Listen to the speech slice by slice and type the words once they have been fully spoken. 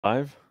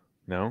live?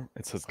 No,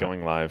 it says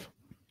going live.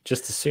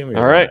 Just assume you're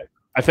All right. live.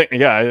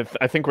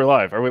 I think we're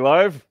live. Are we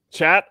live?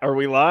 Chat, are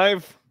we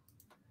live?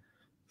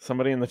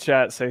 Somebody in the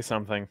chat say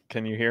something.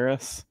 Can you hear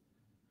us?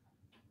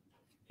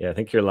 Yeah, I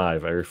think you're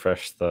live. I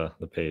refreshed the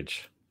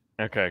page.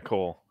 Okay,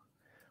 cool.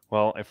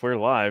 Well, if we're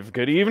live,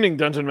 good evening,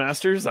 Dungeon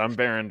Masters. I'm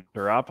Baron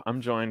Durop. I'm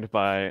joined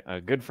by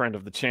a good friend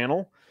of the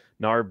channel,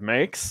 Narb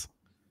Makes.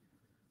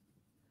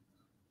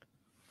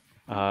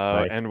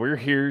 And we're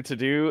here to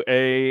do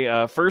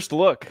a first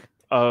look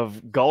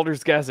of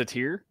Galder's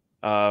Gazetteer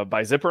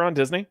by Zipper on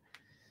Disney.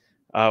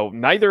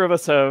 Neither of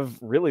us have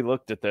really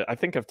looked at I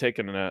think I've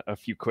taken a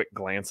few quick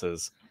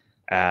glances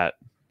at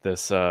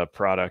this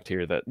product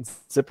here that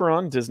Zipper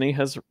on Disney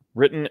has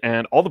written,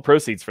 and all the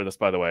proceeds for this,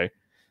 by the way,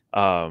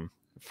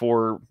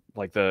 for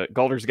like the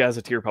Galder's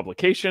Gazetteer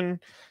publication,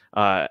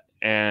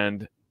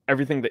 and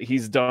everything that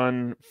he's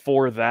done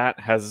for that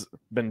has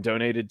been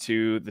donated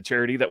to the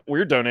charity that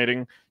we're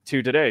donating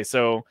to today.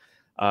 So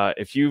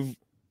if you've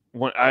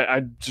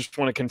I just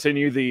want to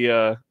continue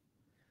the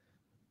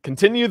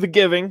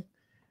giving.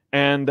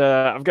 And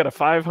I've got a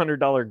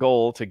 $500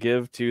 goal to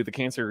give to the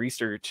Cancer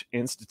Research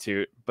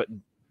Institute. But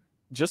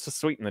just to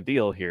sweeten the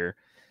deal here,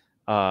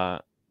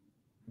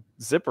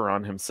 Zipper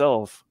on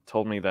himself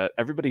told me that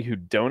everybody who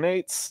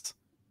donates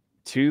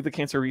to the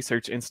Cancer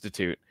Research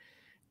Institute,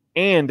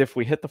 and if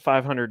we hit the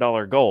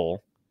 $500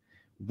 goal,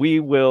 we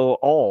will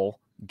all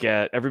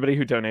everybody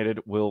who donated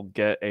will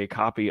get a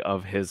copy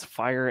of his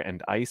Fire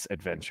and Ice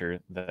adventure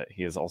that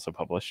he has also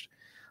published.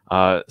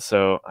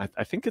 So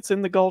I think it's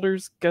in the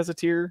Galder's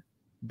Gazetteer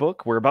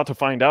book. We're about to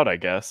find out, I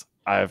guess.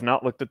 I have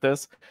not looked at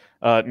this.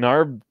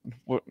 Narb,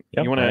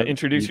 you want to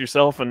introduce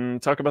yourself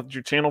and talk about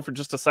your channel for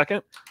just a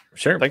second?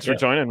 Sure. Thanks for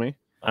joining me.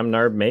 I'm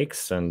Narb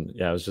Makes, and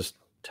yeah, I was just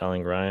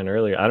telling Ryan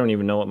earlier, I don't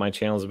even know what my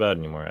channel is about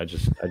anymore. I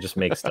just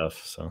make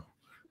stuff. So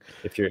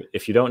if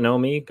you don't know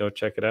me, go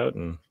check it out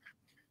and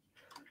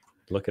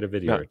look at a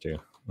video or two.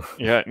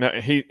 Yeah, no,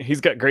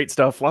 he's got great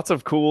stuff. Lots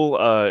of cool,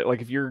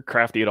 like if you're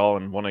crafty at all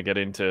and want to get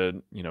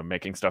into,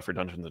 making stuff for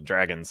Dungeons and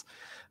Dragons,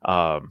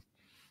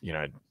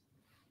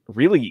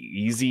 really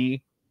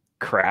easy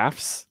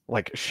crafts,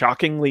 like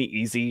shockingly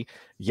easy,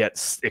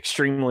 yet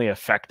extremely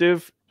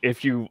effective.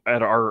 If you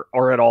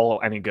are at all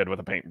any good with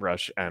a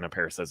paintbrush and a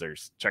pair of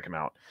scissors, check him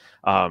out.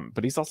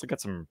 But he's also got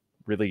some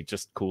really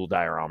just cool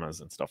dioramas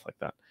and stuff like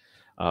that.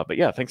 But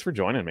yeah, thanks for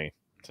joining me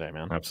today,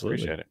 man.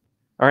 Absolutely. Appreciate it.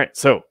 All right,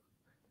 so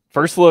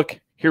first look,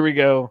 here we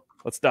go.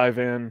 Let's dive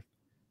in.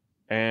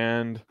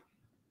 And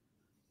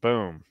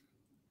boom.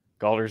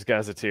 Galder's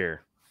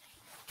Gazetteer.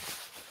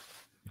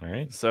 All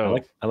right. So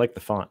I like the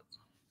font.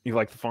 You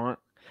like the font?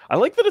 I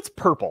like that it's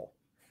purple.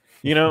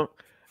 And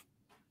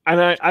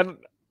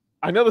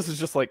I know this is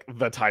just like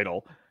the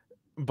title,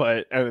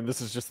 and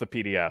this is just the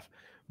PDF,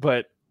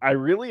 but I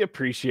really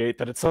appreciate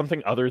that it's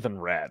something other than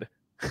red.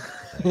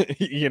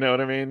 You know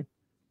what I mean?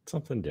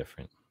 Something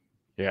different.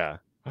 Yeah.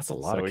 That's a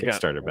lot of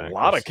Kickstarter backers. A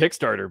lot of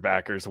Kickstarter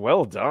backers.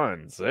 Well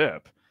done,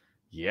 Zip.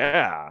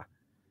 Yeah.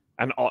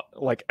 And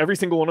like every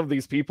single one of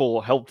these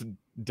people helped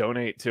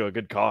donate to a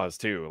good cause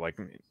too. Like,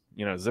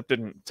 Zip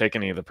didn't take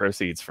any of the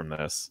proceeds from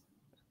this.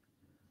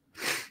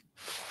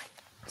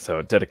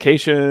 So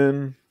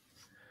dedication,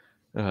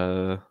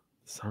 song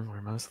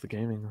where most of the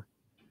gaming.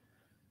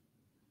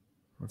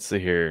 Let's see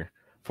here.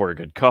 For a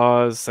good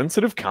cause,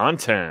 sensitive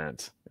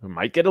content. We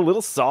might get a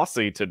little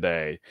saucy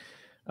today.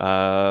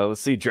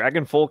 Let's see.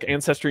 Dragon folk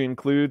ancestry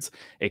includes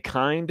a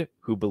kind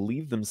who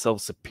believe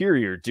themselves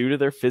superior due to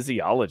their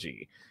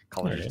physiology.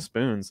 Collars and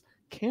spoons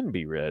can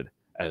be read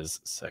as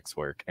sex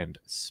work, and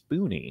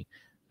spoony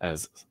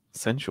as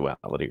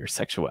sensuality or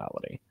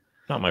sexuality.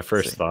 Not my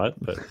first thought,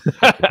 but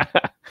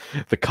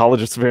the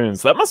College of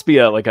Spoons. That must be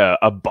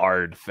a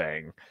bard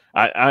thing.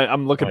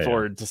 I'm looking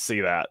forward to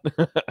see that.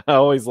 I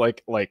always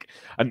like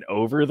an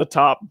over the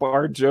top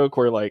bard joke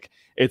where like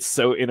it's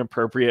so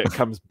inappropriate it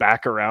comes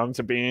back around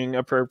to being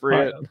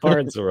appropriate.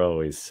 Bards are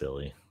always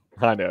silly.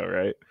 I know,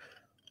 right?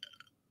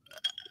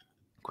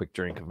 Quick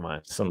drink of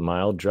mine. Some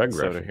mild drug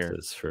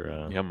references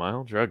for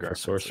mild drug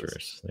references.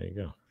 Sorcerers. There you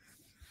go.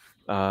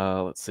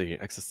 Let's see.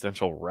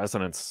 Existential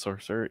resonance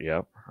sorcerer.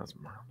 Yep. That's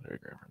mild drug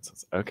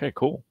references. Okay,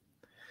 cool.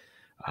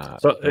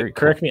 So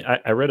correct me.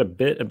 I read a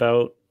bit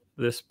about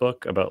this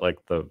book, about like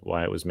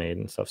why it was made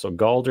and stuff. So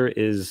Galder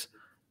is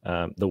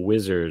the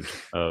wizard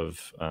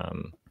of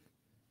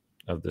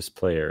this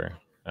player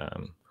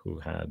who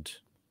had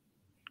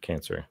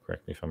cancer.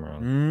 Correct me if I'm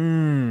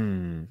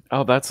wrong.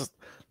 Oh,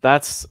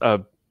 that's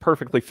a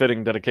perfectly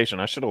fitting dedication.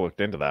 I should have looked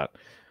into that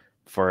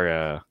before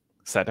I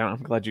sat down.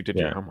 I'm glad you did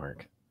your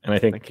homework. And I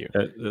think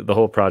the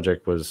whole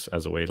project was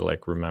as a way to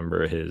like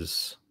remember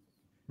his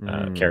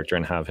character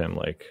and have him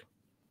like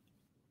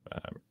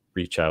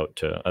reach out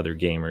to other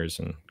gamers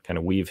and kind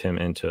of weave him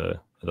into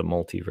the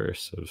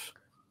multiverse of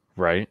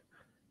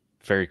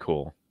very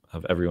cool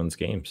of everyone's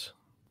games.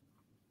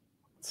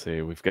 Let's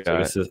see, we've got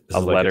this is a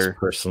letter,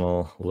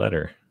 personal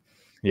letter.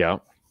 Yeah.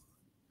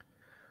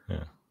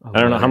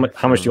 I don't know how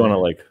much do you want to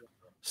like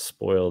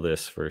spoil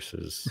this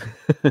versus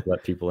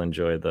let people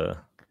enjoy that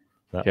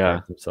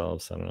part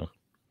themselves. I don't know.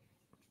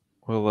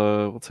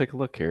 we'll take a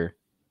look here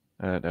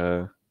at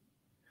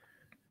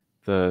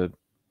the.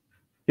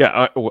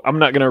 Yeah, I'm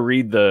not gonna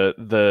read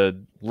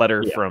the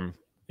letter from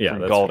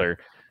Galder,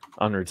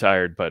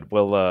 unretired, but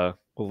we'll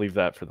leave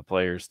that for the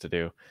players to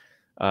do.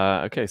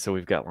 Okay, so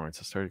we've got Lawrence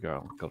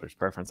Astorga, Galder's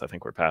preference. I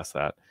think we're past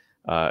that.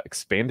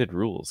 Expanded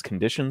rules,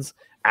 conditions,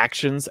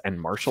 actions,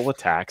 and martial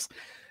attacks.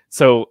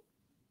 So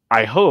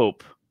I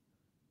hope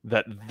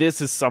that this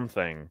is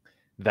something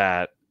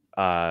that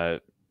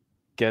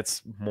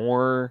gets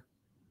more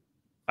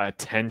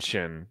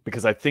attention,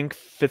 because I think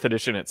 5th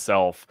edition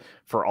itself,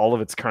 for all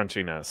of its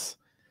crunchiness,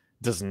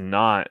 does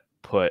not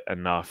put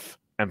enough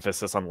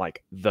emphasis on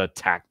like the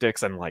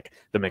tactics and like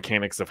the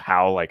mechanics of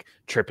how like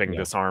tripping,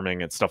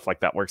 disarming, and stuff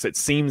like that works. It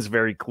seems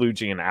very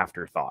kludgy and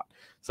afterthought.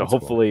 So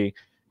hopefully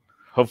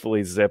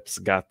Zip's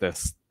got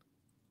this.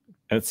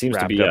 And it seems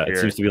to be it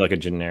seems to be like a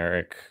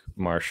generic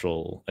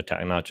martial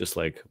attack, not just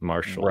like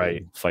martial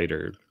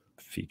fighter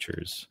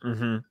features.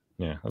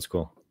 Yeah, that's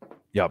cool.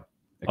 Yep.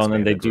 And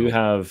then they do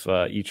have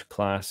each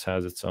class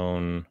has its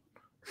own,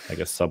 I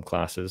guess,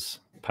 subclasses,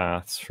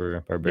 paths for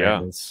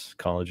barbarians,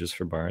 colleges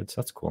for bards.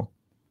 That's cool.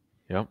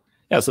 Yep.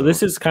 Yeah. So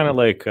this is kind of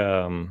like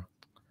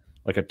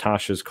a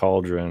Tasha's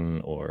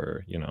Cauldron,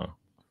 or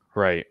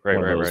right.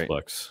 Those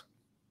books.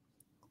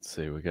 Let's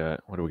see.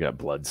 What do we got?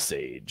 Blood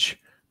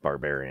Sage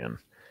Barbarian.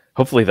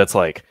 Hopefully that's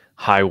like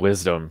high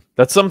wisdom.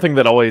 That's something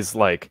that always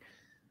like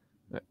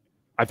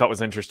I thought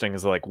was interesting,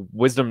 is like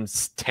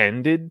wisdom's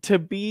tended to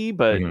be,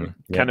 but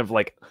kind of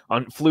like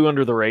flew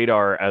under the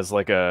radar as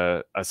like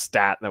a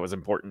stat that was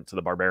important to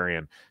the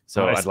barbarian.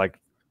 So I'd like.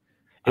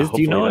 Do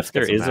you know if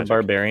there is a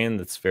barbarian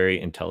that's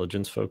very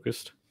intelligence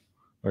focused,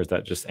 or is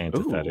that just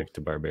antithetic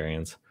to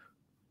barbarians?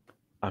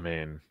 I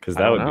mean, because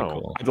that would be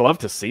cool. I'd love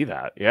to see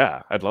that.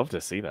 Yeah, I'd love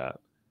to see that.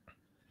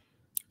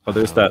 Oh,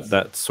 there's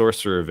that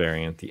sorcerer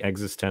variant, the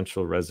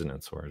existential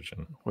resonance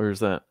origin. Where's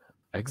that?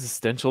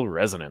 Existential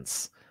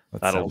resonance.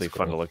 That'll be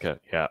fun to look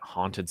at. Yeah,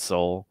 haunted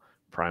soul,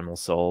 primal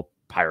soul,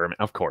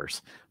 of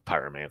course,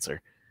 pyromancer.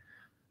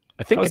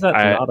 I think that's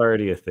not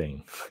already a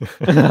thing.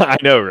 I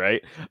know,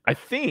 right? I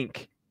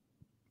think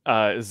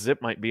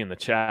Zip might be in the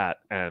chat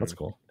and that's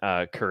cool.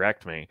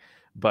 Correct me,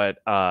 but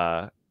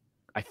I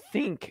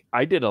think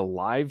I did a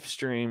live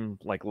stream,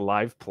 like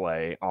live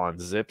play on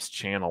Zip's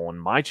channel when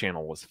my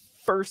channel was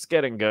first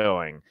getting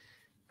going,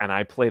 and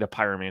I played a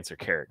pyromancer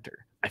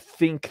character. I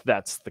think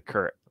that's the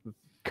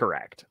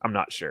correct. I'm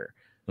not sure.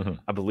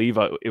 I believe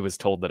it was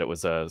told that it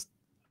was a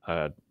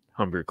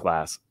homebrew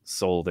class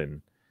sold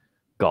in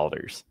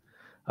Galder's.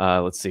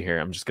 Let's see here.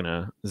 I'm just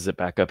gonna zip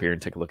back up here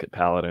and take a look at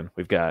Paladin.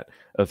 We've got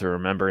Oath of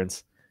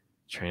Remembrance,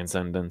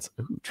 Transcendence.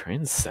 Ooh,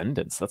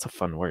 Transcendence. That's a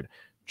fun word.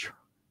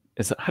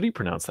 How do you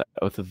pronounce that?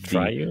 Oath of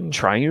Triune?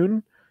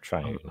 Triune?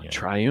 Triune. Yeah.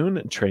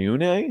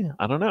 Triune?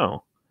 I don't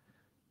know.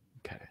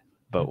 Okay,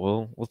 but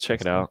we'll check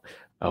it out.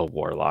 Oh,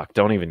 Warlock.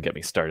 Don't even get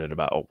me started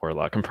about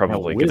Warlock. I'm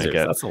probably going to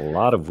get... That's a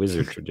lot of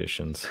wizard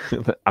traditions.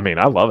 I mean,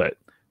 I love it.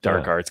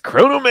 Dark arts.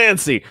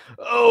 Chronomancy.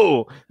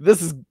 Oh,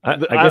 this is...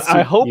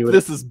 I hope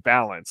this is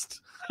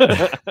balanced.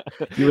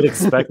 You would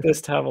expect this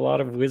to have a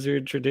lot of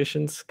wizard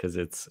traditions, because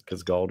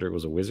Galder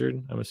was a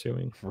wizard, I'm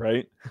assuming.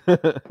 Right?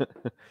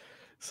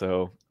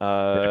 So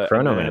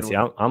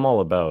chronomancy. I'm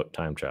all about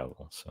time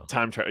travel. So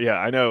time travel. Yeah,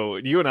 I know.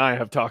 You and I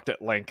have talked at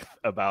length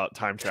about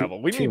time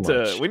travel. We need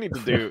to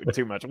do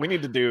too much. We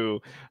need to do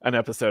an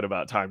episode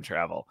about time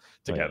travel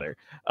together.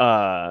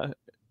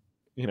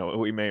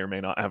 We may or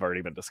may not have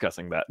already been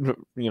discussing that.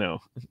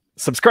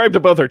 Subscribe to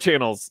both our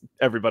channels,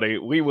 everybody.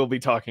 We will be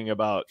talking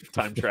about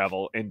time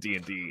travel in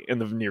D&D in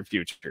the near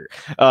future.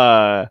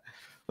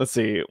 Let's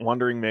see,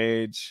 Wandering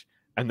Mage,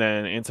 and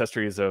then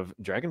Ancestries of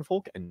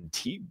Dragonfolk and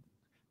Tigro.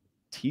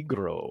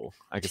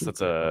 I guess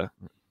that's a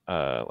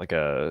like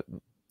a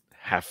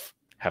half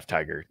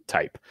tiger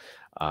type.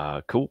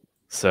 Cool.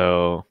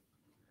 So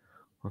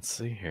let's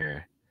see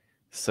here.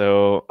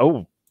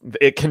 So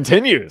it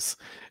continues.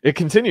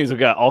 We've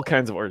got all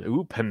kinds of words.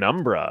 Ooh,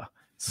 Penumbra,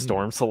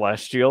 Storm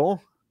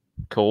Celestial,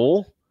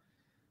 cool.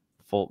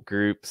 Folk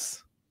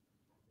groups,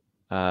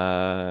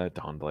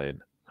 Dawnblade.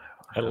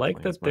 I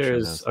like that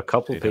there's a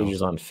couple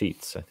pages on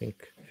feats. I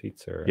think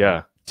feats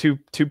are two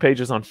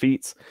pages on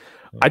feats.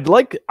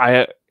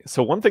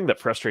 So one thing that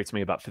frustrates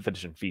me about 5th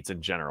edition feats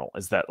in general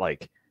is that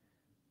like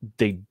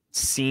they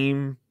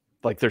seem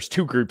like there's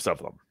two groups of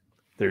them.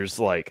 There's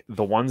like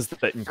the ones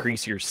that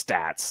increase your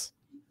stats,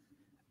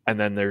 and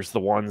then there's the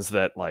ones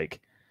that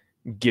like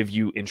give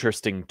you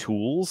interesting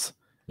tools.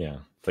 Yeah,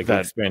 like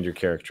that expand your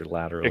character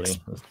laterally.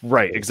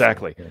 Right,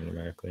 exactly.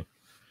 Numerically.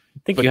 I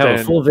think you have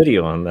a full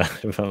video on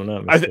that, if I'm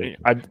not mistaken.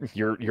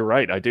 You're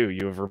right. I do.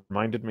 You have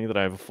reminded me that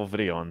I have a full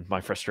video on my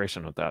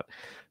frustration with that.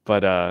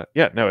 But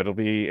it'll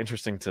be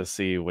interesting to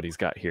see what he's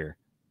got here.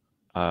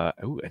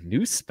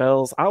 New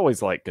spells. I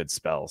always like good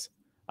spells.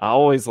 I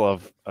always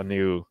love a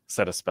new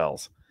set of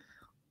spells.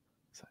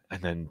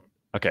 And then,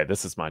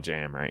 this is my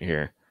jam right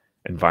here.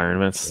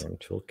 Environments.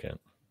 Toolkit.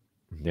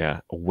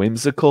 Yeah.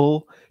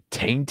 Whimsical,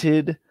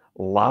 tainted,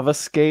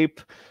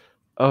 lavascape.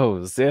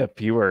 Oh, Zip,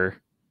 you were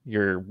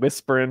You're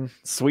whispering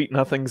sweet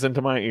nothings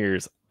into my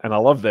ears, and I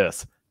love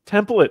this.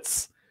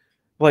 Templates.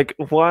 Like,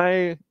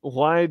 why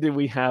do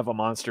we have a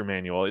monster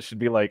manual? It should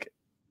be like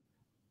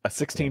a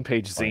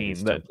 16-page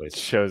zine that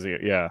shows you.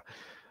 Yeah.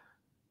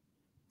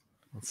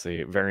 Let's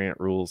see. Variant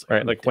rules.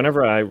 Right. Like,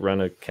 whenever I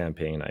run a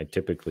campaign, I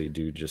typically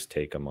do just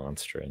take a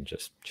monster and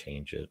just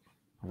change it.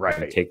 Right.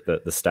 I take the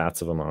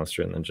stats of a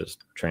monster and then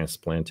just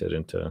transplant it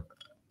into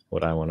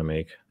what I want to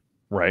make.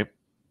 Right.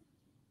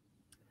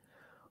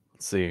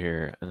 Let's see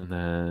here. And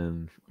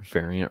then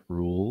variant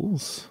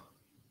rules.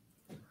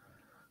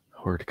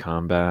 Horde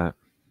combat.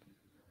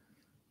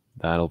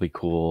 That'll be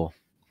cool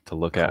to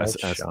look at.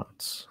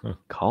 Shots.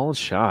 Called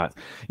shots.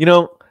 You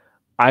know,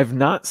 I've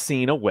not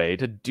seen a way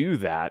to do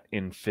that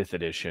in 5th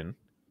edition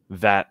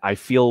that I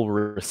feel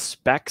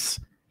respects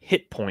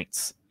hit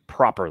points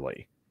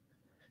properly.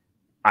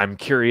 I'm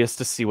curious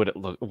to see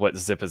what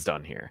Zip has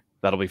done here.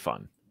 That'll be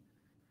fun.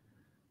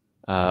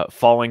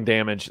 Falling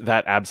damage,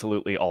 that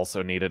absolutely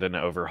also needed an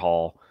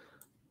overhaul.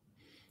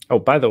 Oh,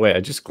 by the way,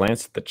 I just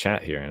glanced at the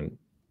chat here, and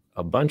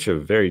a bunch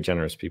of very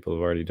generous people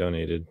have already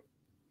donated.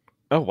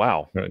 Oh,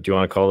 wow. Do you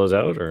want to call those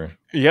out, or?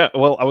 Yeah,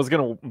 well, I was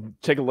going to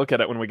take a look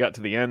at it when we got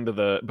to the end of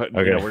but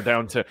okay. You know,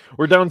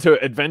 we're down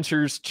to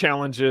adventures,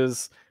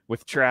 challenges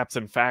with traps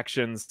and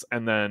factions,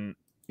 and then,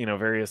 you know,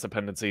 various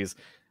appendices.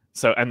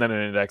 So, and then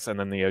an index, and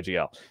then the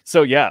OGL.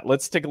 So yeah,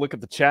 let's take a look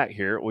at the chat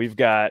here. We've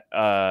got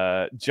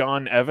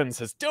John Evans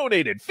has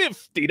donated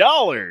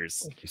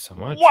 $50. Thank you so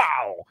much.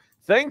 Wow.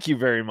 Thank you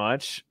very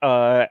much.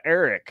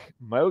 Eric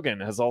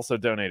Mogan has also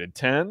donated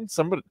 10.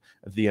 Somebody,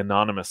 the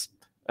anonymous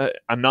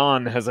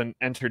Anon has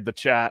entered the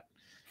chat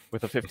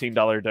with a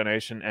 $15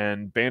 donation,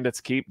 and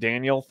Bandits Keep,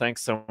 Daniel,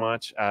 thanks so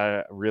much.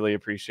 I really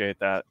appreciate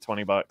that.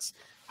 $20.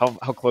 How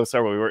close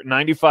are we? We're at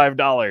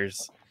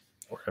 $95.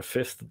 We're a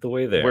fifth of the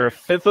way there. We're a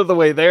fifth of the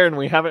way there, and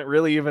we haven't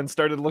really even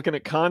started looking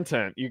at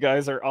content. You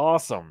guys are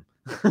awesome.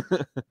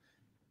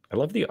 I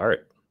love the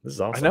art. This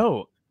is awesome. I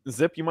know.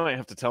 Zip, you might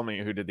have to tell me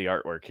who did the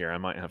artwork here. I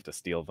might have to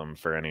steal them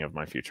for any of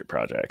my future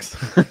projects.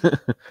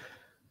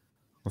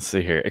 Let's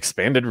see here.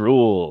 Expanded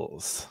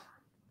rules.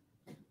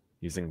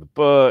 Using the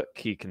book,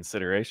 key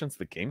considerations.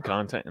 The game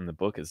content in the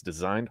book is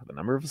designed with a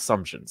number of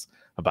assumptions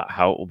about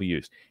how it will be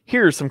used.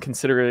 Here are some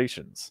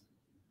considerations.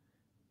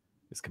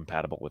 Is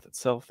compatible with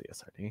itself, the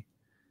SRD,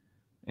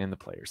 and the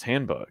player's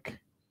handbook.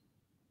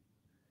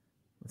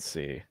 Let's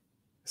see.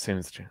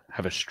 Seems to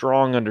have a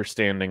strong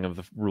understanding of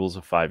the rules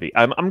of 5e.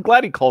 I'm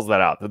glad he calls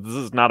that out, that this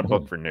is not a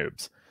book for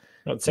noobs.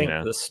 No, it's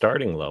saying the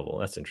starting level.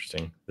 That's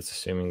interesting. It's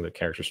assuming the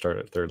characters start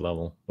at 3rd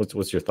level.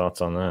 What's your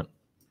thoughts on that?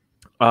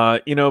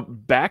 You know,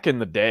 back in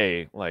the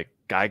day, like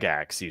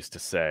Gygax used to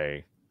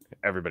say,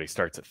 everybody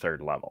starts at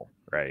 3rd level,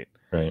 right?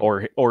 Right.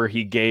 Or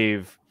he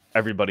gave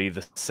everybody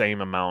the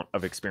same amount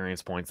of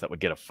experience points that would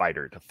get a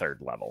fighter to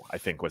 3rd level, I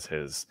think was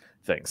his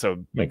thing.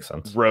 So makes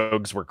sense.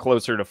 Rogues were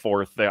closer to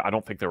 4th. I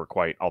don't think they were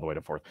quite all the way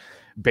to 4th.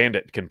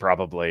 Bandit can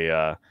probably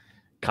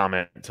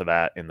comment to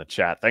that in the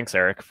chat. Thanks,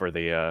 Eric, for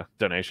the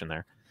donation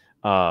there.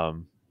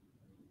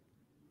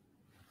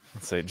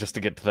 Let's see, just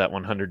to get to that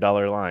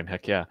 $100 line.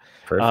 Heck yeah.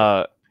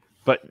 Perfect.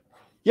 But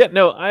yeah,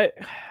 no, I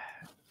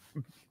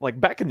like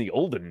back in the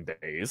olden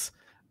days,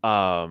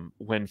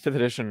 when 5th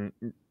edition,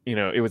 you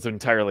know, it was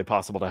entirely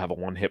possible to have a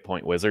 1 hit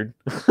point wizard.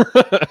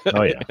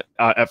 Oh yeah.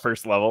 At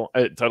 1st level,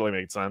 it totally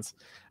made sense.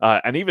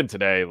 And even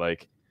today,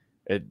 like,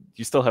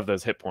 you still have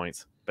those hit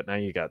points, but now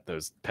you got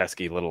those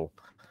pesky little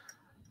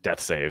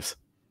death saves.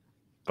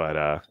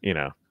 But you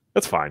know,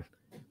 that's fine.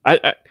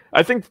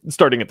 I think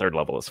starting at 3rd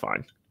level is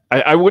fine.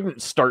 I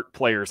wouldn't start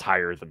players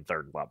higher than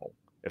 3rd level,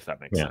 if that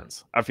makes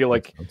sense. I feel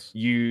like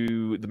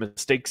the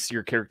mistakes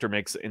your character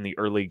makes in the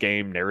early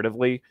game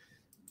narratively,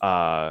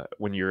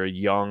 when you're a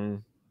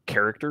young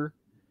character,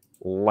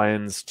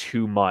 lends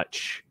too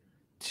much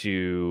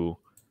to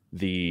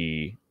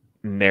the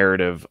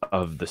narrative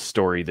of the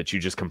story that you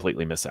just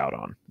completely miss out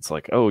on. It's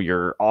like, oh,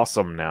 you're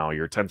awesome now,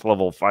 you're 10th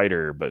level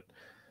fighter, but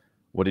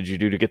what did you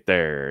do to get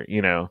there?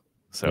 You know,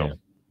 so. Yeah.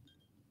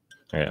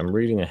 All right, I'm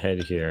reading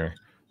ahead here.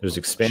 There's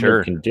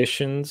expanded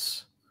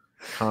conditions,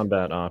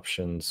 combat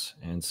options,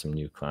 and some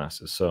new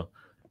classes. So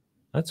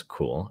that's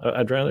cool.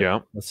 I'd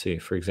rather, let's see,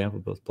 for example,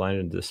 both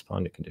blinded and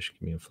despondent condition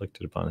can be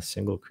inflicted upon a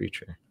single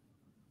creature.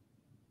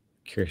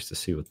 Curious to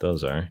see what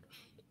those are.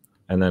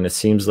 And then it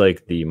seems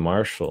like the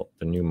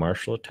new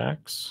martial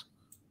attacks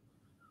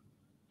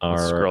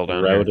are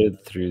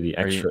routed through the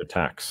extra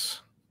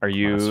attacks. Are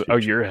you? Oh,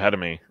 you're ahead of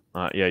me.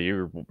 Yeah,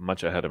 you're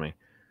much ahead of me.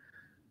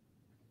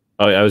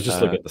 Oh, yeah, I was just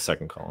looking at the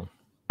second column.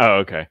 Oh,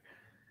 okay.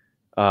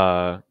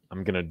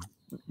 I'm gonna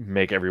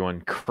make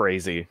everyone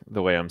crazy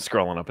the way I'm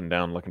scrolling up and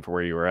down looking for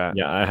where you were at.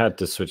 Yeah, I had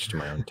to switch to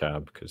my own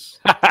tab because.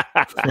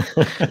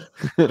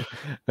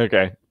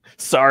 Okay,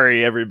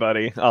 sorry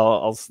everybody.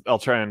 I'll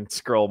try and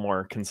scroll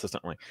more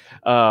consistently.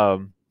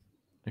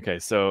 Okay,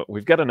 so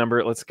we've got a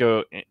number. Let's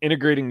go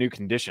integrating new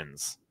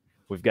conditions.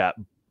 We've got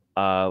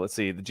let's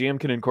see. The GM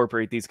can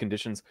incorporate these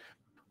conditions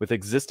with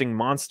existing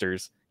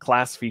monsters,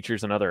 class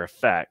features, and other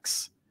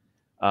effects,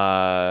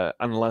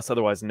 unless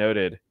otherwise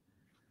noted.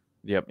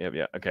 Yep.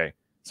 Okay.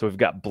 So we've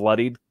got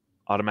bloodied,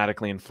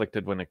 automatically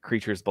inflicted when a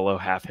creature is below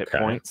half hit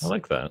points. I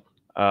like that.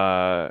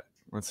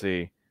 Let's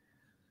see.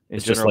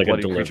 It's just like a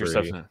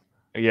delivery.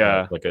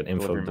 Yeah. Like an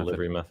info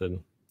delivery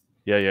method.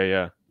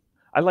 Yeah.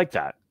 I like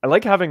that. I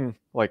like having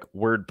like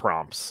word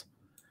prompts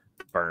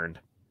burned.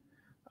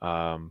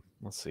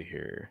 Let's see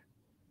here.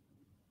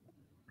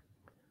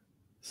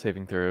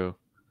 Saving throw.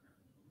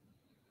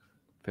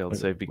 Failed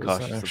save. Be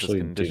cautious of this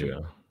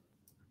condition.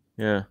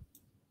 Yeah.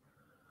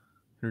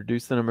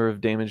 Reduce the number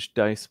of damage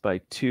dice by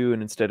 2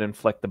 and instead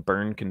inflict the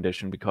burn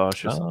condition. Be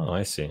cautious. Oh,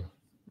 I see.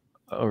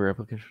 Oh,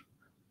 replication.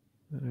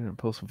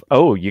 Impulsive.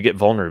 Oh, you get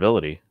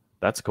vulnerability.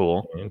 That's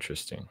cool.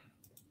 Interesting.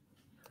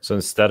 So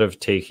instead of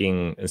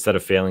failing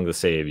the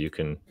save, you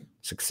can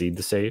succeed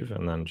the save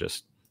and then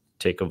just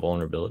take a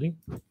vulnerability.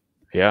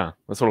 Yeah,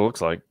 that's what it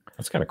looks like.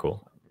 That's kind of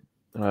cool.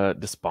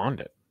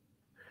 Despondent.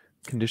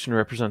 Condition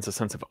represents a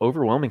sense of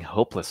overwhelming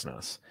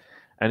hopelessness.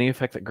 Any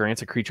effect that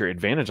grants a creature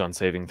advantage on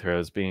saving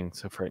throws, being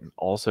so frightened,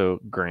 also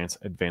grants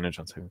advantage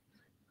on saving,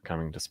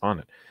 becoming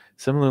despondent.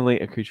 Similarly,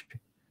 a creature...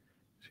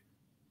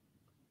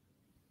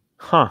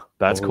 Huh,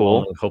 that's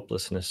cool.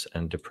 Hopelessness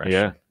and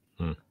depression.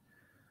 Yeah.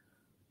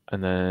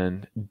 And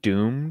then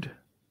doomed,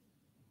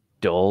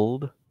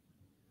 dulled,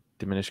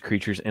 diminished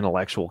creatures'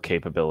 intellectual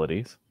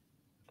capabilities.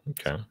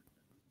 Okay.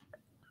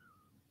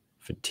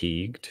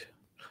 Fatigued.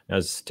 Now,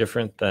 it's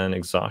different than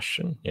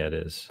exhaustion. Yeah, it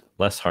is.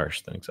 Less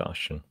harsh than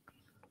exhaustion.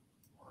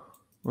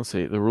 Let's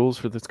see. The rules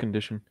for this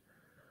condition.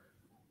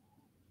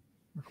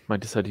 Might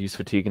decide to use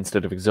fatigue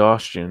instead of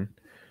exhaustion.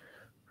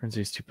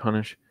 Frenzies to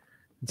punish.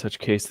 In such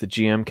case, the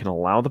GM can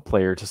allow the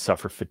player to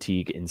suffer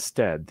fatigue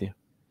instead. The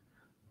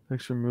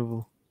extra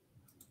removal.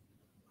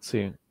 Let's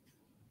see.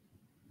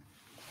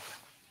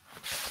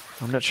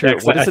 I'm not sure.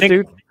 What does it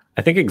do?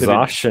 I think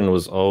exhaustion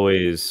was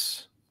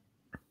always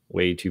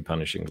way too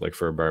punishing, like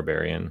for a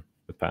barbarian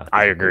with path.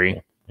 I agree.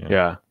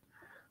 Yeah.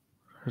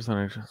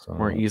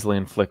 More easily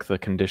inflict the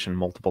condition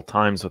multiple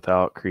times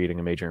without creating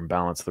a major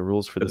imbalance. The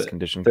rules for this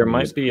condition. There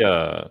might be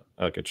a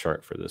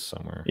chart for this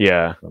somewhere.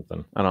 Yeah.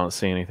 Something. I don't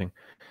see anything.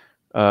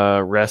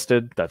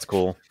 Rested. That's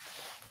cool.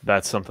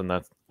 That's something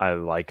that I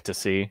like to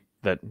see.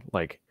 That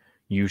like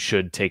you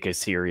should take a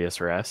serious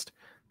rest.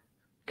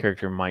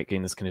 Character might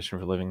gain this condition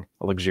for living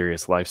a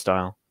luxurious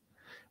lifestyle.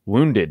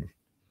 Wounded.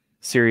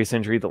 Serious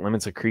injury that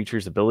limits a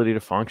creature's ability to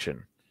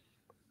function.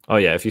 Oh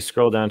yeah, if you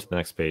scroll down to the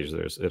next page,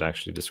 it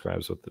actually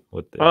describes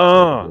what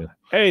the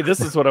hey,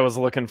 this is what I was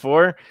looking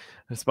for. A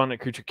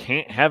despondent creature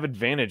can't have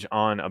advantage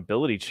on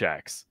ability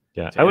checks.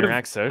 Yeah, I would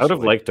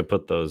have liked to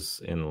put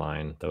those in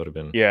line. That would have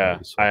been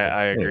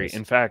I agree. Anyways.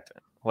 In fact,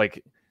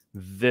 like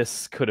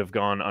this could have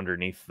gone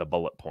underneath the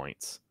bullet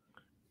points,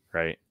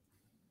 right?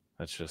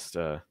 That's just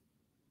a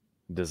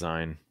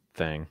design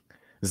thing.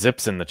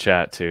 Zip's in the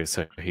chat too,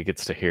 so he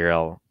gets to hear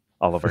all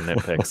of our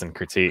nitpicks and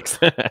critiques.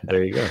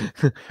 There you go.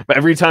 But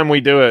every time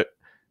we do it,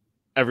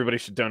 everybody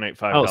should donate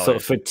 $5. Oh, so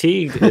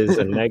fatigued is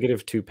a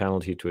 -2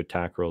 penalty to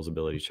attack rolls,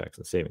 ability checks,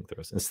 and saving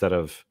throws instead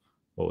of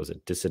what was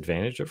it?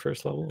 Disadvantage at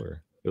first level,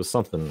 or it was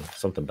something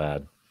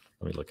bad.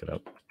 Let me look it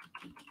up.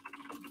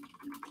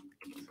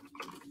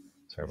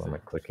 Sorry about my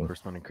clicking.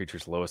 Corresponding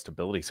creature's lowest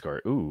ability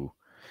score. Ooh,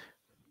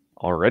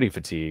 already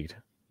fatigued.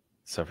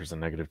 Suffers a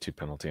 -2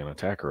 penalty on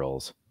attack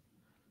rolls.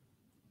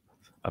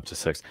 Up to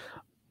 6.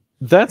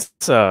 That's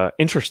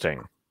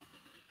interesting.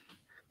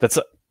 That's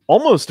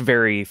almost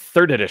very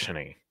 3rd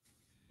edition-y.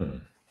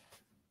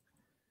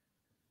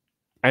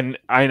 And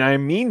I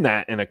mean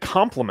that in a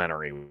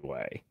complimentary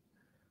way.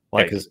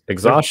 Like, because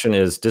exhaustion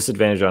is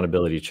disadvantage on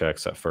ability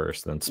checks at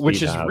first, then speed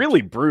which is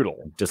really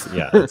brutal.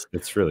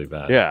 It's really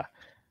bad. Yeah.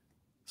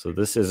 So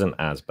this isn't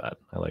as bad.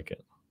 I like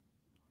it.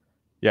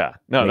 Yeah.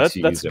 No,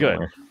 that's good.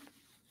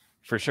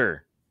 For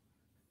sure.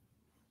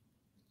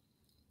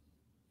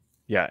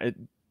 Yeah,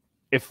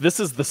 if this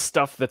is the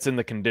stuff that's in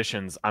the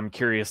conditions, I'm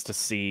curious to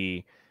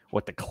see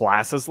what the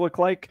classes look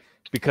like,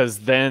 because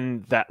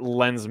then that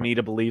lends me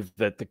to believe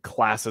that the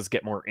classes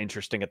get more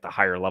interesting at the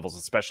higher levels,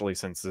 especially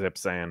since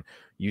Zip's saying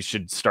you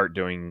should start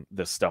doing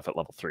this stuff at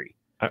level 3.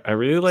 I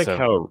really like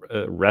how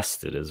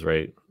rested is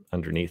right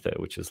underneath it,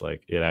 which is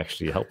like it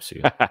actually helps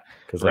you,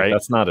 because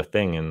that's not a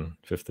thing in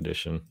 5th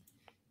edition.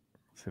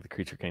 So the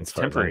creature gains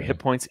temporary hit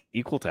points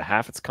equal to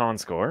half its con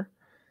score.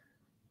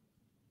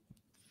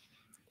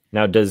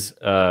 Now, does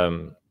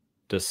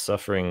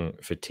suffering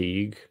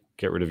fatigue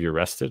get rid of your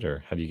rested,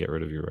 or how do you get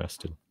rid of your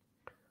rested?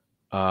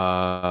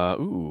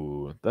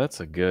 Ooh,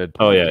 that's a good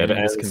point. Oh yeah, it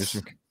ends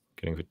condition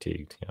getting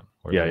fatigued. Yeah,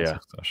 or yeah.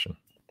 Exhaustion.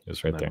 It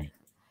was right there.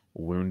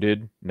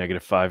 Wounded,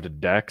 -5 to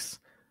Dex.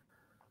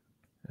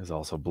 Is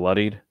also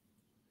bloodied,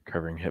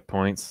 covering hit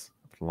points.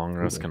 Long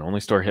rest can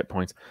only store hit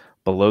points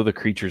below the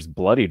creature's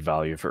bloodied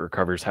value if it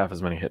recovers half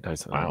as many hit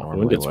dice. Wow,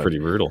 wounded's pretty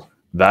brutal.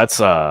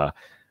 That's a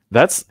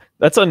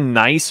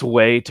nice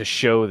way to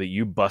show that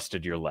you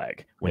busted your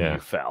leg when you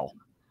fell.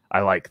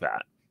 I like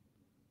that.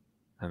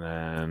 And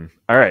then,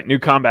 all right, new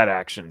combat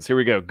actions. Here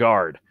we go.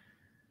 Guard.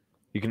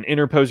 You can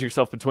interpose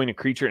yourself between a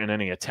creature and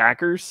any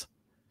attackers.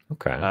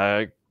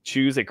 Okay.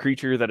 Choose a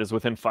creature that is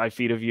within 5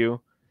 feet of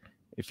you.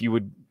 If you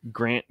would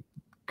grant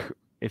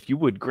if you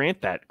would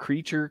grant that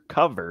creature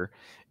cover,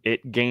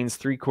 it gains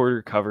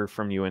 3/4 cover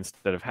from you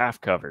instead of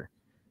half cover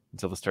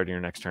until the start of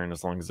your next turn,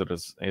 as long as it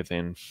is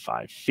within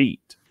 5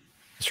 feet.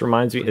 This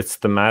reminds me, it's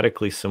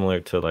thematically similar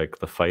to like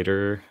the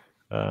fighter,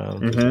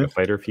 like a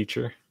fighter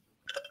feature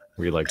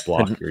where you like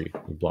block or you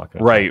block.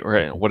 Right.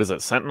 What is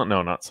it? Sentinel?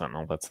 No, not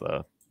Sentinel. That's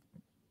the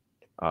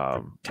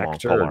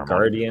Protector or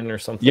Guardian or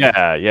something.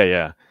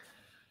 Yeah.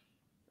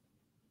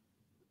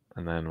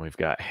 And then we've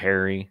got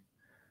Harry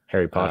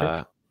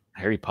Potter.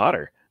 Harry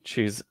Potter.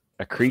 Choose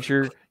a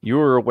creature you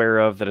are aware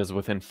of that is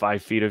within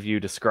 5 feet of you.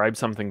 Describe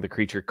something the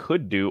creature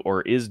could do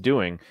or is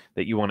doing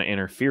that you want to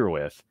interfere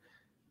with.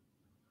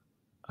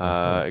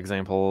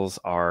 Examples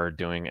are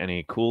doing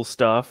any cool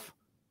stuff,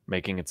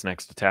 making its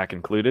next attack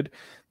included.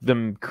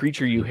 The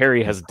creature you,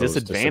 Harry, has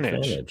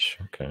disadvantage.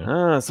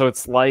 Okay. So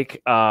it's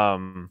like,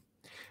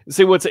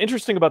 see, what's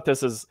interesting about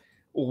this is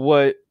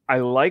what I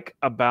like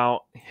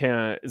about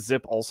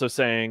Zip also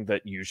saying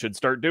that you should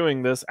start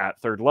doing this at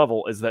 3rd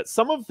level is that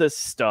some of this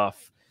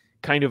stuff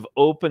kind of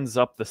opens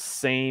up the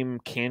same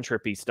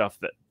cantrippy stuff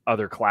that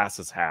other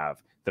classes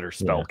have that are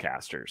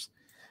spellcasters.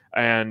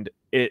 And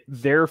it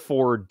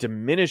therefore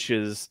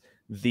diminishes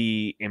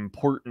the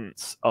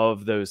importance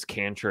of those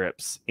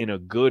cantrips in a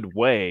good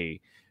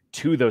way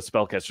to those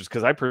spellcasters,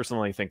 because I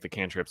personally think the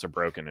cantrips are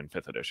broken in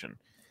 5th edition.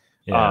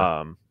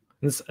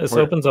 This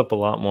opens up a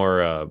lot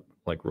more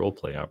like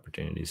roleplay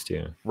opportunities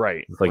too.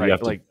 Right. It's like you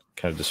have to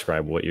kind of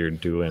describe what you're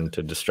doing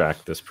to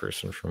distract this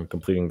person from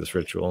completing this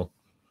ritual.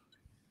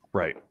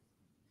 Right.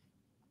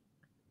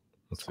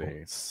 Let's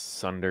see.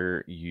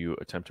 Sunder, you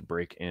attempt to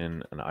break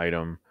in an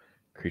item.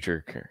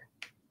 Creature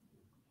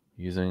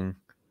using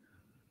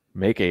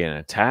make an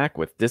attack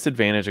with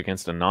disadvantage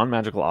against a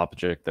non-magical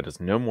object that is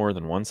no more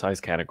than one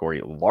size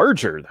category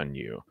larger than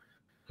you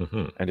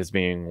and is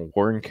being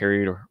worn,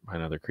 carried by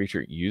another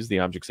creature. Use the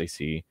object's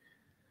AC,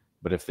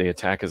 but if the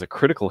attack is a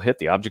critical hit,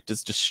 the object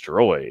is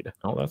destroyed.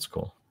 Oh, that's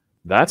cool.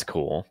 That's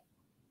cool.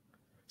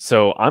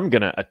 So I'm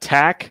gonna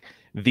attack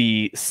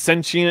the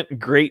sentient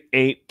great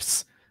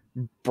ape's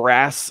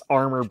brass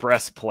armor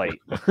breastplate.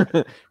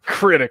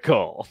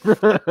 Critical.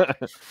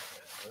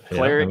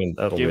 Cleric,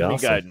 give me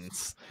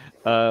guidance.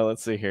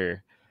 Let's see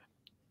here.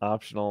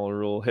 Optional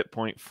rule: hit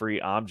point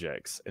free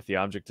objects. If the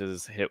object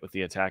is hit with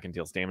the attack and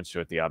deals damage to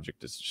it, the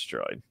object is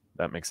destroyed.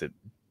 That makes it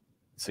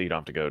so you don't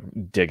have to go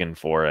digging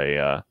for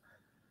a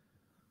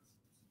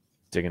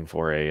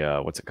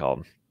what's it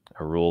called?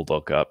 A rule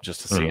lookup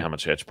just to see how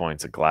much hit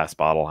points a glass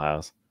bottle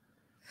has.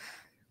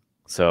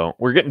 So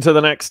we're getting to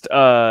the next.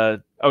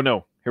 Oh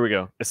no, here we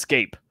go.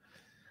 Escape.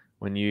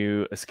 When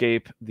you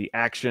escape the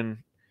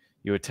action,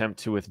 you attempt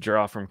to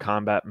withdraw from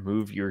combat.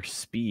 Move your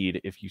speed.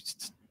 If you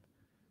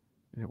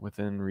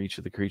within reach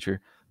of the creature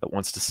that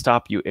wants to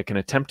stop you, it can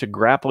attempt to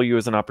grapple you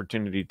as an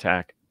opportunity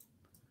attack.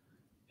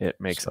 It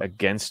makes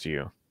against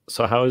you.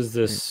 So how is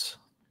this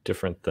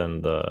different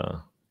than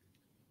the?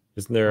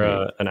 Isn't there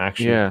an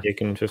action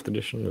taken in 5th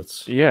edition?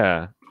 That's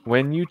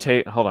when you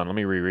take. Hold on, let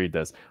me reread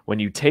this. When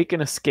you take an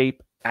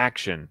escape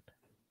action,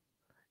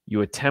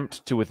 you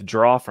attempt to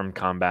withdraw from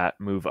combat,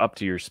 move up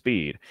to your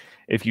speed.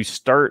 If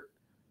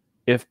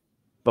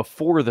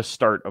before the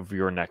start of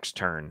your next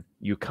turn,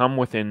 you come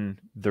within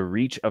the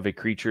reach of a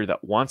creature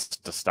that wants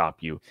to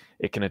stop you,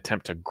 it can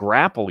attempt to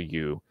grapple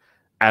you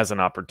as an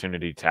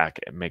opportunity attack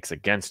it makes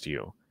against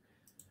you.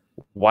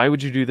 Why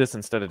would you do this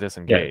instead of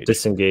disengage? Yeah,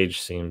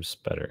 disengage seems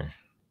better.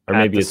 Or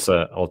maybe it's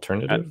an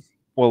alternative.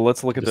 Well,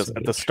 let's look at this.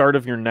 At the start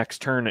of your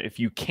next turn, if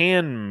you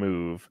can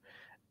move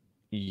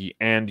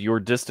and your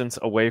distance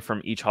away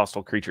from each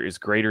hostile creature is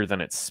greater than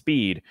its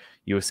speed,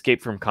 you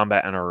escape from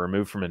combat and are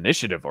removed from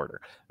initiative order.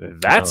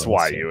 That's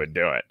why you would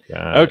do it.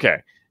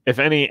 Okay. If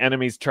any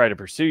enemies try to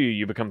pursue you,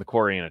 you become the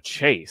quarry in a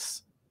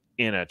chase.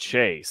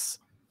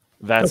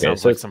 That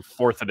sounds like some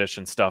 4th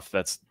edition stuff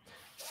that's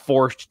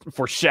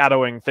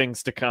foreshadowing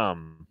things to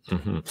come.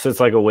 So it's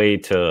like a way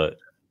to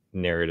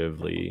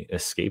narratively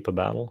escape a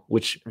battle,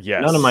 which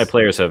none of my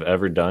players have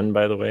ever done,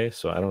 by the way,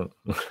 so I don't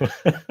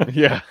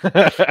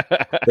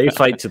they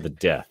fight to the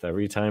death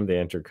every time they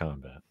enter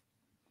combat.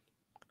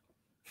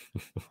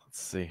 Let's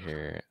see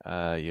here.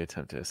 You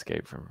attempt to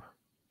escape from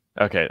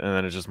and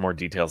then it's just more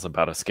details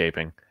about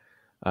escaping.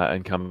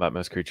 In combat,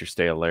 most creatures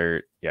stay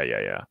alert.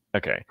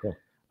 Okay, cool.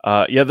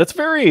 That's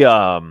very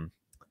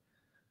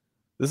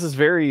this is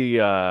very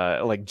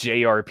like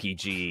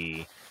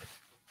JRPG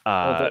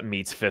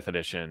meets 5th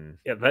edition.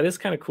 Yeah, that is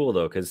kind of cool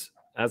though, because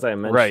as I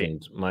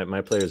mentioned,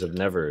 my players have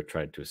never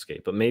tried to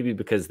escape, but maybe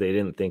because they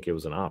didn't think it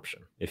was an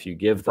option. If you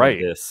give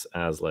them this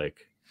as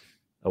like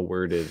a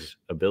worded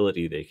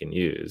ability they can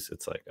use,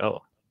 it's like, oh,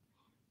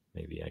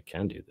 maybe I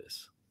can do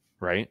this.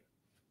 Right.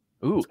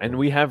 Ooh, and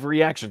we have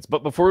reactions.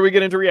 But before we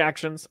get into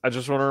reactions, I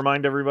just want to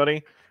remind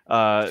everybody,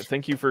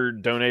 thank you for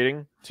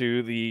donating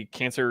to the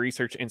Cancer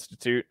Research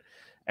Institute.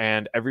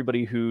 And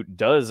everybody who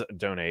does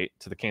donate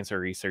to the Cancer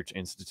Research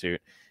Institute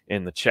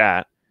in the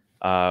chat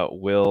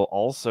will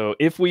also,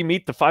 if we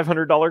meet the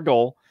 $500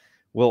 goal,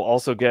 will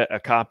also get a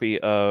copy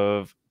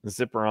of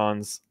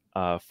Zipperon's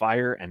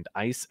fire and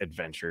ice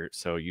adventure.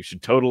 So you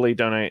should totally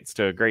donate. It's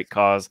to a great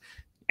cause,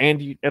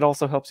 and it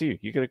also helps you.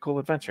 You get a cool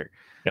adventure.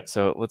 Yep.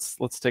 So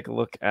let's take a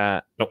look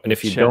at. And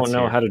if you don't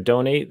know how to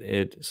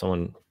donate,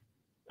 someone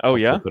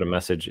put a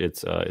message.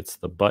 It's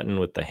the button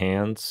with the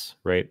hands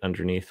right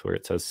underneath where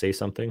it says "Say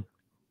Something."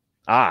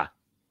 Yeah.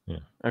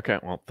 Okay.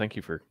 Well, thank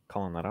you for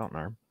calling that out,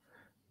 Narb.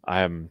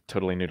 I am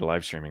totally new to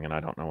live streaming and I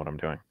don't know what I'm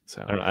doing.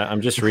 So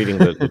I'm just reading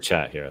the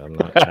chat here. I'm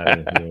not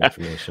chatting new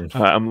information.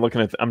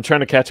 I'm trying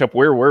to catch up.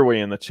 Where were we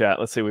in the chat?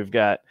 Let's see. We've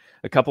got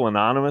a couple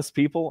anonymous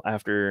people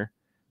after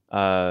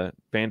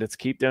Bandits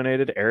Keep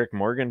donated. Eric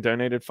Morgan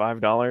donated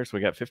 $5. We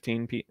got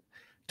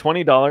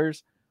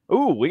 $20.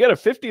 Ooh, we got a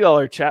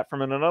 $50 chat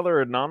from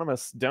another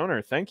anonymous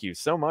donor. Thank you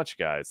so much,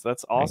 guys.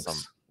 That's awesome.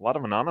 Thanks. A lot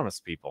of anonymous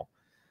people,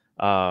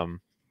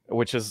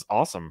 which is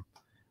awesome.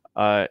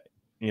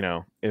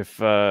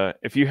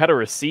 If you had a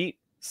receipt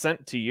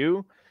sent to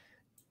you,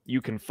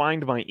 you can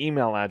find my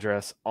email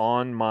address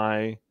on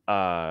my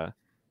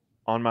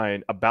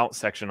about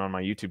section on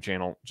my YouTube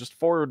channel. Just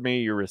forward me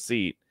your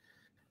receipt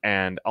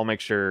and I'll make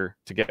sure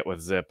to get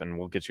with Zip and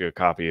we'll get you a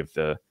copy of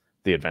the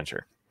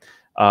adventure.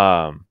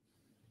 Yeah.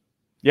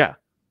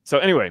 So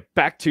anyway,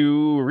 back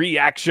to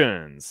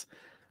reactions.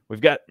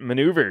 We've got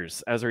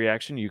maneuvers as a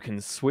reaction. You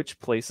can switch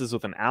places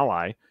with an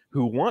ally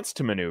who wants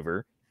to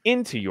maneuver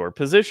into your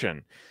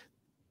position.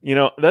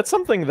 That's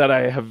something that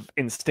I have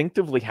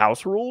instinctively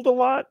house ruled a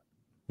lot.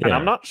 Yeah. And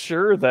I'm not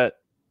sure that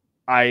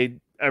I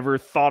ever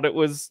thought it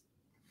was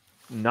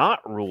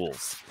not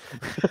rules.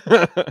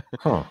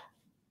 Huh.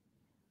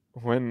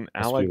 When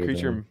allied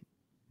creature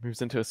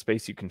moves into a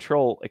space you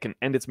control, it can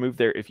end its move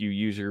there if you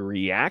use your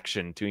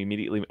reaction to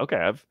immediately.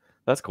 Okay,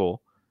 that's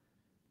cool.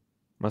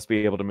 Must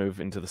be able to move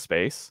into the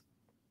space.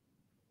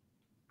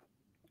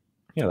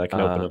 Yeah, that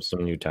can open up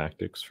some new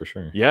tactics for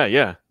sure.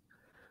 Yeah.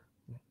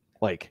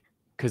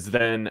 Because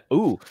then,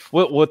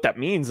 what that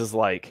means is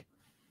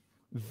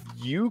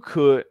you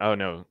could. Oh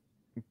no,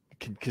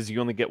 because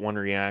you only get one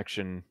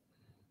reaction.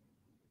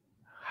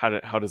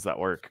 How does that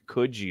work?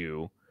 Could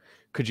you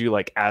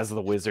as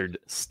the wizard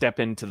step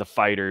into the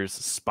fighter's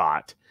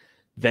spot,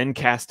 then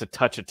cast a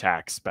touch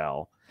attack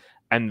spell,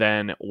 and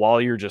then while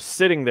you're just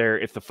sitting there,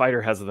 if the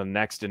fighter has the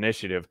next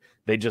initiative,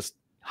 they just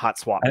hot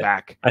swap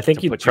back. I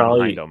think you'd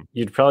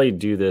probably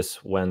do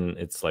this when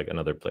it's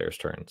another player's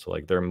turn. So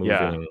they're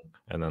moving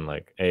and then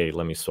hey,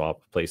 let me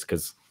swap place,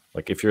 because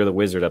if you're the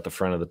wizard at the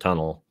front of the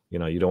tunnel,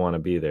 you don't want to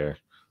be there.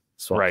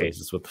 Swap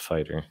places with the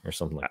fighter or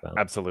something like that.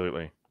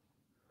 Absolutely.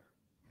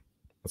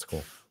 That's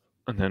cool.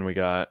 And then we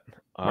got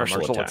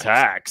martial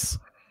attacks.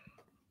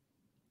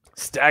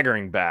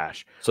 Staggering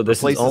bash. So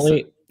this is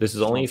only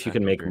if you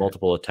can make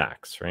multiple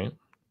attacks, right?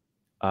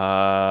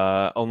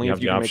 Only if you have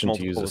the can option make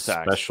to use a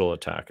attacks. Special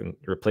attack and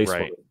replace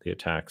one of the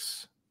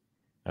attacks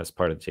as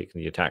part of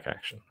taking the attack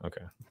action.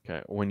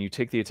 Okay. When you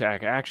take the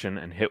attack action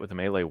and hit with a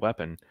melee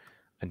weapon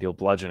and deal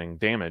bludgeoning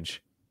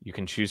damage, you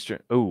can choose to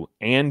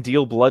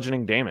deal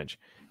bludgeoning damage.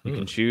 You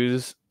can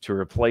choose to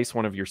replace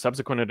one of your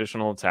subsequent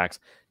additional attacks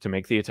to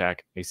make the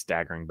attack a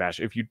staggering bash.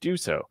 If you do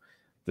so,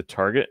 the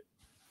target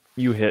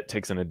you hit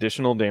takes an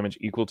additional damage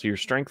equal to your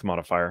strength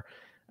modifier,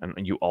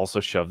 and you also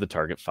shove the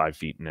target 5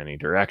 feet in any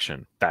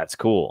direction. That's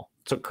cool.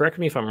 So correct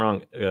me if I'm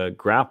wrong.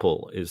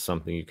 Grapple is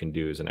something you can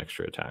do as an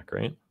extra attack,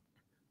 right?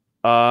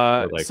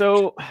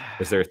 So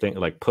is there a thing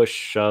like push,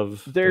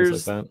 shove,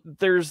 things like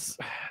that?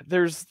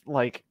 There's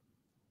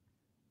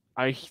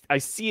I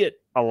see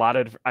it a lot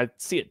I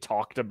see it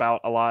talked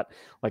about a lot.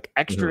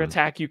 Extra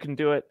attack, you can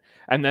do it,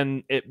 and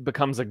then it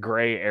becomes a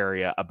gray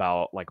area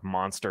about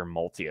monster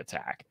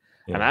multi-attack.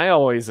 Yeah. And I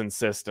always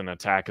insist an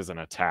attack is an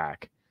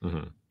attack.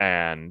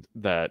 And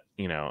that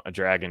a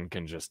dragon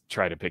can just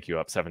try to pick you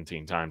up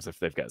 17 times if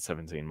they've got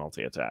 17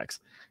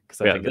 multi-attacks,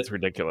 because I think it's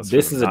ridiculous.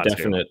 This is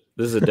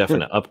a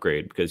definite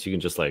upgrade, because you can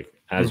just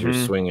as you're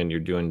swinging, you're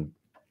doing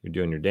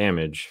your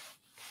damage,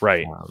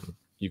 right?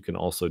 You can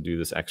also do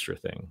this extra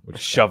thing, which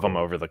shove them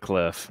over the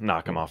cliff,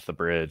 knock them off the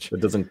bridge.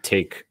 It doesn't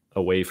take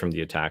away from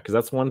the attack, because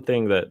that's one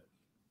thing that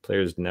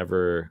players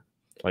never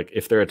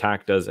if their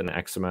attack does an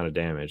X amount of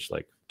damage,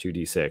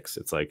 2d6,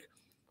 it's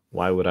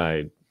why would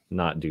I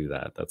not do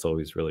that? That's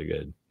always really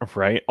good,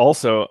 right?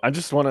 Also, I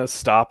just want to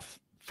stop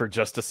for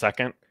just a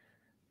second.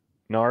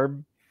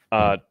 Narb,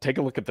 take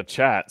a look at the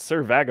chat.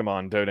 Sir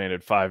Vagabond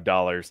donated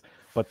 $5,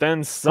 but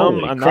then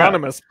some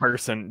anonymous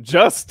person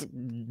just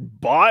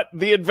bought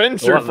the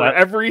adventure for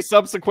every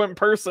subsequent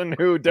person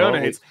who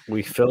donates.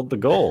 We filled the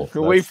goal.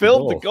 We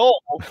filled the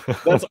goal.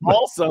 That's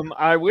awesome.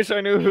 I wish I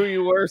knew who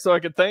you were so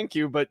I could thank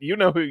you, but you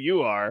know who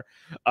you are.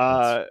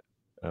 That's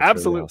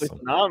absolutely really awesome.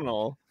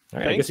 Phenomenal. All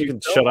right, I guess you can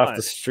shut off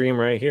the stream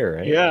right here,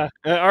 right? Yeah.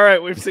 All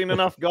right, we've seen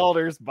enough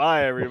Galders.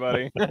 Bye,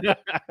 everybody.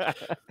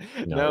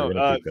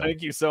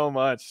 Thank you so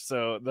much.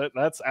 So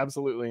that's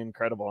absolutely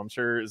incredible. I'm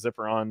sure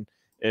Zipperon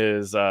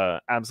is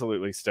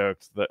absolutely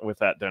stoked with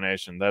that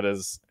donation. That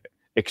is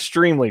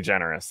extremely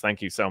generous.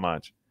 Thank you so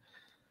much.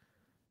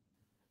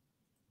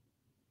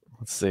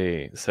 Let's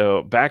see.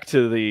 So back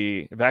to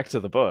the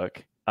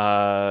book.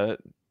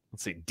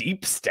 Let's see.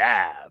 Deep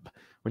Stab.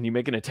 When you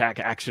make an attack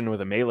action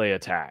with a melee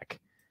attack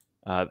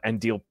and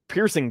deal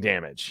piercing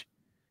damage,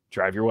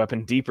 drive your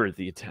weapon deeper at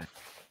the attack.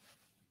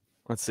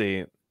 Let's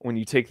see. When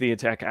you take the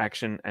attack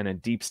action and a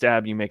deep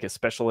stab, you make a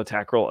special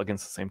attack roll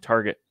against the same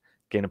target.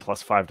 Gain a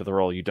 +5 to the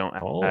roll. You don't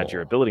add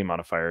your ability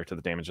modifier to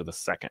the damage of the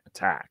second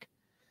attack.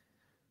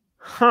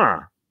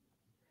 Huh.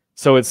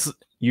 So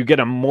you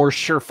get a more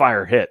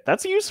surefire hit.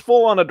 That's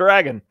useful on a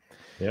dragon.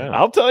 Yeah.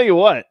 I'll tell you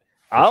what.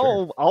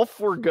 I'll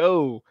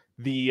forego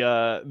the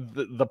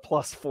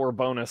 +4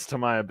 bonus to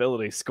my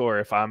ability score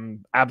if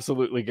I'm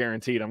absolutely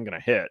guaranteed I'm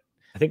gonna hit.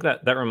 I think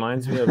that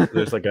reminds me of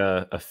there's like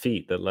a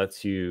feat that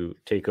lets you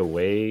take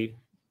away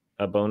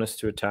a bonus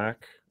to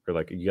attack, or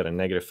like you got a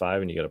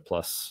 -5 and you get a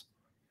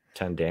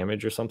 +10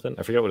 damage or something.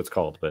 I forget what it's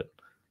called, but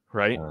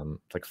right,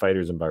 like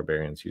fighters and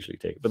barbarians usually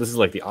take it. But this is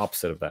like the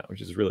opposite of that,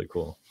 which is really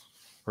cool.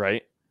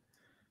 Right.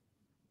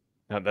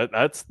 Now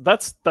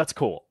that's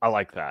cool. I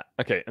like that.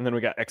 Okay, and then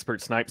we got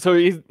expert snipe. So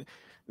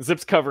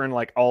Zip's covering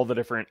like all the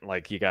different,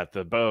 like you got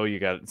the bow, you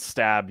got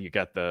stab, you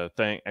got the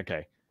thing.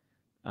 Okay.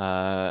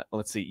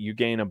 Let's see. You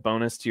gain a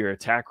bonus to your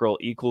attack roll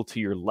equal to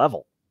your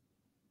level.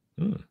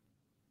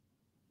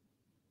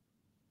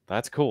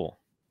 That's cool.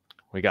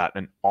 We got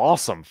an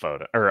awesome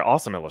photo or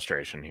awesome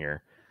illustration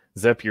here.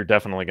 Zip, you're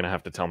definitely going to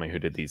have to tell me who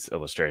did these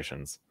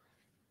illustrations.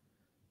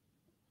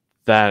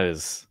 That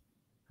is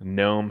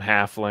gnome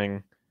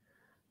halfling.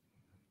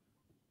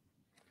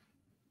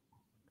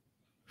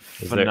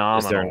 Phenomenal.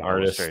 Is there an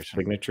artist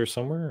signature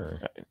somewhere?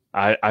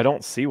 Or? I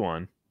don't see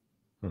one.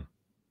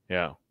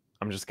 Yeah.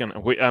 I'm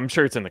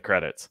sure it's in the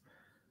credits.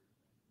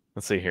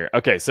 Let's see here.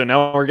 Okay, so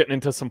now we're getting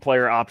into some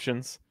player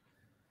options.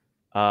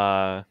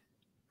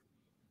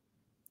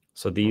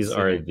 So these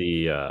are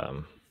the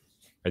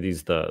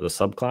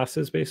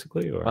subclasses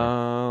basically, or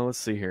let's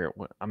see here.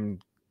 I'm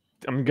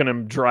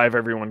gonna drive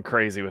everyone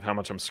crazy with how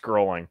much I'm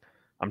scrolling.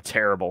 I'm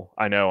terrible.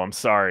 I know. I'm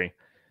sorry.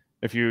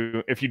 If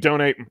you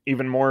donate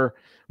even more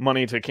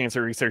money to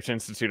Cancer Research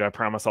Institute, I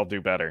promise I'll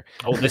do better.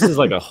 Oh, this is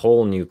like a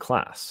whole new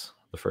class.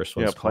 The first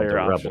one's called the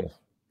Rebel.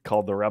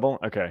 Called the Rebel?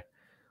 Okay.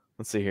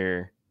 Let's see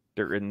here.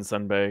 Dirt-ridden,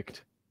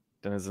 sunbaked,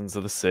 denizens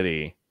of the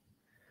city.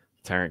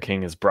 The Tyrant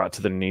King is brought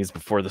to their knees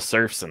before the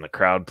serfs, and the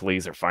crowd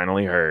pleas are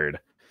finally heard.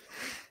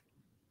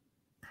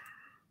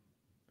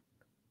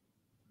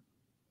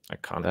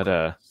 Iconic.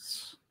 That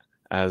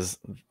as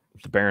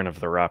the Baron of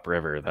the Rop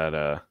River,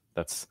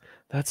 that's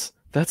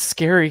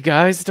scary,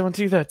 guys. Don't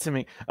do that to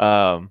me.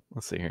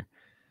 Let's see here.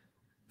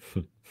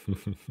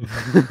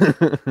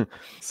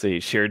 See,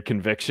 shared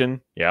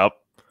conviction. Yep.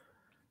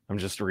 I'm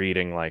just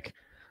reading like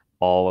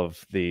all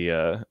of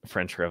the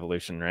French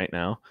Revolution right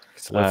now.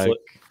 So let's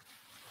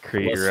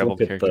create your rebel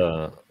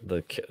character.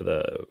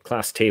 The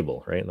class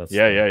table, right? Let's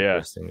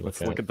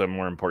look at the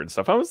more important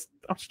stuff. I was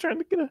trying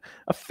to get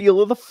a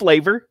feel of the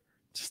flavor,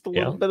 just a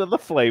little bit of the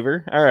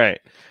flavor. All right.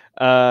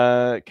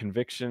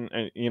 Conviction.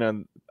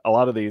 A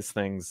lot of these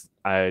things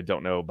I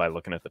don't know by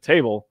looking at the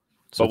table,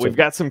 but we've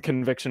got some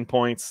conviction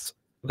points.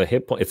 The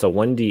hit point, it's a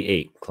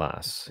 1d8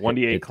 class.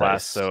 1d8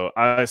 class, so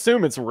I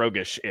assume it's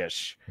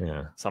roguish-ish.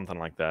 Yeah. Something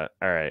like that.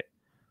 All right.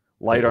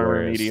 Light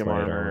armor, medium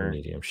armor.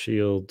 Medium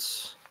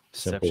shields.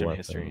 Deception,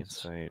 history,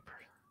 insight.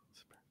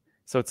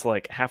 So it's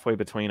like halfway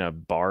between a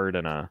bard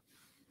and a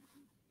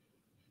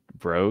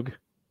rogue.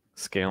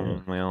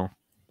 Scale mail,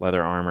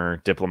 leather armor,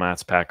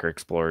 diplomats pack or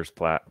explorers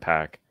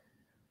pack.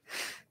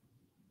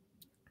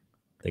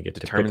 They get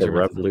to pick a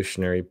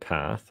revolutionary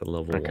path at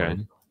level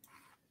 1.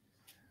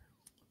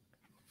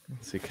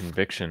 Let's see,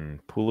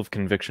 conviction. Pool of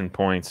conviction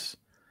points.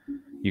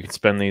 You can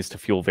spend these to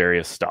fuel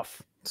various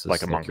stuff,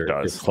 like a monk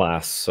does. Your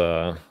class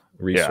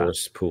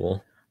resource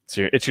pool.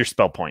 So it's your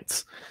spell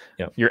points.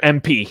 Yep. Your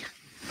MP.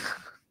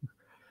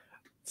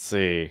 Let's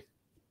see.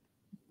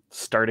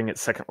 Starting at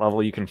 2nd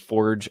level, you can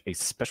forge a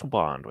special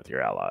bond with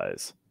your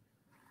allies.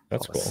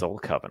 That's cool. Soul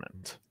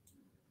Covenant.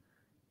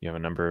 You have a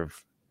number of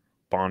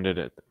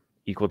bonded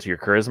equal to your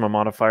charisma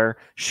modifier.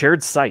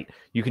 Shared sight.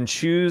 You can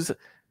choose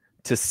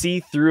to see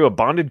through a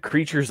bonded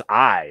creature's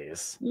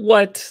eyes.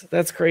 What?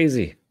 That's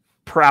crazy.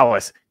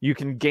 Prowess. You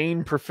can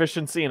gain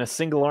proficiency in a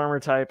single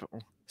armor type.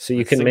 So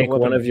you can make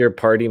one of your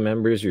party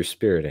members your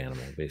spirit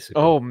animal,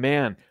 basically. Oh,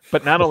 man.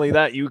 But not only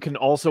that, you can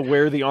also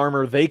wear the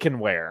armor they can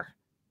wear.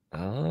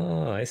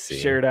 Oh, I see.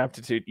 Shared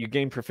aptitude. You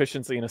gain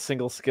proficiency in a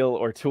single skill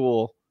or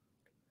tool.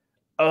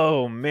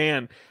 Oh,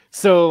 man.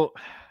 So,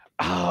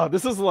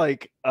 this is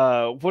like,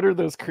 what are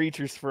those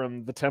creatures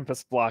from the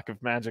Tempest block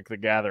of Magic the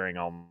Gathering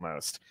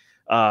almost?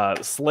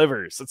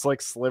 Slivers. It's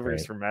like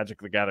slivers from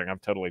Magic the Gathering. I've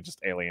totally just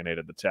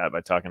alienated the chat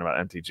by talking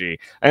about MTG,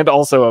 and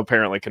also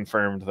apparently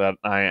confirmed that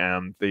I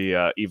am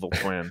the evil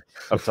twin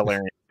of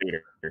Talarian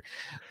Tutor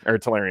or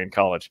Talarian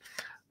College.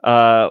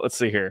 Let's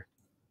see here.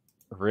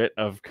 Writ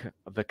of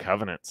the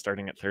Covenant,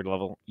 starting at 3rd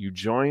level. You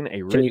join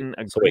a written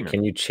agreement. So wait,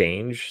 can you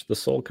change the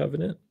Soul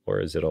Covenant, or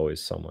is it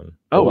always someone?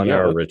 Oh, 1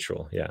 hour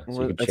ritual. Yeah,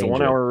 so it's a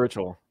 1 hour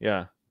ritual.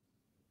 Yeah.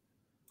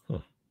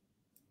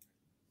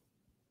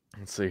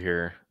 Let's see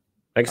here.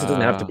 I guess it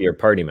doesn't have to be your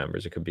party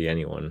members. It could be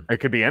anyone. It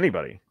could be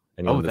anybody.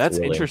 Anyone that's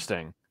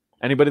interesting.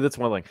 Anybody that's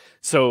willing.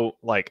 So,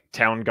 like,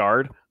 Town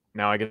Guard,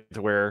 now I get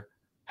to wear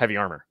heavy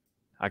armor.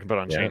 I can put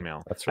on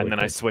chainmail. That's really really and then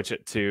cool. I switch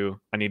it to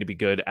I need to be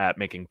good at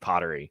making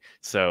pottery.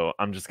 So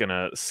I'm just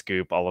gonna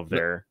scoop all of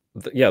their.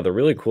 The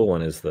really cool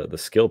one is the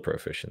skill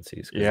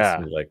proficiencies.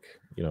 Yeah. It's like,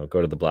 you know,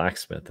 go to the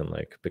blacksmith and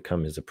like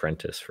become his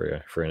apprentice for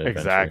an adventure.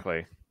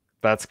 Exactly.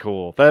 That's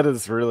cool. That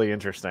is really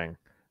interesting.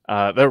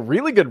 The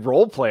really good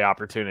role play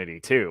opportunity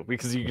too,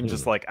 because you can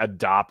just like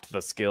adopt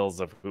the skills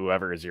of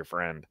whoever is your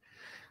friend.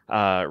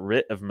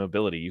 Writ of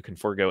mobility. You can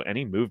forego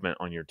any movement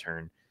on your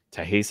turn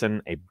to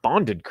hasten a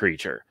bonded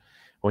creature.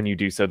 When you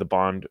do so, the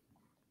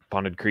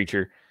bonded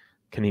creature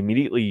can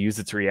immediately use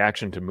its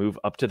reaction to move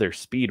up to their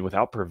speed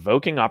without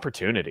provoking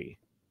opportunity.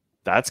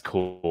 That's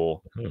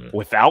cool.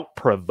 Without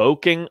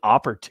provoking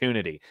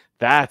opportunity.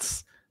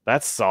 That's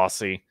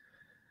saucy.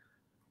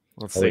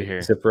 Let's see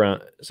here. Zip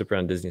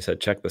around Disney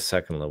said, check the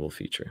second level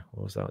feature.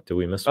 What was that? Did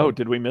we miss one? Oh,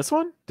 did we miss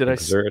one? Did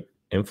Exert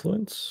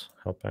influence?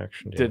 Help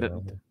action? Did it?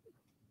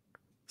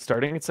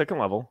 Starting at second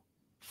level.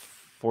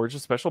 Forge a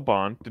special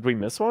bond. Did we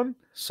miss one?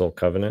 Soul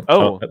Covenant.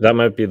 Oh, that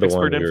might be the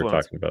one we were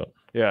talking about.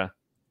 Yeah.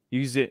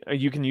 Use it.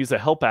 You can use a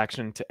help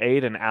action to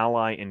aid an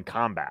ally in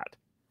combat.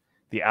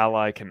 The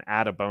ally can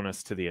add a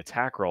bonus to the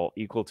attack roll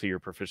equal to your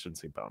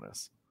proficiency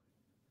bonus.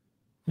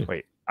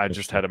 Wait, I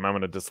just had a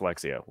moment of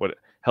dyslexia. What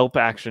help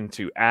action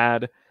to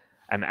add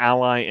an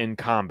ally in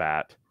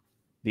combat?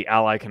 The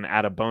ally can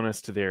add a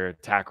bonus to their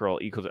attack roll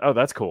equal to. Oh,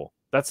 that's cool.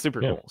 That's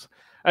super cool.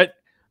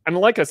 And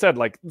like I said,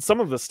 like some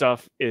of the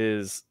stuff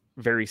is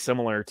very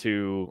similar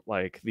to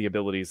like the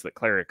abilities that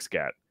clerics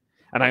get.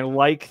 And I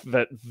like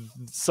that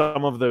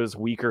some of those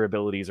weaker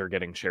abilities are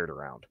getting shared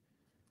around.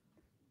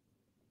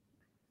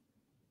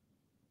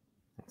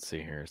 Let's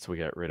see here. So we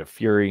got rid of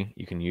Fury.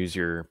 You can use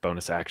your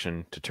bonus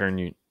action to turn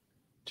you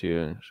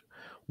to.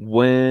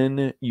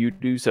 When you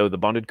do so, the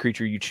bonded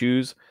creature you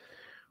choose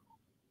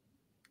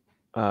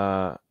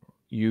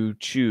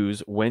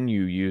when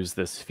you use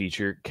this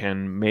feature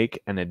can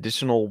make an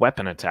additional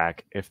weapon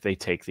attack if they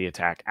take the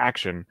attack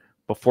action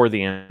before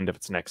the end of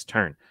its next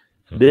turn.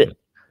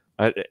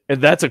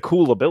 That's a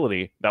cool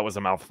ability. That was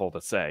a mouthful to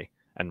say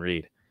and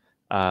read.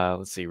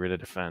 Let's see, rid of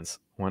defense.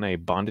 When a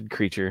bonded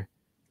creature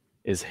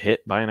is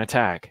hit by an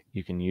attack,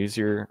 you can use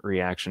your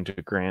reaction to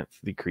grant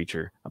the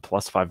creature a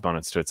 +5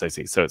 bonus to its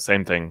AC. So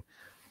same thing,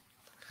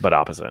 but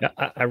opposite.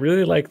 I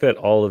really like that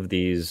all of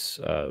these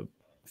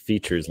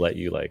features let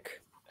you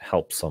like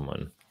help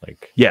someone.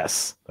 Like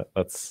yes,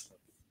 that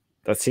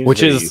seems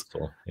which is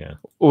useful. Yeah,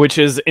 which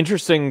is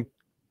interesting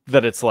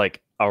that it's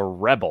like a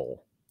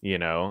rebel. You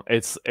know,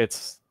 it's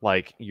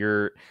like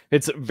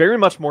it's very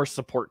much more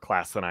support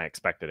class than I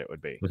expected it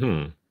would be.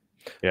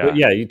 Yeah, but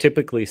yeah. You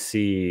typically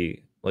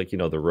see like, you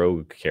know, the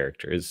rogue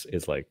character is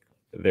like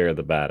they're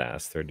the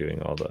badass. They're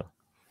doing all the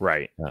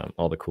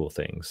all the cool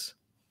things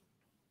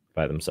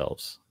by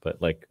themselves.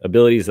 But like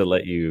abilities that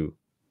let you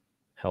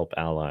help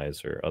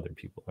allies or other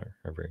people are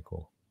very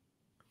cool.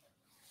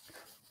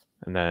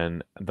 And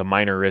then the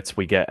minor writs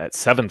we get at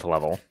 7th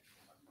level.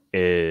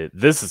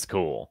 This is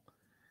cool.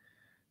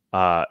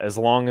 As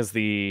long as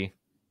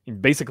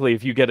basically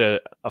if you get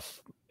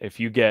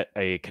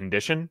a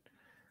condition,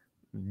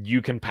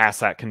 you can pass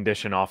that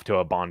condition off to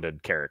a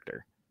bonded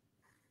character.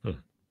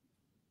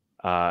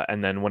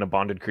 And then when a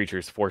bonded creature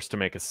is forced to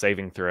make a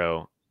saving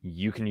throw,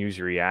 you can use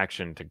your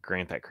reaction to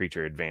grant that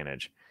creature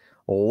advantage.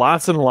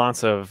 Lots and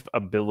lots of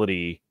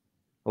ability,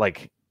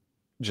 like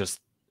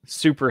just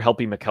super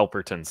helpy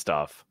McHelperton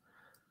stuff.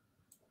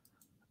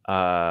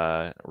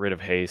 Rid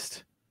of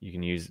haste. You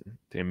can use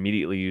to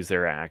immediately use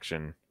their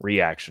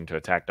reaction to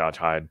attack, dodge,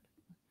 hide,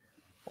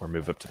 or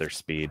move up to their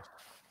speed.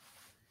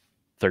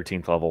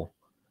 13th level.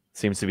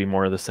 Seems to be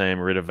more of the same.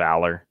 Rid of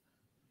valor.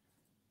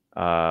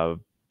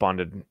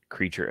 Bonded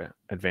creature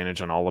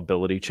advantage on all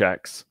ability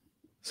checks.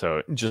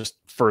 So just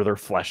further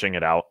fleshing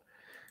it out.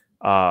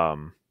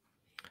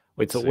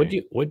 Wait, so what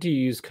do you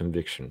use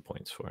conviction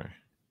points for?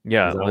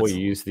 Yeah, is that what you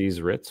use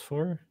these writs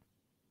for?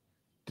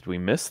 Did we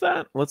miss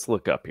that? Let's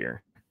look up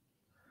here.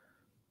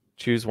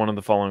 Choose one of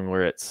the following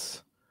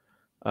writs.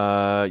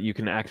 You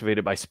can activate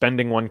it by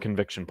spending 1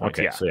 conviction point.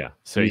 Okay,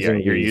 so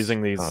you're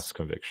using these cost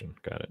conviction.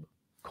 Got it.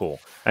 Cool.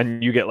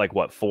 And you get like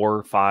what, 4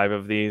 or 5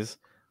 of these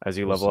as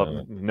you level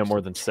up? No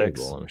more than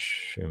 6. I'm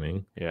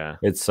assuming. Yeah.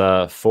 It's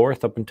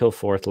 4th up until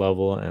 4th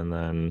level, and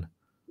then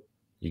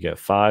you get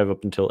 5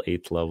 up until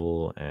 8th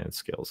level, and it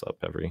scales up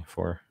every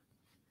 4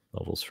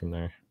 levels from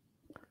there.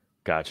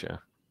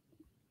 Gotcha.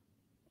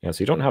 Yeah,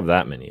 so you don't have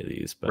that many of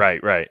these, but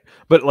right.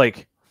 But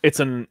like it's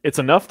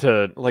enough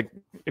to, like,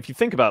 if you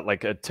think about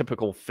like a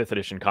typical 5th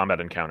edition combat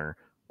encounter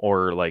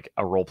or like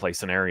a role play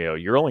scenario,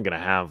 you're only going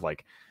to have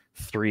like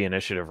 3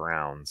 initiative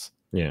rounds.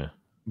 Yeah.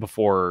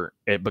 Before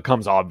it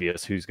becomes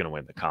obvious who's going to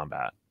win the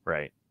combat,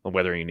 right?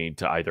 Whether you need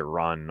to either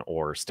run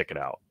or stick it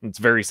out. It's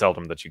very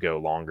seldom that you go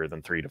longer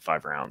than 3 to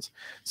 5 rounds.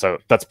 So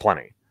that's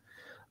plenty.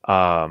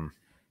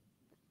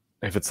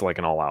 If it's like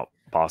an all-out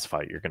boss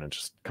fight, you're going to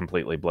just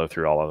completely blow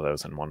through all of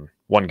those in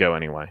one go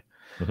anyway.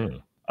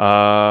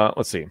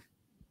 Let's see.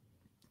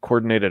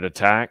 Coordinated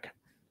attack.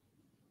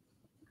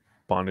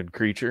 Bonded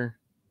creature.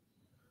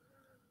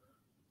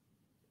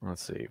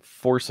 Let's see.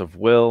 Force of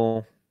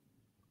will.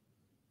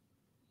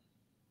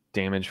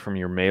 Damage from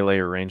your melee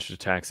or ranged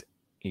attacks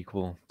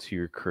equal to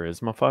your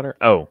charisma fodder.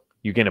 Oh,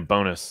 you gain a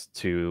bonus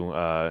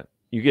to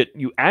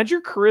you add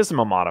your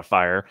charisma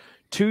modifier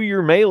to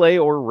your melee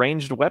or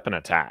ranged weapon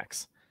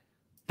attacks.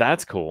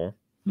 That's cool.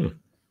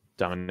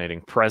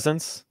 Dominating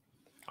presence.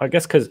 I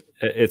guess because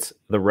it's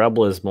the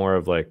rebel is more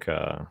of like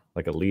a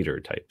leader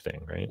type thing,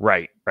 right?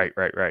 Right.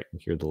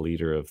 You're the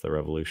leader of the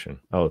revolution.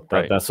 Oh,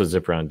 right. That's what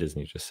Zip Around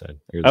Disney just said.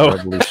 You're the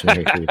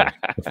revolutionary leader.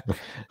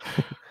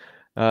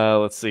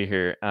 Let's see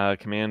here.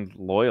 Command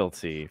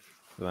loyalty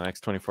for the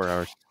next 24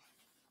 hours.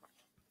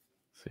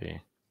 Let's see.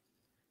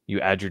 You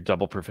add your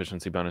double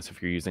proficiency bonus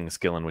if you're using a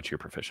skill in which you're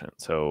proficient.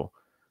 So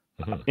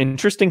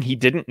interesting. He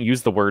didn't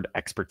use the word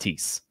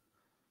expertise.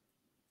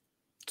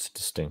 It's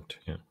distinct.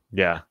 Yeah.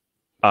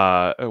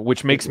 Yeah.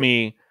 Which makes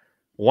me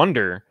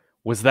wonder,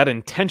 was that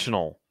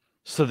intentional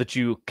so that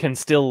you can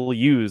still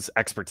use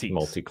expertise?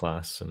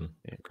 Multi-class and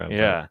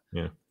yeah.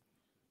 Yeah.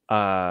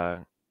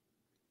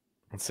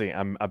 Let's see.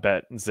 I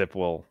bet Zip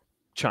will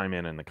chime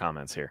in the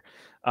comments here.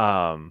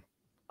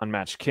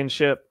 Unmatched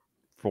kinship.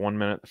 For 1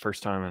 minute, the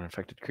first time an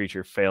affected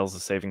creature fails a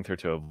saving throw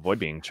to avoid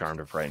being charmed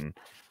or frightened,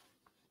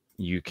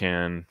 you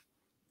can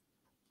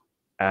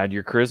add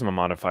your charisma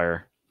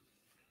modifier.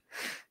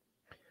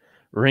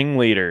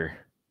 Ringleader.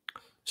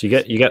 So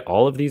you get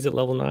all of these at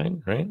level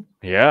 9, right?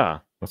 Yeah.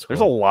 That's cool.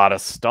 There's a lot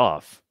of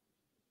stuff.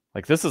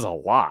 Like, this is a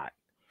lot.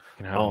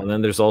 And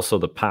then there's also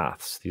the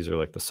paths. These are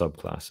like the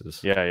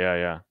subclasses.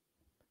 Yeah.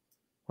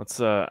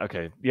 Let's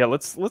okay. Yeah,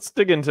 let's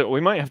dig into it.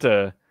 We might have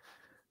to,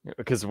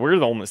 because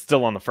we're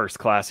still on the first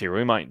class here.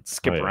 We might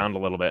skip around a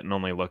little bit and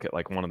only look at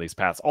like one of these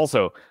paths.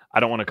 Also, I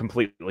don't want to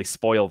completely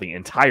spoil the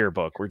entire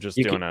book. We're just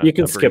doing you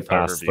can skip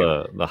past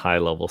the high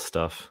level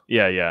stuff.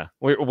 Yeah.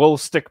 We'll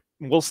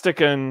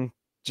stick in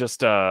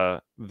just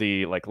the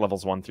like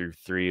levels 1 through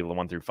 3,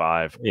 1 through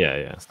 5.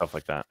 Yeah. Stuff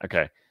like that.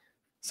 Okay.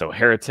 So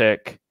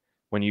heretic,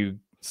 when you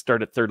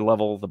start at 3rd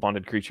level, the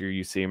bonded creature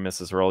you see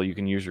misses roll, you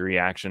can use your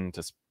reaction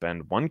to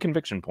spend 1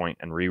 conviction point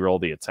and re-roll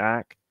the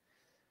attack.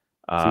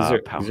 These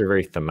are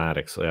very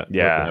thematic. So yeah. We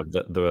have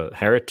the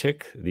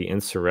heretic, the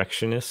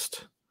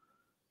insurrectionist,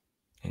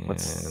 and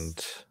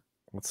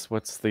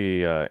what's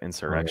the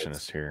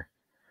insurrectionist here?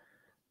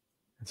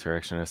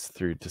 Insurrectionist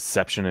through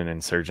deception and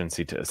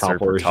insurgency to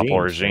assert topple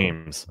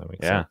regimes.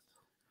 Yeah. Sense.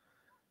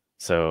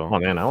 So, oh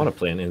man, I want to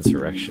play an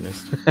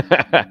insurrectionist.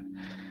 Let's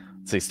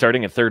see,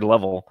 starting at 3rd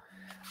level,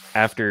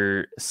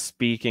 after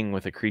speaking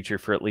with a creature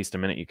for at least a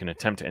minute, you can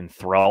attempt to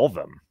enthrall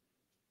them,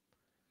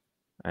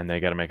 and they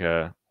got to make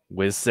a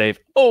whiz save.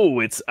 Oh,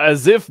 it's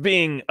as if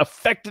being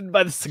affected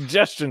by the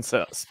suggestion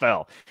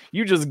spell.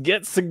 You just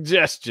get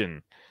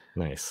suggestion.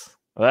 Nice.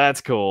 Well,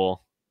 that's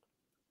cool.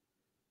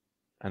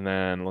 And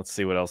then let's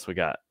see what else we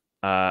got.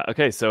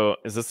 Okay, so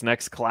is this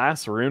next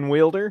class Rune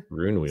Wielder?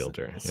 Rune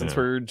Wielder. Since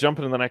we're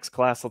jumping to the next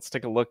class, let's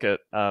take a look at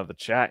the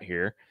chat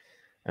here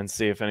and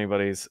see if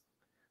anybody's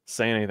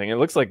saying anything. It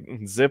looks like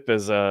Zip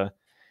is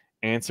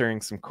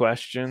answering some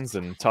questions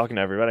and talking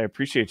to everybody. I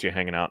appreciate you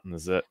hanging out in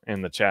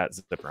the chat,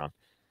 Zipperon.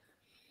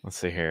 Let's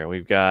see here.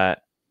 We've got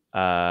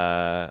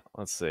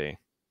let's see.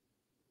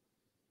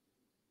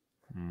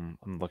 I'm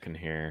looking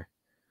here.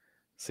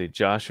 Let's see,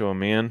 Joshua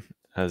Meehan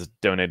has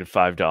donated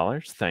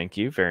 $5. Thank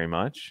you very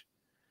much.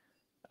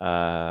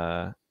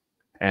 And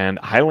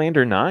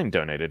Highlander 9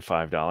 donated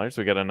 $5.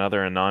 We got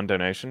another Anon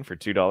donation for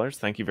 $2.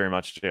 Thank you very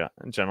much,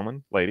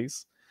 gentlemen,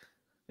 ladies,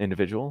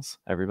 individuals,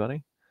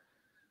 everybody.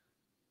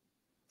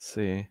 Let's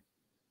see.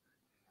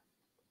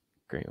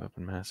 Great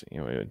weapon master.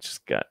 We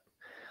just got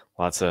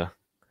lots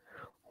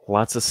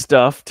of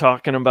stuff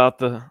talking about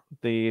the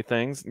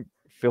things.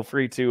 Feel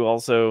free to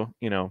also,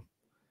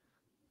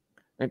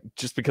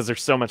 just because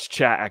there's so much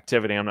chat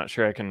activity, I'm not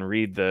sure I can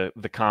read the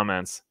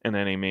comments in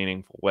any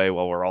meaningful way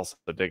while we're also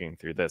digging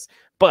through this.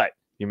 But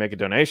you make a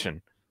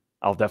donation,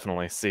 I'll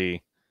definitely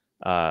see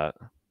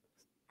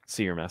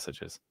your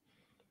messages.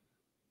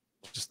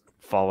 Just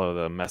follow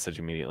the message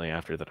immediately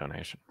after the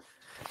donation.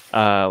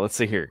 Let's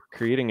see here.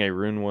 Creating a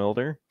Rune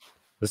Wielder.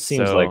 This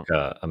seems like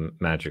a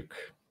magic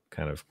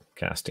kind of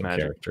casting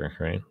character,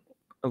 right?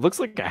 It looks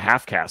like a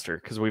half caster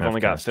because we've only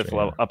got 5th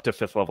level up to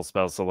 5th level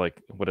spells. So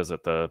like, what is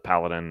it? The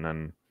Paladin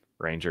and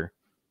Ranger,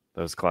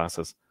 those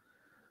classes.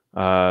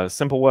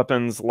 Simple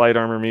weapons, light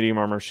armor, medium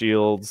armor,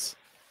 shields,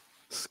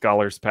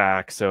 Scholar's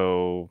Pack.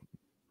 So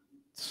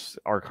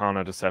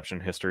Arcana, Deception,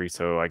 History.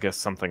 So I guess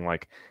something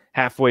like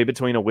halfway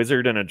between a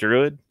wizard and a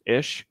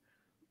druid-ish.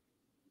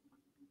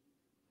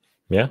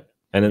 Yeah,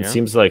 and it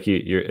seems like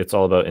it's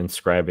all about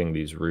inscribing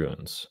these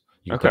runes.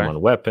 You can put them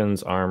on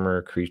weapons,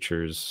 armor,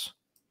 creatures.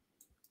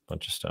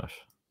 Bunch of stuff.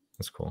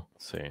 That's cool.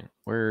 Let's see.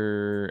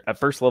 We're at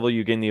 1st level,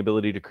 you gain the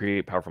ability to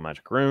create powerful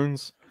magic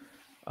runes.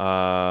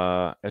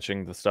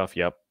 Etching the stuff.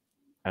 Yep.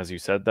 As you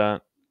said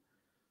that.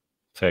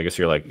 So I guess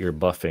you're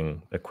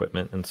buffing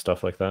equipment and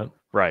stuff like that.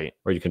 Right.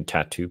 Or you can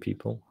tattoo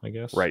people, I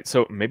guess. Right.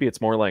 So maybe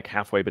it's more like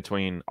halfway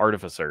between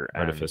artificer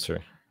and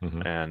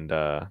and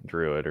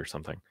druid or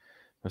something.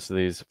 Most of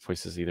these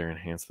voices either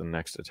enhance the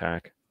next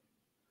attack,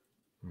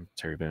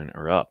 Terry Boone,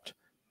 erupt.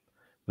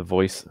 The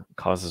voice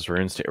causes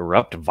runes to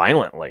erupt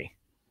violently.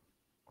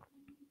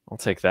 I'll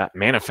take that.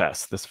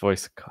 Manifest. This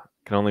voice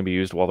can only be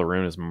used while the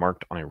rune is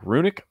marked on a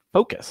runic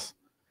focus.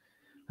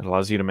 It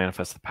allows you to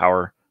manifest the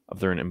power of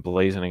the rune,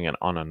 emblazoning it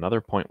on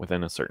another point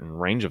within a certain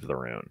range of the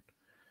rune.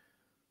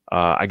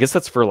 I guess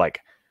that's for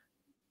like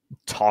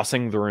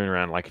tossing the rune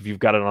around. Like if you've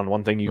got it on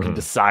one thing, you can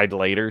decide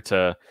later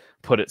to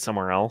put it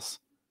somewhere else.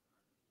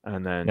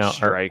 And then now,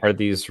 strike. Are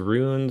these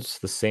runes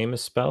the same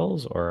as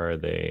spells, or are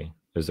they?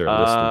 Is there a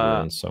list of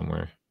runes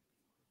somewhere?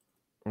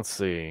 Let's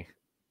see.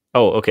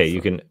 Oh, okay.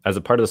 You can, as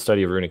a part of the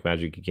study of runic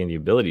magic, you gain the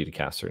ability to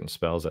cast certain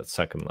spells at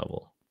second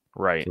level.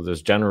 Right. So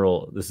there's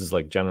general. This is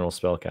like general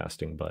spell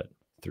casting, but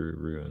through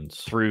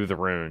runes. Through the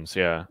runes,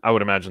 yeah. I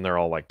would imagine they're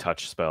all like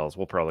touch spells.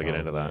 We'll probably get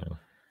into that.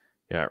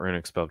 Yeah,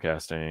 runic spell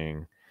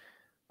casting.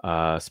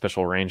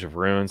 Special range of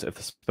runes. If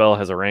the spell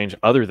has a range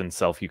other than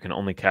self, you can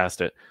only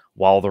cast it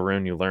while the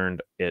rune you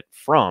learned it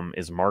from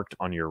is marked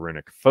on your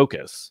runic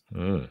focus.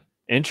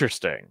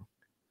 Interesting.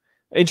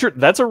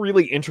 That's a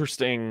really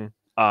interesting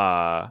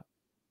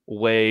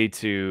way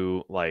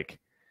to like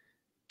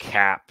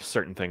cap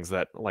certain things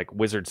that like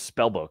wizard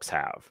spell books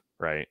have,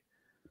 right?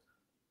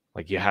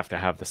 Like you have to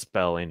have the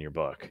spell in your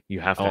book. You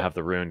have to have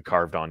the rune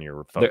carved on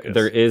your focus.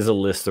 There is a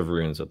list of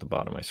runes at the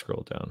bottom. I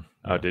scrolled down.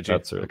 Oh, did you?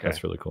 That's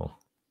really cool.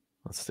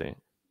 Let's see. Let's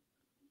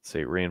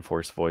see.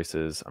 Reinforced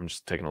voices. I'm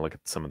just taking a look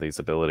at some of these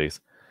abilities.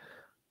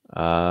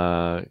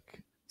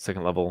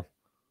 Second level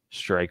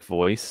strike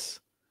voice.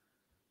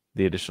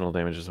 The additional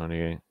damage is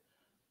 28.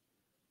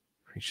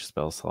 Reach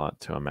spell slot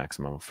to a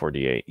maximum of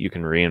 48. You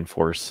can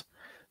reinforce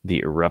the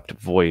erupt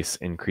voice,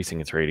 increasing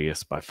its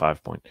radius by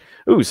 5 points.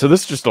 Ooh, so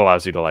this just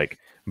allows you to like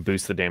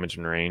boost the damage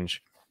and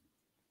range.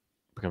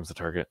 Becomes the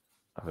target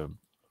of a...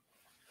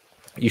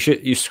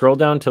 You scroll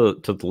down to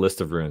the list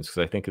of runes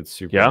because I think it's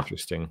super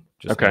interesting.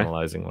 Just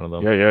analyzing one of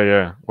them.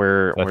 Yeah.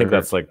 Where I think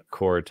that's like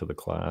core to the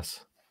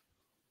class.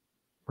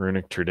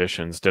 Runic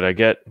traditions. Did I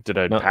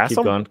pass keep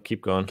them? Going.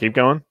 Keep going. Keep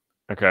going.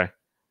 Okay.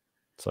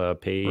 It's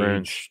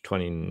page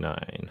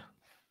 29.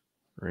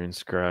 Rune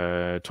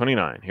scribe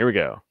 29. Here we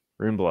go.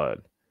 Rune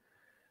blood.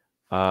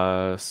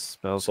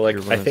 Spells. So like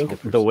I think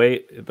the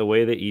way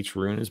that each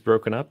rune is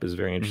broken up is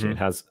very interesting. It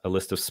has a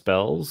list of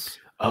spells.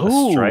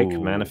 Strike,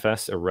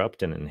 manifest,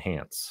 erupt, and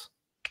enhance.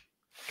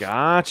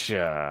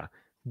 Gotcha.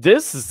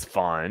 This is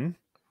fun.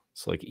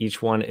 So like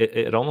each one,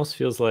 it almost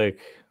feels like,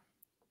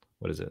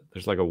 what is it?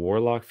 There's like a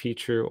warlock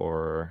feature,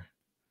 or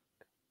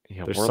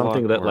there's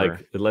something that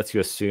like it lets you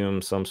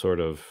assume some sort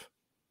of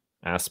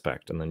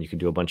aspect, and then you can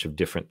do a bunch of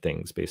different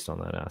things based on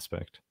that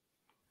aspect.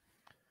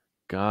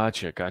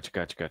 Gotcha.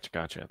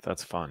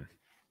 That's fun.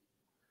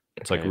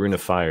 It's like Rune of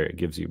Fire. It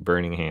gives you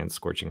burning hands,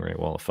 scorching ray,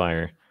 wall of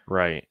fire.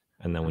 Right.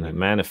 And then when you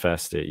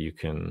manifest it, you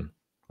can,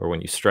 or when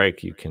you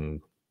strike, you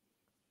can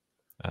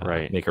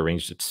make a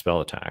ranged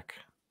spell attack.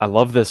 I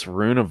love this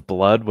Rune of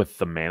Blood with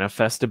the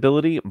manifest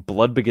ability.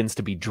 Blood begins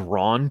to be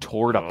drawn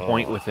toward a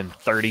point within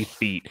 30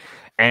 feet.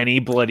 Any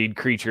bloodied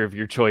creature of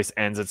your choice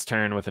ends its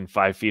turn within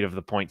 5 feet of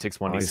the point, takes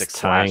 1d6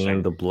 slashing.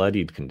 In the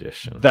bloodied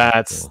condition.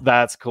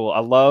 That's cool.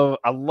 I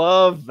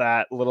love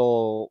that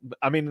little.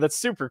 I mean, that's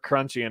super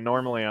crunchy, and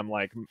normally I'm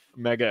like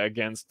mega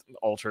against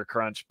ultra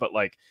crunch, but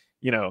like,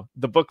 you know,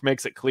 the book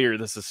makes it clear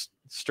this is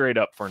straight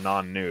up for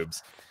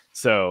non-noobs.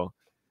 So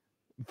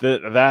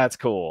that's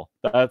cool.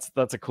 That's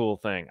a cool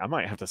thing. I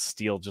might have to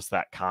steal just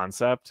that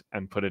concept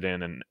and put it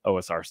in an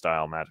OSR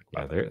style magic.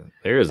 Yeah,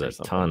 there is a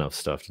ton of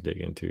stuff to dig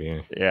into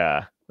here.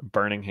 Yeah.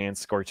 Burning Hand,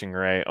 Scorching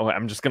Ray. Oh,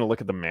 I'm just going to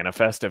look at the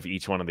manifest of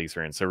each one of these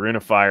runes. So Rune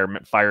of Fire.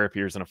 Fire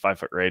appears in a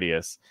 5-foot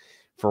radius.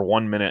 For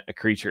 1 minute, a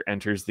creature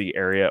enters the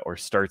area or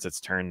starts its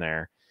turn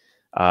there.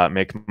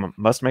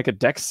 Must make a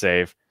dex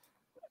save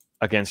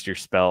against your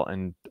spell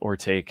or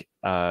take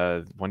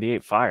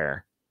 1d8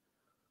 fire.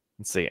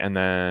 Let's see. And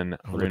then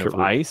Rune of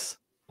Ice.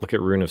 Look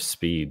at Rune of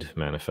Speed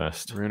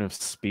manifest. Rune of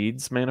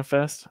Speed's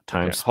manifest.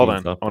 Okay, hold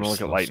on. I want to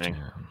look at lightning.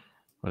 Down.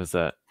 What is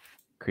that?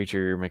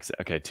 Creature makes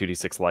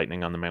 2d6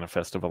 lightning on the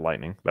manifest of a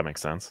lightning. That makes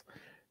sense.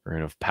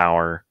 Rune of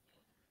Power.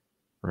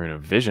 Rune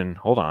of Vision.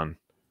 Hold on.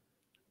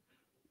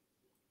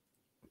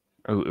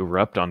 Oh,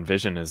 Erupt on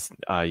Vision is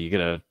you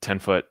get a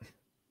 10-foot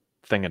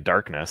thing of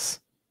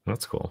darkness.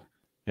 That's cool.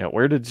 Yeah,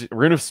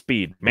 Rune of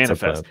Speed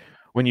manifest.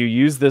 When you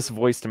use this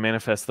voice to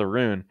manifest the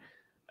rune,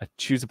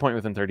 choose a point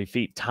within 30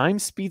 feet. Time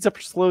speeds up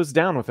or slows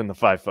down within the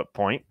 5-foot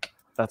point.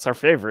 That's our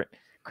favorite.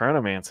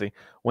 Chronomancy.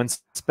 When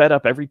sped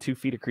up every 2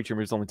 feet, a creature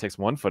moves only takes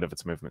 1 foot of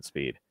its movement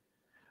speed.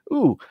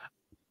 Ooh,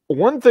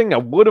 one thing I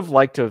would have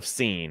liked to have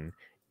seen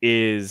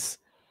is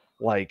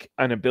like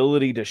an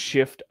ability to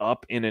shift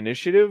up in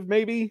initiative,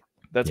 maybe.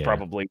 That's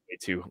probably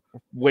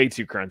way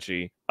too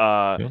crunchy.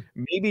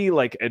 Maybe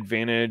like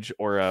advantage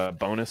or a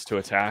bonus to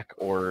attack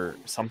or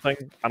something.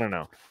 I don't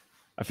know.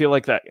 I feel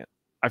like that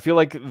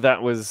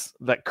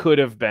could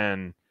have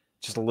been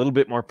just a little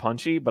bit more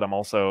punchy, but I'm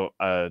also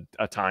a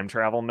time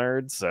travel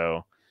nerd,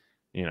 so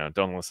you know,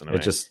 don't listen to me.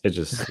 It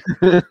just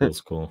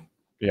feels cool.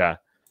 Yeah.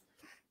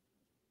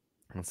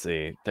 Let's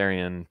see.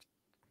 Therianthrop.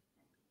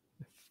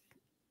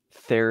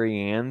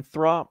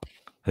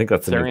 I think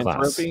that's a new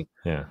class.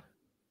 Yeah.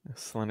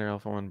 Slender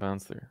Alpha 1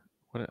 bounds through.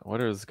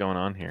 What is going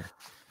on here?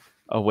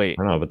 Oh, wait.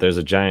 I don't know, but there's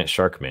a giant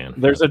shark man.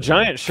 There's a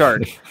giant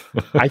shark.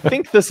 I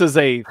think this is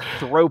a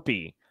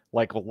thropy,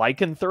 like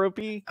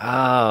lycanthropy.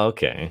 Ah,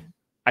 okay.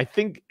 I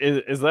think,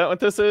 is that what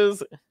this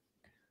is?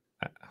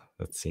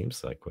 That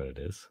seems like what it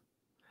is.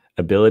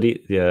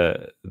 Ability,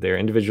 they're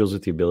individuals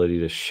with the ability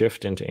to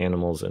shift into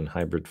animals in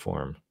hybrid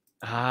form.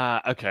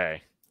 Ah,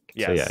 okay.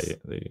 Yes. So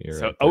yeah, you're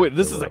so, right. oh, wait,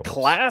 this is a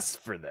class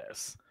for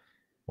this.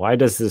 Why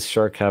does this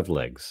shark have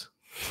legs?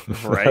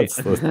 Right.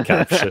 That's the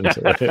caption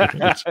to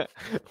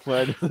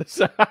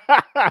the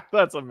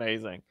That's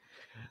amazing.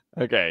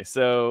 Okay,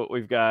 so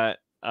we've got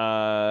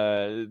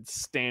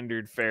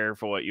standard fare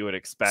for what you would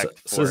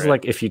expect. So this is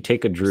like if you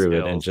take a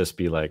druid and just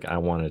be like, I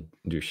want to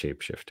do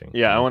shape shifting.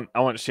 Yeah, I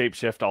want shape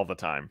shift all the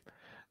time.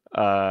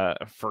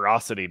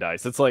 Ferocity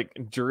dice. It's like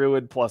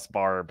druid plus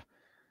barb.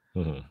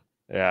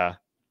 Yeah.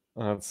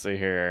 Let's see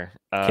here.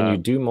 Can you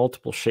do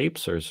multiple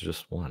shapes or is it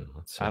just one?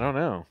 Let's see. I don't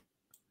know.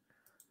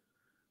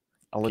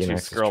 I'll let you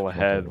scroll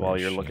ahead while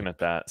you're looking at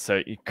that.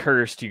 So you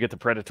cursed, you get the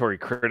predatory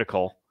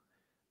critical.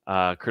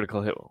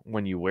 Critical hit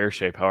when you wear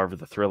shape. However,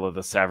 the thrill of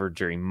the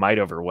savagery might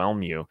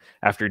overwhelm you.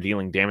 After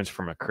dealing damage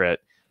from a crit,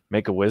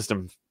 make a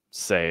wisdom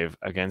save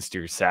against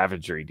your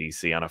savagery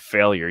DC. On a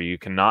failure, you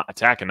cannot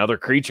attack another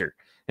creature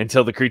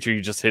until the creature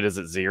you just hit is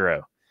at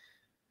 0.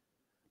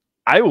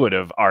 I would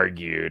have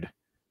argued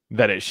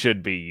that it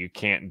should be you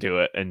can't do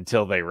it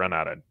until they run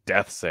out of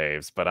death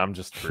saves, but I'm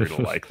just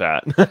brutal like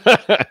that.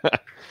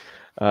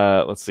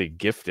 Let's see,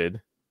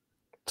 gifted.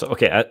 So,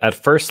 okay, at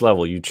first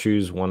level, you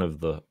choose one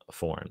of the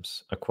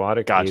forms: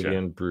 aquatic,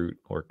 avian, brute,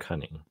 or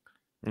cunning.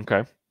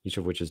 Okay. Each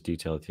of which is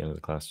detailed at the end of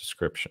the class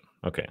description.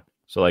 Okay.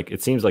 So, like,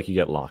 it seems like you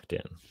get locked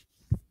in.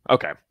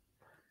 Okay.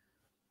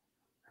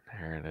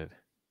 Inherited.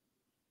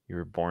 You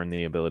were born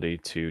the ability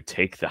to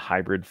take the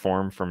hybrid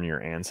form from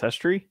your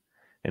ancestry.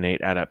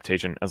 Innate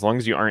adaptation. As long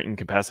as you aren't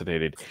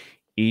incapacitated,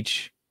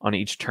 on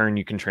each turn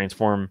you can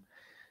transform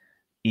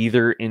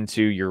either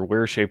into your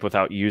wear shape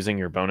without using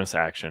your bonus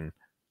action.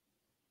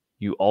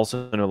 You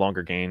also no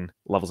longer gain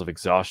levels of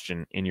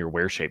exhaustion in your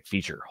wear shape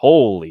feature.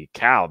 Holy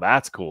cow,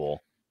 that's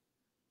cool.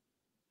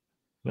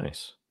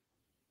 Nice.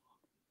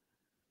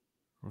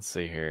 Let's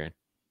see here.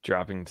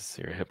 Dropping to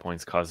 0 hit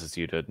points causes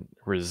you to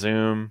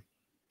resume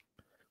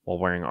while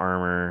wearing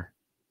armor,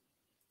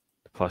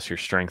 plus your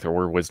strength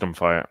or wisdom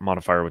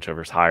modifier,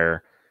 whichever is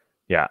higher.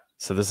 Yeah,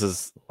 so this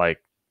is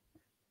like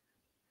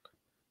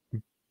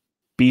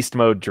beast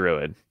mode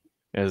druid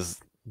is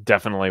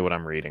definitely what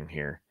I'm reading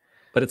here.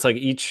 But it's like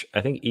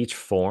I think each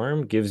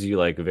form gives you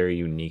like very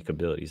unique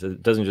abilities.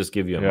 It doesn't just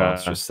give you a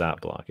monster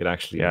stat block. It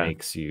actually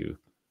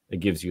it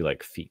gives you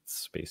like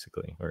feats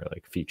basically, or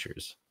like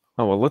features.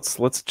 Oh, well,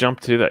 let's jump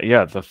to that.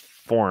 Yeah, the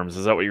forms.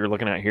 Is that what you're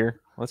looking at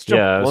here? Let's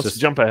jump. Let's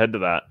jump ahead to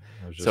that.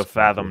 So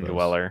Fathom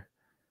Dweller.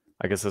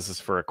 I guess this is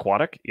for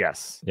aquatic.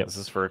 Yes. Yep. This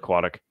is for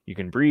aquatic. You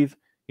can breathe.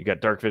 You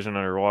got dark vision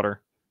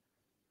underwater.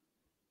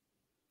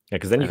 Yeah,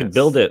 because then you can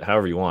build it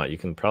however you want. You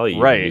can probably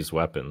even use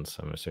weapons,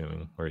 I'm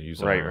assuming, or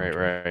use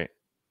right.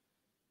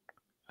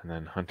 And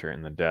then Hunter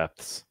in the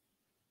Depths.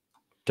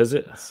 Does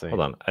it? Hold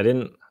on.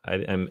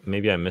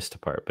 Maybe I missed a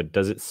part, but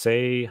does it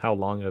say how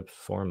long a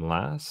form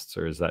lasts,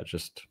 or is that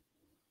just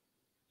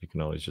you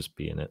can always just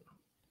be in it?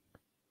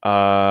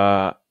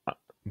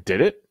 Did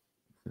it?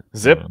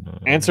 Zip,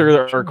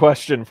 answer our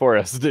question for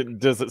us.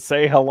 Does it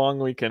say how long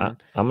we can?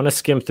 I'm gonna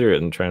skim through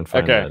it and try and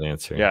find that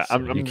answer. Yeah, so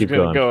I'm just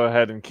gonna go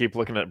ahead and keep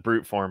looking at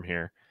brute form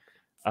here.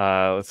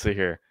 Let's see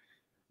here.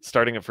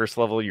 Starting at first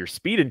level, your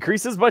speed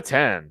increases by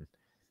 10.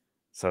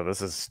 So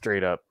this is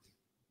straight up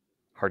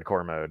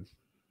hardcore mode.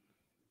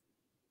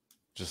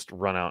 Just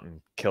run out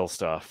and kill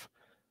stuff.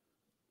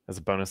 As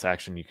a bonus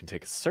action, you can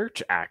take a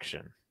search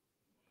action.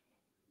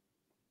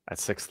 At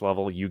 6th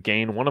level, you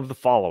gain one of the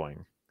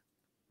following.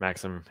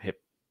 Maximum hit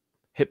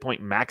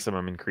point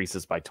maximum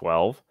increases by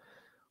 12.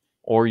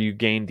 Or you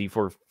gain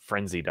D4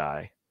 frenzy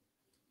die.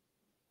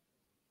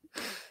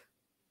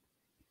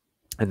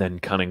 And then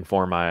cunning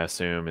form, I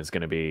assume, is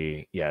going to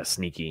be,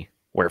 sneaky,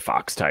 wear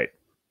fox type.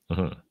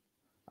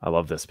 I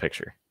love this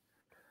picture.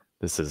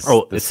 This is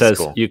it says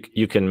cool.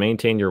 You can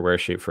maintain your wear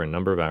shape for a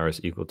number of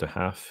hours equal to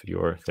half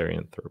your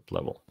Therianthrope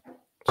level.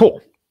 Cool.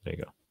 There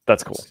you go.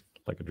 That's cool. It's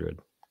like a druid.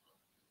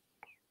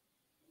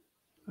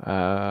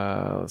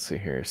 Let's see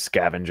here.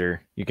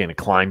 Scavenger. You gain a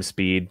climb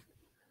speed.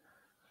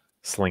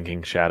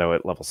 Slinking Shadow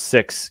at level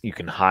 6. You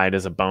can hide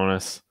as a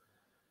bonus.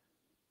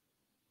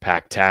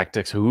 Pack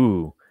Tactics.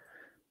 Ooh,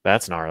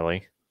 that's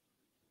gnarly.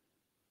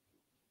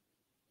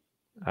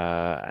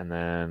 And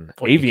then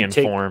avian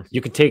form.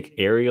 You could take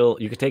aerial.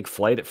 You could take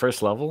flight at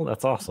first level.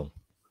 That's awesome.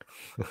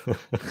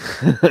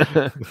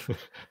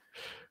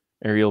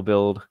 Aerial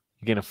build.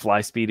 You gain a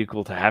fly speed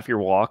equal to half your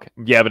walk.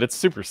 Yeah, but it's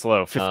super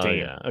slow.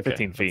 15,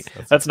 15 feet.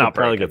 That's not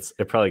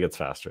it probably gets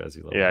faster as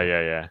you level.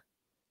 Yeah.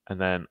 And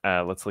then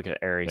let's look at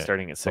Airy.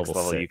 Starting at 6th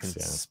level, you can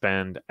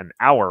spend an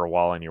hour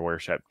while in your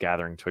worship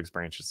gathering twigs,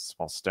 branches, and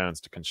small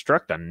stones to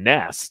construct a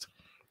nest.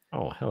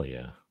 Oh, hell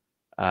yeah.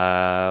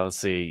 Let's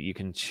see. You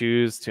can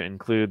choose to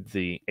include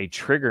a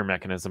trigger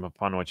mechanism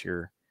upon which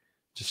your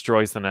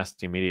Destroys the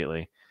nest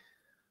immediately.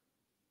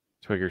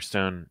 Twig or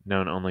stone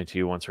known only to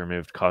you once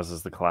removed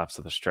causes the collapse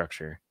of the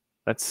structure.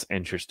 That's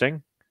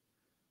interesting.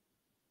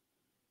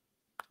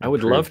 I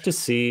would love to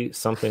see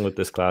something with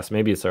this class.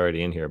 Maybe it's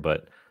already in here,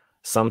 but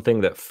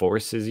something that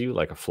forces you,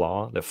 like a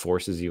flaw that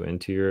forces you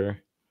into your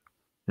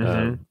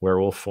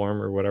werewolf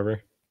form or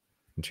whatever,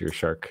 into your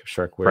shark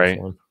werewolf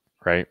form.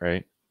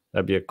 Right.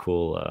 That'd be a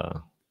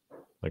cool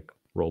like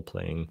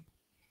role-playing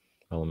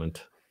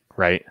element.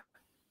 Right.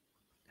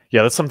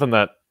 Yeah, that's something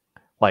that,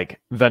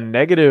 like, the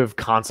negative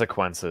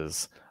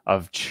consequences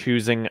of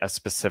choosing a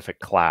specific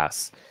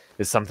class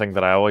is something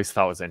that I always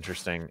thought was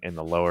interesting in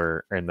the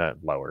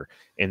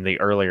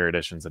earlier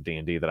editions of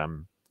D&D that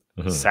I'm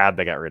sad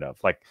they got rid of.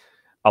 Like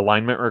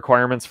alignment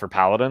requirements for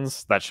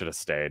paladins, that should have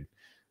stayed.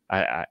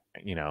 I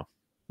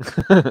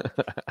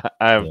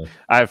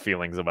have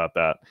feelings about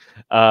that.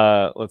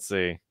 Let's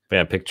see.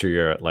 Yeah, picture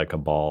you're at like a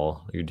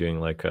ball. You're doing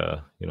like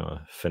a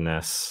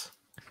finesse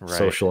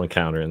social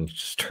encounter and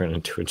just turn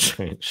into a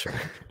giant shark.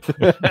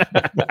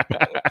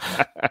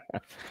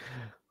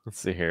 Let's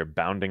see here.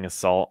 Bounding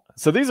assault.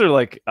 So these are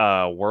like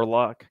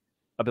warlock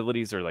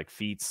abilities or like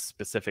feats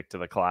specific to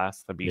the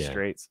class, the beast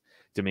traits.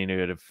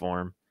 Diminutive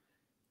form.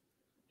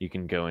 You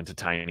can go into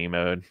tiny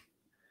mode.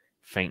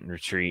 Feint and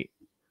retreat.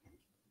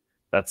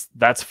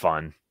 That's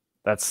fun.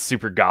 That's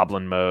super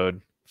goblin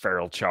mode.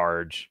 Feral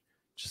charge.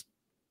 Just,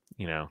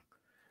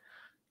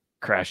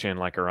 crash in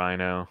like a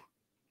rhino.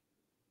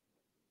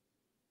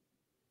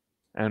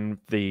 And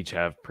they each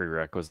have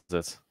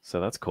prerequisites,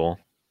 so that's cool.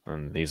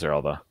 And these are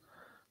all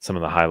some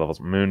of the high levels.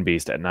 Moon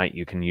Beast. At night,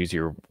 you can use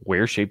your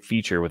wear-shaped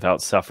feature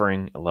without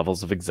suffering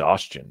levels of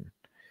exhaustion.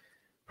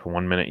 For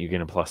 1 minute, you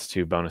gain a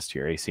 +2 bonus to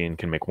your AC and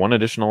can make one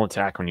additional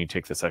attack when you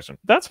take this action.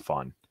 That's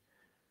fun.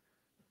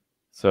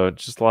 So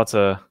just lots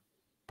of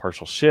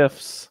partial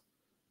shifts.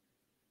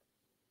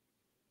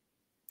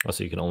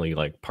 Also, you can only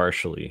like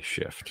partially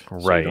shift. So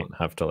right. You don't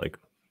have to like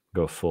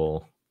go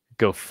full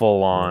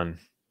on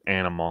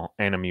animal.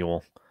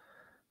 You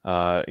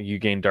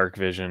gain dark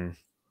vision.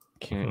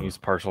 Can't use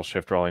partial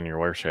shift while in your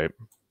wear shape.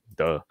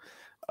 Duh.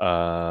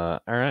 All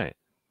right.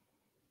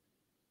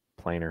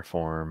 Planar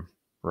form.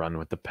 Run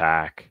with the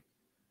pack.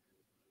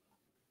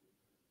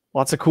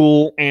 Lots of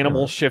cool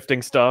animal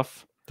shifting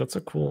stuff. That's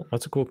a cool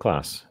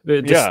class.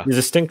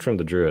 Distinct from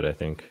the druid, I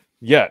think.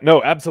 Yeah,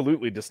 no,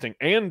 absolutely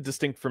distinct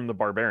from the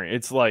barbarian.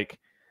 It's like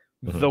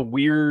the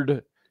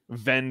weird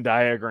Venn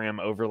diagram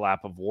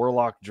overlap of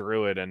warlock,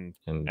 druid, and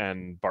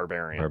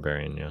barbarian.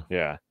 Barbarian, yeah.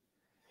 Yeah.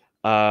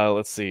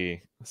 Let's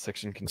see. The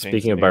section contains.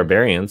 Speaking of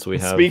barbarians, yeah.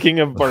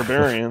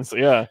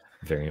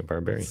 Variant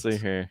barbarians. Let's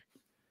see here.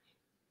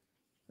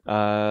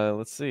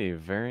 Let's see.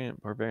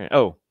 Variant barbarian.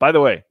 Oh, by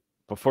the way,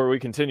 before we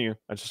continue,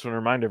 I just want to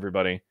remind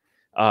everybody,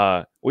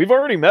 we've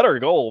already met our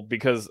goal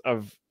because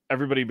of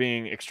everybody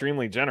being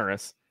extremely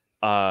generous.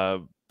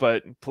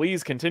 But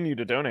please continue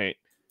to donate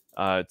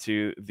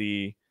to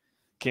the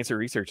Cancer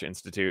Research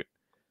Institute.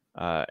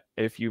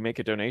 If you make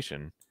a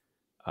donation,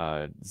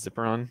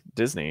 Zipper on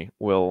Disney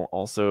will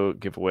also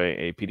give away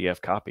a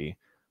PDF copy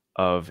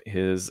of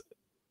his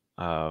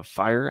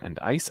Fire and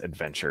Ice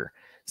adventure.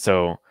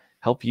 So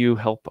help me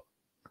help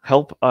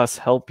us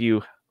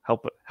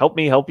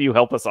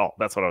all.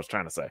 That's what I was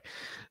trying to say.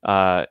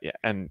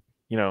 And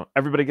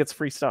everybody gets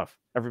free stuff.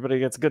 Everybody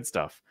gets good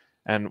stuff.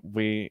 And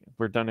we're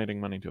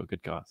donating money to a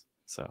good cause.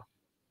 So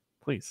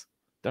please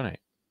donate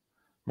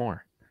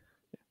more.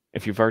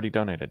 If you've already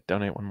donated,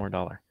 donate $1 more.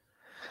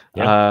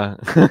 Yeah.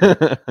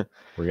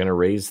 We're gonna gotta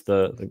raise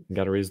the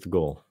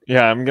goal.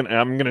 Yeah, I'm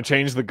gonna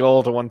change the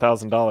goal to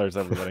 $1,000,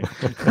 everybody.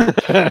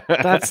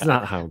 That's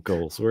not how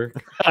goals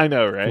work. I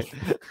know, right?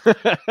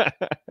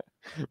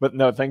 But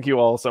no, thank you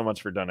all so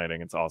much for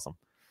donating. It's awesome.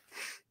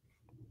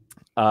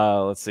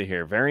 Let's see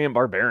here. Variant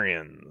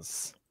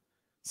barbarians.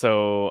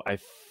 So I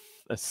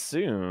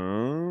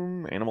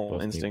assume animal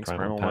both instincts,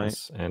 primal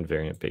pass, and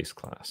variant base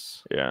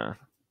class. Yeah.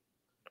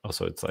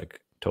 Also, it's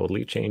like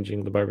totally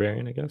changing the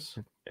barbarian, I guess.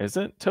 Is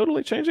it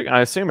totally changing?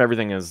 I assume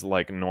everything is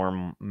like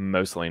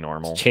mostly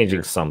normal. It's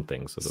changing some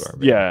things of the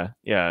barbarian.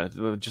 Yeah.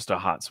 Just a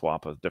hot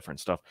swap of different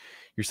stuff.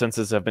 Your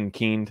senses have been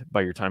keened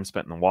by your time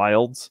spent in the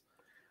wilds.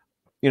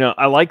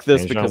 I like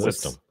this because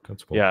it's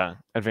cool. Yeah,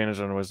 advantage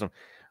on wisdom.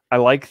 I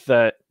like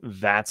that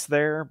that's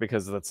there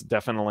because that's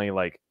definitely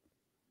like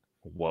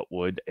what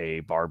would a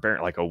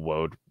barbarian, like a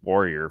woad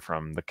warrior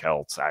from the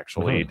Celts,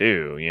 actually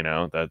do.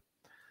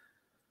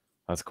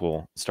 That's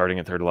cool. Starting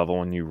at 3rd level,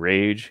 when you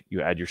rage,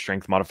 you add your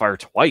strength modifier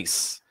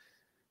twice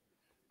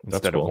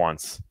instead of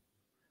once.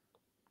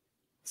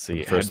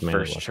 See, first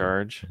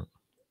charge.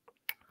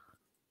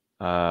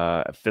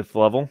 At 5th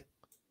level,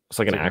 it's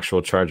like an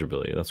actual charge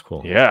ability. That's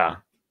cool. Yeah.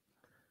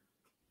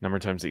 Number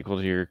of times equal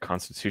to your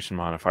Constitution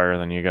modifier,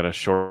 then you got a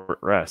short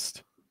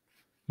rest.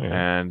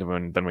 Yeah.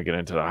 And then we get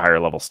into the higher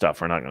level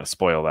stuff. We're not going to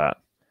spoil that.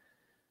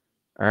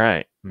 All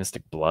right,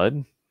 Mystic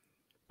Blood.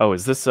 Oh,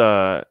 is this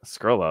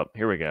scroll up?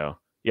 Here we go.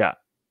 Yeah,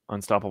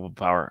 unstoppable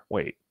power.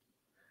 Wait,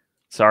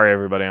 sorry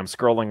everybody, I'm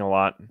scrolling a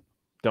lot.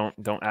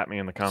 Don't at me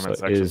in the comments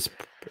section.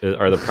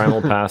 Are the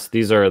primal paths?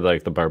 These are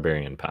like the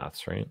barbarian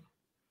paths, right?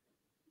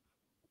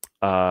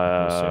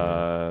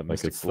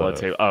 Mystic Blood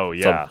Table. Oh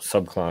yeah,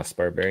 subclass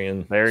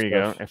barbarian. There you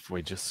go. If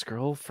we just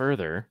scroll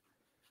further,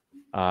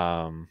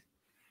 from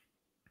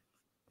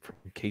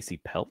Casey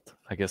Pelt.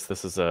 I guess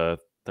this is a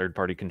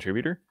third-party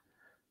contributor.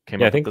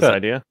 Came up with this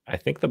idea. I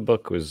think the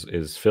book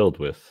is filled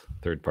with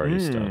third-party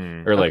stuff,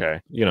 or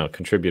like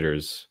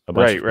contributors. A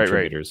bunch of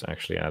contributors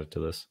actually added to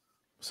this.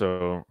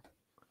 So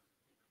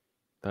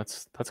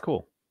that's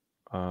cool.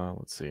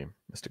 Let's see,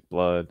 Mystic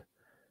Blood.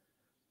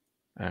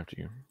 After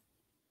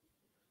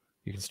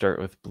you can start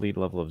with bleed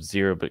level of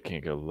 0, but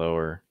can't go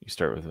lower. You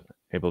start with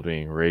able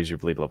to raise your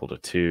bleed level to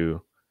 2.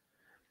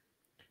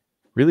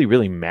 Really,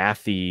 really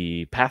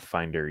mathy,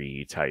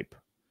 Pathfinder-y type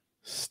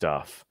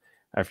stuff.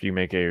 After you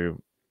make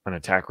an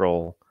attack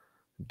roll,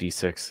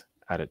 D6,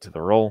 add it to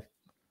the roll.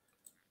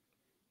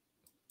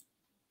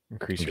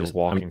 Increase your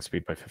walking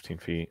speed by 15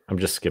 feet. I'm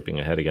just skipping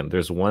ahead again.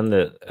 There's one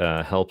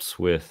that helps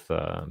with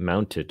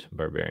mounted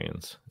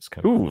barbarians. It's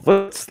kind of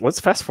cool. Let's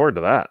fast forward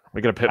to that.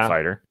 We got a pit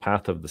fighter.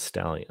 Path of the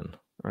Stallion.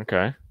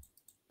 Okay.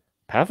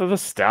 Path of the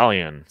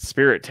Stallion,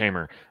 Spirit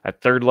Tamer.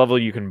 At 3rd level,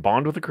 you can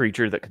bond with a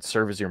creature that could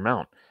serve as your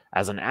mount.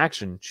 As an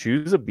action,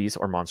 choose a beast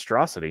or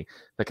monstrosity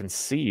that can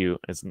see you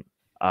as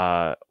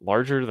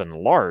larger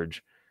than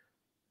large,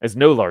 is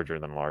no larger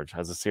than large,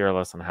 has a CR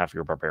less than half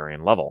your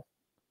barbarian level.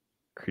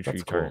 Creature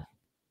you turn.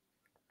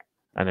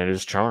 And it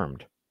is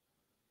charmed.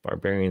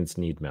 Barbarians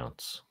need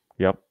mounts.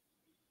 Yep.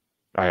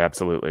 I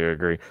absolutely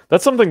agree.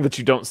 That's something that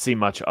you don't see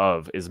much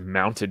of, is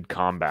mounted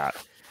combat.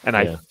 And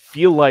I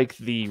feel like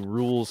the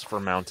rules for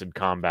mounted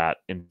combat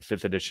in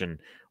 5th edition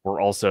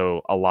were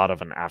also a lot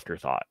of an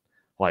afterthought.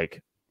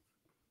 Like,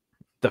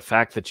 the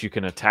fact that you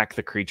can attack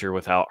the creature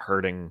without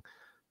hurting,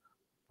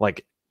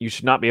 like, you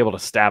should not be able to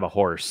stab a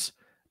horse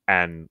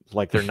and,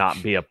 like, there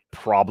not be a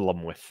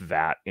problem with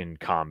that in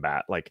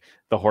combat. Like,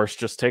 the horse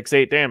just takes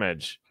 8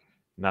 damage.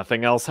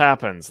 Nothing else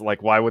happens.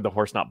 Like, why would the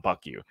horse not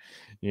buck you?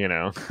 You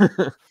know?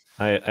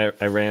 I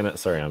ran it.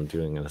 Sorry, I'm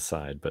doing an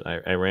aside, but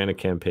I ran a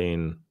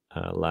campaign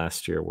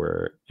last year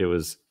where it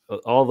was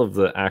all of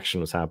the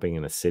action was happening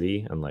in a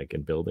city and like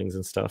in buildings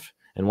and stuff.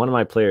 And one of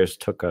my players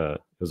took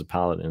it was a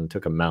paladin and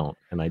took a mount,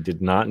 and I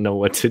did not know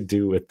what to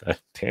do with that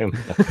damn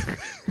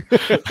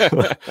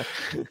mount.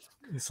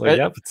 It's like,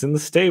 yep, it's in the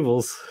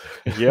stables.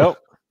 Yep.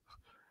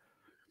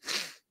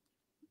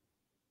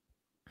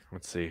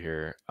 Let's see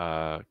here.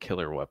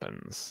 Killer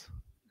weapons.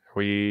 Are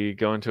we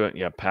go into it?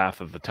 Yeah,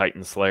 Path of the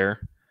Titan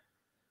Slayer.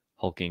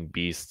 Hulking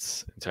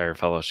beasts, entire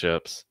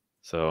fellowships.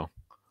 So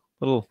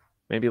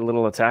maybe a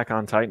little Attack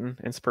on Titan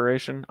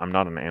inspiration. I'm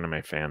not an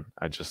anime fan.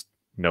 I just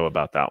know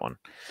about that one.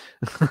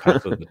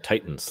 Path of the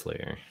Titan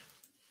Slayer.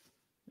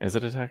 Is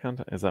it Attack on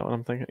Titan? Is that what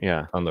I'm thinking?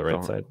 Yeah. On the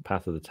right side.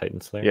 Path of the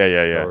Titan Slayer.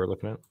 Yeah. What we're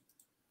looking at.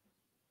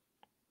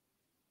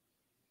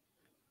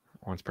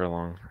 Once per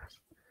long.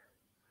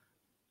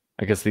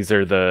 I guess these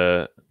are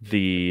the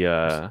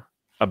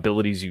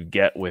abilities you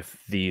get with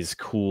these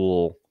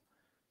cool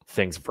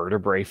things.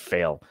 Vertebrae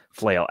Flail.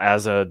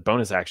 As a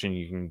bonus action,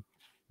 you can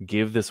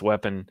give this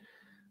weapon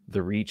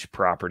the reach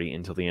property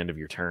until the end of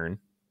your turn.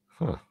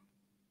 Huh.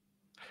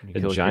 A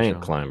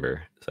giant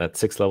climber. At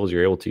 6 levels,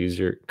 you're able to use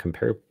your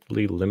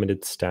comparably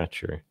limited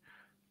stature.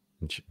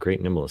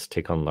 Great nimbleness.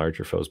 Take on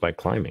larger foes by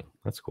climbing.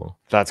 That's cool.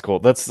 That's cool.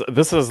 This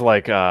is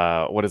like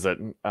what is it?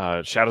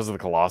 Shadows of the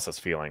Colossus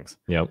feelings.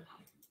 Yep.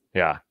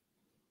 Yeah.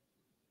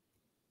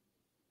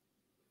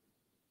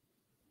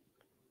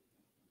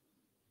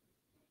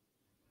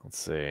 Let's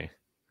see.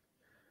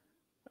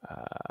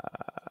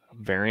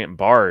 Variant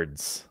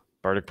bards.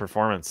 Bardic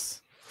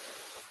performance.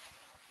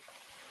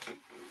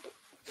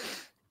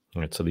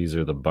 All right, so these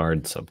are the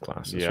bard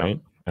subclasses, right?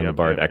 And the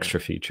bard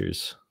extra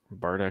features.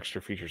 Bard extra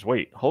features.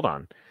 Wait, hold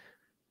on.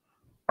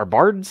 Are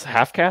bards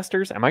half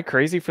casters? Am I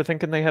crazy for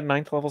thinking they had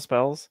 9th level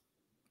spells?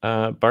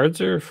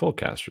 Bards are full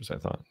casters, I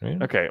thought,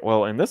 right? Okay,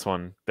 well, in this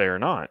one, they are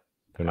not.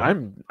 They're not?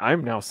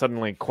 I'm now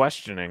suddenly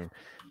questioning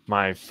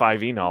my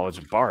 5e knowledge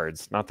of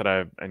bards. Not that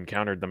I've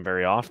encountered them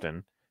very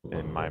often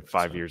in my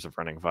 5 years of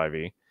running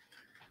 5e,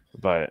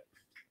 but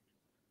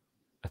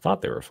I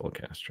thought they were full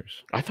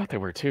casters. I thought they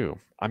were too.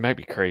 I might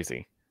be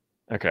crazy.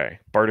 Okay,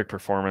 bardic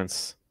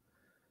performance.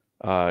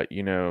 2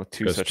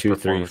 such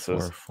performances. 2, 3,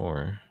 4,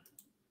 4.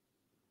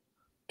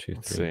 2,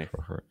 3,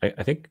 4, 4.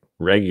 I think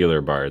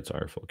regular bards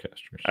are full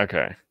casters.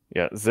 Okay,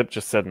 yeah. Zip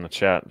just said in the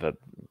chat that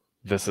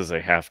this is a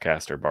half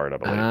caster bard, I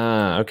believe.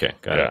 Okay,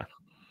 got it.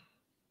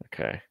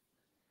 Okay,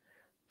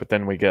 but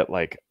then we get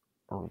like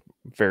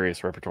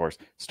various repertoires.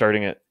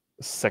 Starting at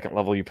 2nd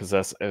level, you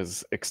possess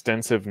as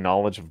extensive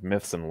knowledge of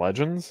myths and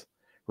legends.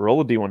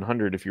 Roll a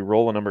d100. If you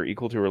roll a number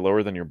equal to or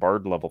lower than your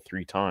bard level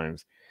 3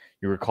 times,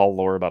 you recall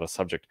lore about a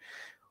subject.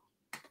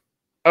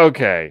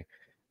 Okay,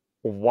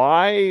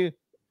 why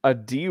a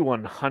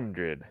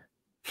d100?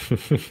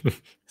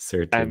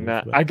 And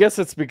I guess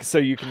it's because so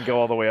you can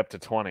go all the way up to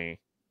 20.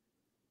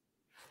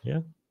 Yeah.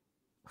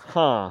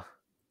 Huh.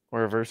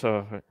 Or reverse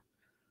of it.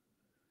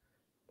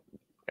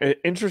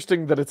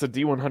 Interesting that it's a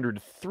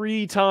d100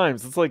 3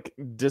 times. It's like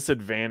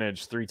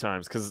disadvantage 3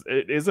 times because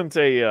it isn't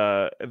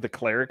the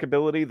cleric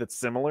ability that's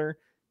similar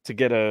to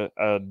get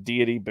a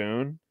deity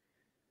boon.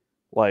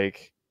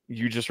 Like,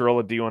 you just roll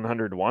a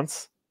D100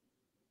 once.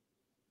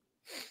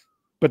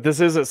 But this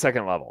is at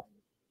second level.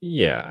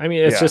 Yeah, I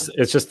mean, it's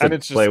just to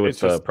play with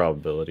the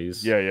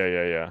probabilities.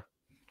 Yeah.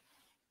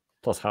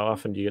 Plus, how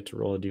often do you get to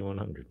roll a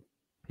D100?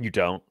 You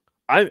don't.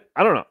 I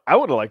don't know. I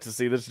would have liked to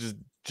see this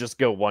just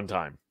go one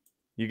time.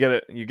 You get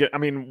it. I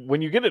mean,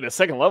 when you get it at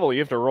second level, you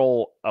have to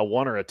roll a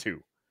 1 or a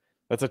 2.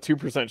 That's a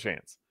 2%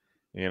 chance.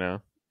 You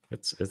know,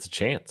 it's a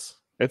chance.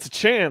 It's a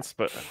chance,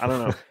 but I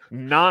don't know.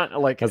 Not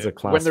like as a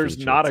class when there's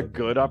feature, not a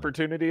good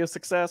opportunity of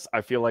success.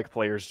 I feel like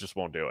players just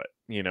won't do it.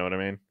 You know what I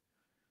mean?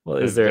 Well,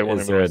 is there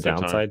a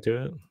downside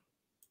to it?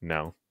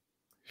 No.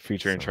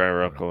 Featuring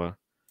Trirocola.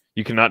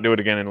 You cannot do it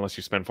again unless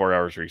you spend 4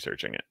 hours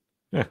researching it.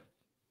 Yeah.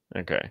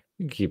 Okay.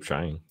 You can keep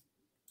trying.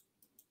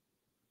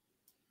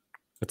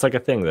 It's like a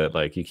thing that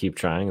like you keep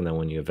trying, and then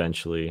when you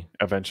eventually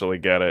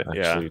get it,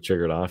 actually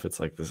trigger it off, it's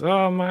like this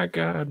oh my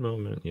god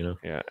moment, you know?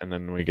 Yeah, and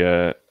then we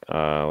get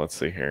let's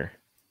see here.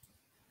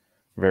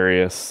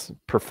 Various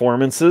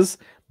performances.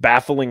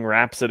 Baffling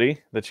Rhapsody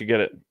that you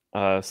get at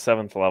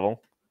 7th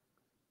level.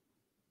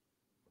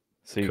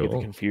 So you get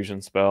the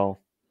confusion spell.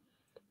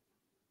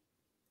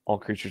 All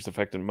creatures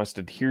affected must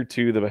adhere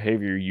to the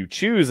behavior you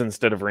choose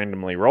instead of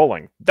randomly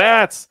rolling.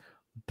 That's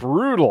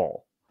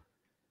brutal.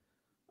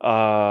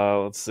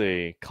 Let's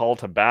see. Call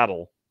to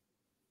battle.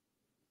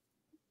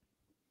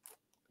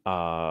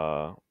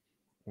 What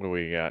do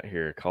we got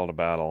here? Call to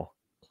battle.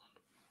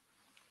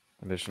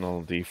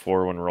 Additional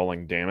D4 when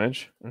rolling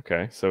damage.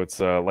 Okay, so it's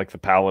like the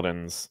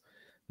Paladin's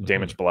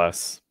damage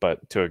bless,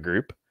 but to a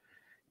group.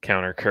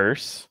 Counter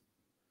curse.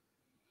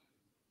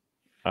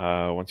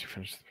 Once you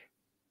finish,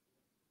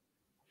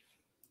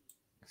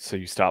 so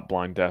you stop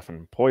blind, deaf,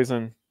 and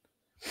poison.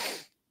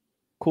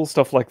 Cool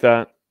stuff like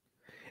that.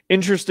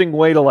 Interesting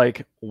way to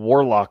like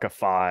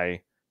warlockify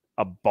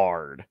a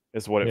bard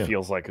is what it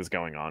feels like is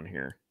going on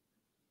here.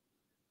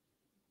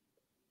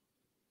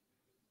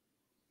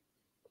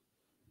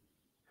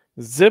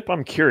 Zip,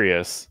 I'm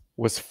curious,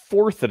 was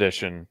 4th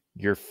edition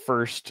your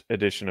first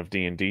edition of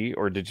D&D,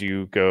 or did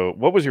you go?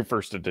 What was your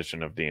first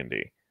edition of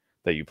D&D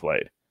that you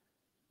played?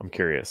 I'm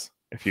curious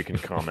if you can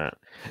comment.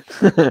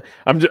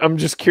 I'm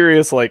just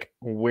curious, like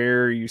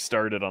where you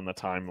started on the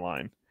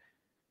timeline,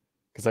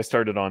 because I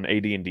started on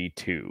AD&D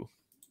 2.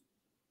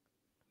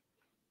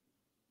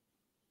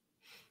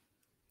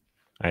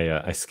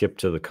 I skipped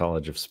to the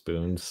College of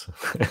Spoons.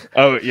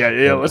 Oh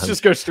yeah. Let's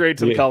just go straight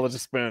to the College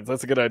of Spoons.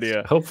 That's a good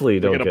idea. Hopefully,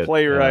 we get a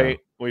playwright.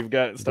 We've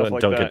got stuff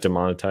like that. Don't get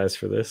demonetized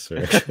for this.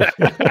 Or...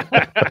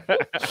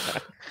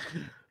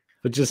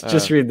 But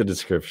just read the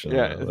description.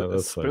 Yeah,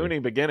 that's Spooning funny.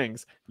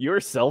 Beginnings.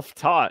 You're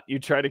self-taught. You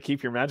try to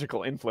keep your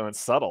magical influence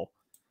subtle.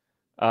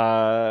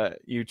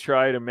 You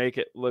try to make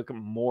it look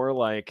more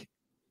like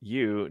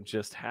you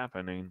just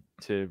happening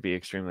to be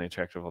extremely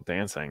attractive while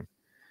dancing.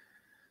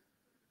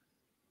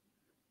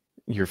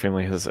 Your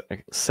family has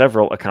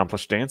several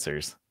accomplished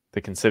dancers.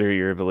 They consider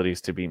your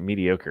abilities to be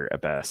mediocre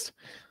at best.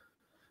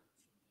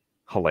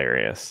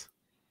 Hilarious.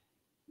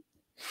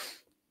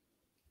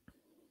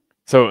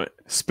 So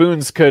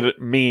spoons could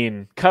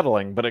mean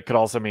cuddling, but it could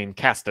also mean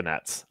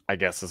castanets, I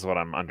guess is what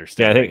I'm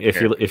understanding. Yeah, I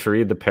think if you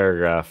read the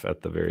paragraph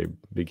at the very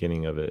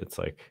beginning of it, it's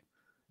like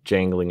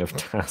jangling of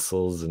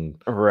tassels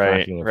and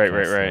right.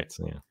 Yeah.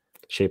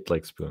 Shaped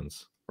like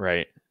spoons.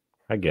 Right.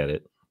 I get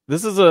it.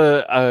 This is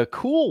a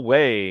cool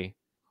way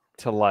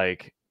to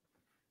like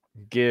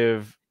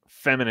give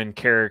feminine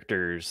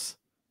characters,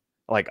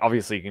 like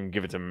obviously you can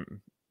give it to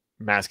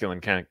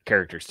masculine kind of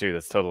characters too.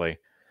 That's totally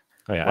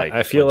like,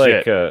 I feel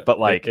legit, like but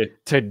like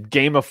to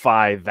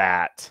gamify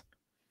that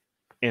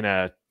in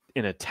a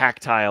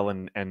tactile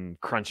and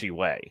crunchy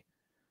way,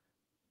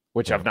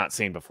 which I've not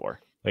seen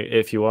before. Like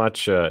if you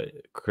watch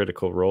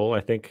Critical Role,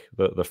 I think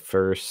the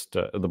first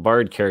the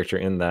bard character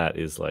in that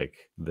is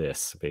like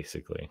this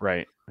basically.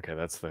 Right. Okay,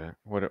 that's the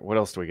what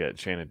else do we get?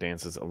 Chain of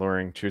Dances,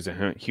 alluring, choose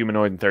a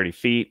humanoid in 30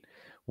 feet,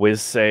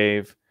 whiz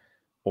save,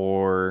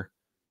 or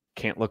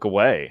can't look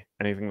away.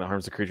 Anything that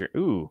harms the creature.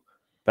 Ooh,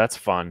 that's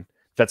fun.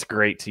 That's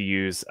great to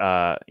use.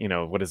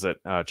 What is it?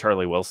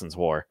 Charlie Wilson's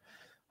War.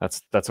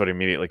 That's what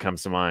immediately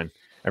comes to mind.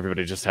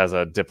 Everybody just has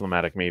a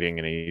diplomatic meeting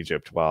in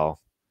Egypt while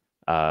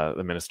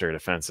the Minister of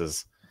Defense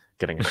is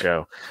getting a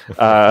show.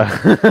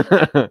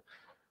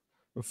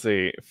 Let's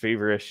see.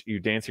 Feverish. You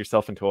dance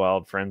yourself into a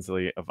wild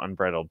frenzy of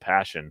unbridled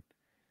passion.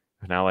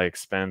 An ally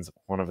expends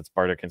one of its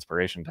bardic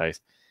inspiration dice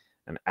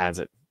and adds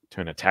it to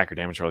an attack or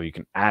damage roll. You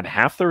can add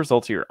half the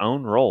result to your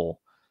own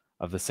roll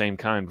of the same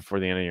kind before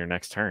the end of your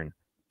next turn.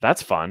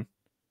 That's fun.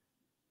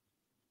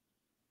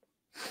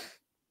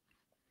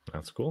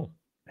 That's cool.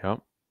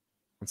 Yep.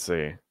 Let's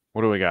see.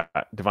 What do we got?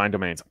 Divine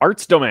Domains.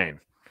 Arts Domain.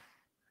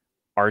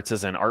 Arts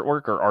is in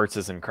artwork or arts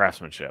is in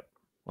craftsmanship?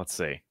 Let's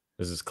see.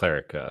 This is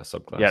cleric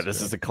subclass. Yeah,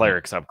 this is a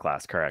cleric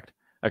subclass, correct.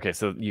 Okay,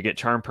 so you get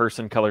Charm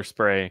Person, Color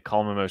Spray,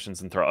 Calm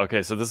Emotions, and Throw.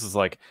 Okay, so this is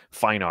like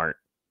fine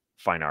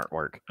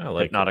artwork. I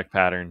like Hypnotic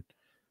Pattern,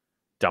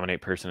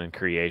 Dominate Person and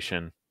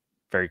Creation.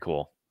 Very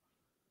cool.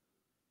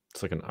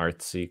 It's like an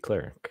artsy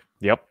cleric.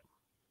 Yep.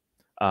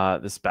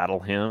 This Battle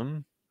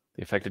Hymn.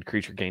 The affected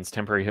creature gains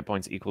temporary hit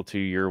points equal to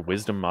your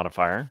wisdom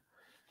modifier.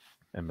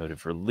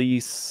 Emotive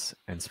release,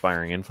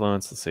 inspiring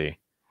influence. Let's see.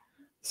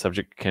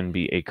 Subject can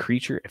be a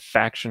creature, a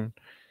faction,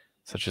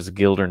 such as a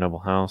guild or noble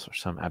house, or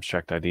some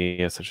abstract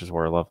idea, such as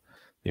war or love.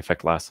 The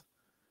effect lasts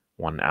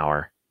 1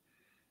 hour.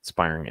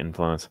 Inspiring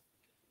influence.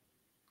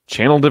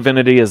 Channel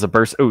divinity is a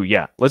burst. Oh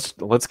yeah, let's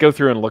go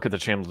through and look at the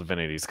channel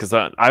divinities, because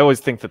I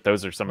always think that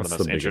those are some of the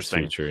most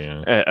interesting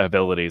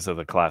abilities of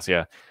the class.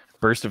 Yeah,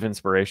 burst of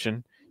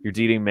inspiration. Your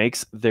deity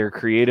makes their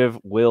creative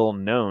will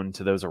known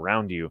to those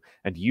around you,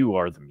 and you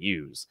are the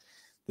muse.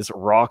 This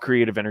raw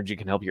creative energy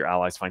can help your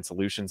allies find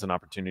solutions and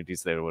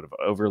opportunities they would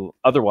have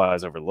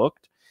otherwise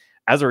overlooked.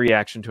 As a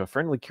reaction to a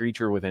friendly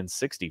creature within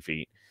 60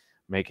 feet,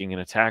 making an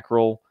attack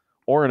roll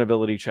or an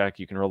ability check,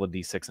 you can roll a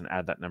d6 and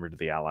add that number to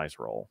the ally's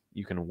roll.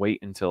 You can wait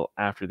until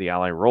after the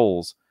ally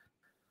rolls.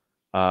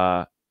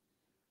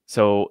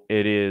 So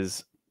it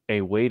is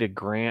a way to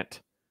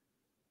grant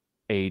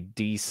a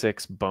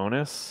d6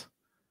 bonus.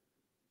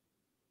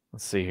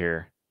 Let's see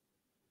here.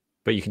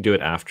 But you can do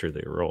it after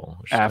they roll.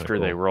 After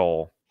they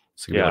roll.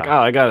 So you're like, oh,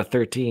 I got a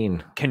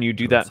 13. Can you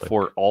do that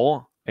for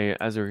all?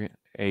 To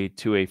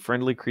a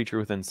friendly creature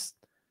within...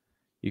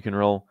 You can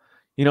roll...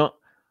 You know...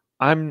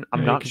 I'm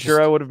not sure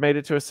I would have made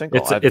it to a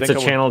single. It's a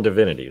channel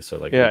divinity, so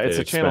like it's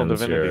a channel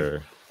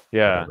divinity.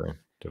 Yeah,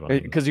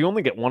 because you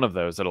only get one of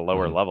those at a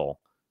lower level,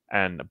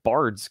 and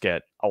bards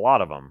get a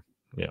lot of them.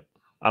 Yeah,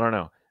 I don't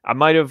know. I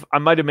might have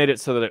made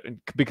it so that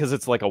because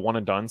it's like a one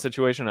and done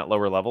situation at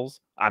lower levels,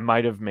 I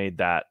might have made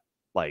that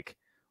like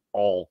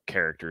all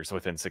characters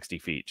within 60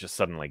 feet just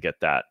suddenly get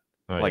that.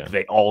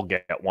 They all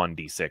get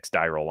 1d6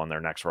 die roll on their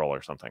next roll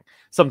or something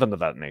to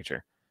that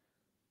nature.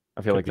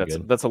 I feel like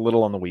that's a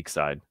little on the weak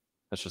side.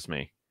 That's just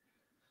me.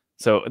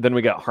 So then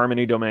we got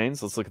Harmony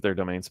Domains. Let's look at their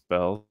domain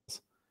spells.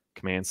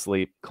 Command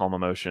Sleep, Calm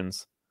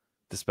Emotions,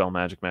 Dispel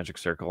Magic, Magic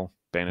Circle,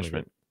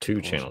 Banishment.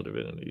 2 channel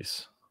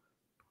divinities.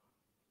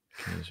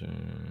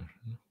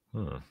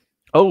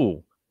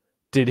 Oh,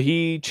 did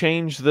he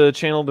change the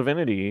channel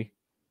divinity?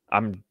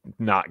 I'm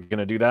not going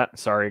to do that.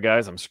 Sorry,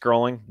 guys. I'm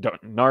scrolling.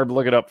 Narb,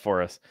 look it up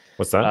for us.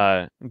 What's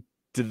that?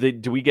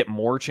 Do we get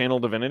more channel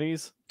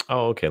divinities?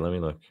 Oh, okay. Let me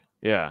look.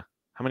 Yeah.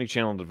 How many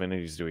channel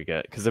divinities do we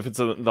get? Because if it's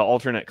the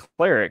alternate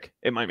cleric,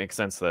 it might make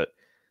sense that,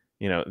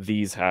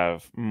 these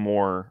have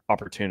more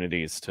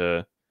opportunities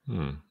to.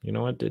 You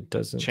know what? It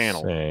doesn't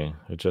say.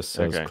 It just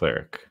says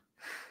cleric.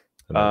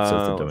 And that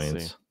says the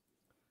domains.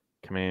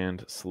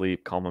 Command,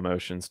 Sleep, Calm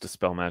Emotions,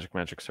 Dispel Magic,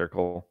 Magic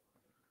Circle,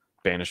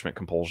 Banishment,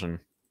 Compulsion,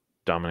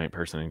 Dominate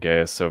Person, and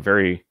Gaius. So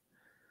very,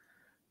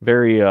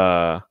 very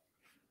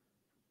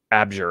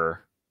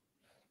abjure.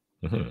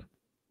 Let's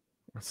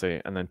see.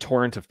 And then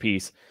Torrent of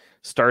Peace.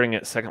 Starting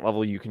at 2nd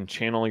level, you can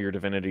channel your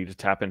divinity to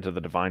tap into the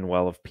divine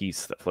well of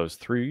peace that flows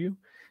through you.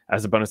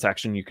 As a bonus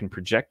action, you can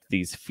project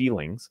these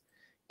feelings,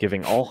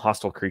 giving all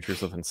hostile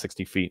creatures within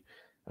 60 feet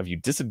of you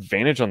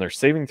disadvantage on their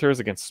saving throws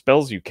against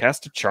spells you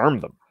cast to charm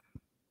them.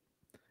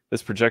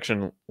 This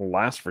projection will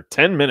last for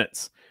 10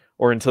 minutes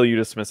or until you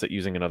dismiss it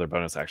using another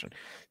bonus action.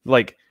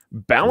 Like,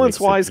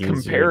 balance-wise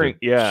comparing...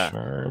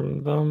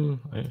 Charm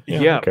them?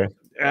 Okay.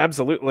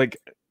 Absolutely. Like...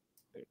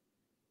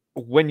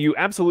 When you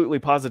absolutely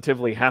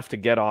positively have to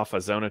get off a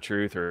Zone of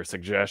Truth or a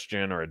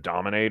Suggestion or a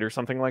Dominate or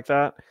something like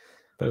that,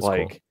 that's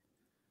cool.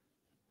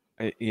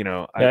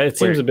 It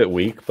seems a bit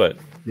weak, but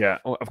yeah,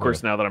 of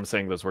course. Now that I'm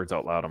saying those words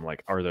out loud, I'm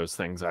like, are those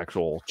things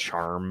actual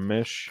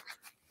charmish?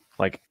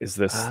 Like, is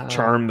this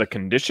charm the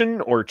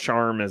condition, or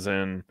charm as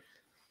in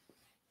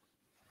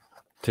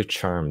to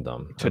charm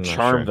them? To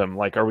charm them,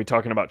 like, are we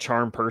talking about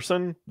charm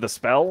person, the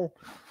spell,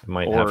 it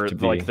might have to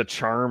be like the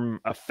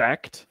charm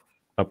effect?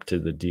 Up to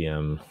the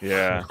DM.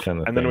 Yeah.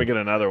 And then we get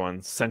another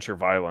one, Censure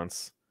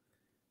Violence.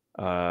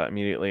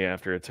 Immediately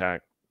after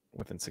attack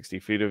within 60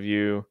 feet of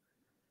you,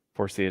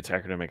 force the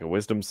attacker to make a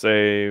wisdom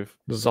save.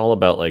 This is all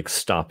about like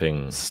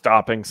stopping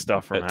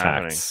stuff from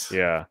attacks,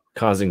 happening. Yeah.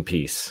 Causing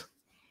peace.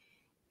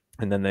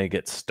 And then they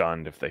get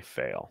stunned if they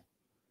fail.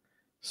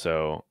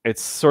 So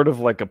it's sort of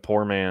like a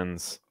poor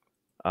man's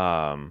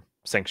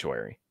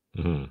sanctuary.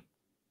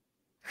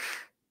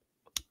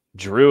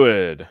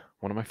 Druid,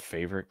 one of my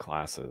favorite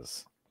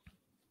classes.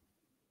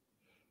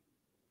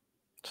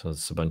 So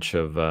it's a bunch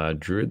of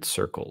druid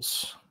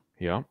circles.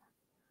 Yeah.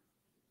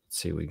 Let's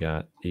see, we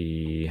got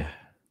the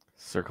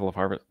Circle of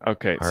Harvest.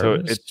 Okay,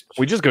 so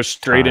we just go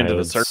straight into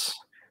the circle.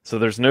 So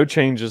there's no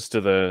changes to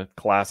the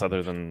class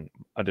other than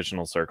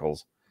additional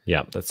circles.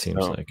 Yeah, that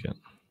seems like it.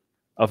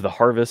 Of the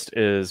harvest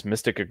is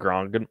Mystic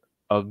Agronomy.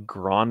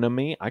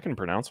 I can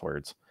pronounce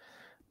words.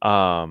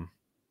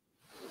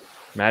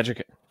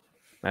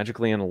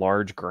 Magically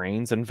enlarge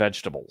grains and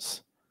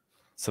vegetables.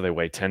 So they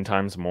weigh 10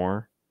 times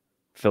more.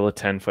 Fill a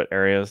 10-foot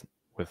area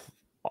with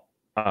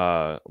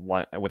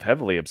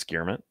heavily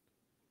obscurement.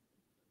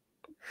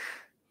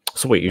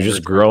 So wait, you're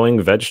just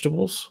growing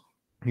vegetables?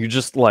 You're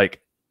just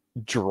like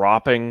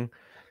dropping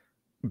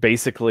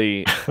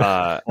basically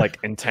like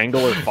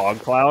entangle or fog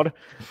cloud,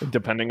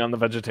 depending on the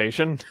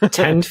vegetation.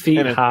 10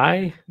 feet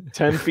high?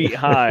 10 feet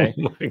high,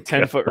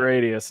 10-foot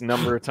radius,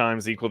 number of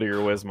times equal to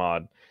your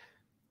Wizmod.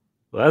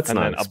 Well, that's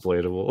not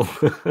exploitable.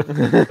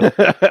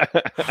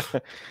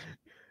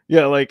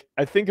 Yeah, like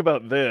I think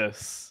about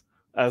this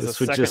as a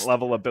second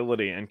level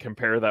ability and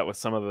compare that with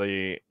some of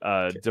the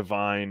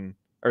divine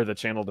or the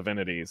channel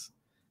divinities,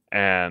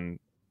 and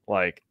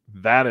like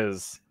that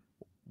is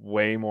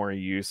way more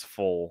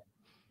useful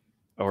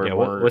or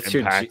more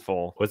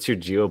impactful. What's your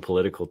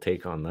geopolitical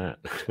take on that?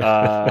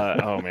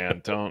 Oh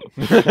man,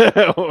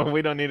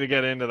 we don't need to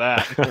get into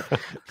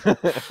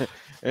that.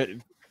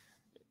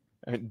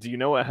 Do you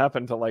know what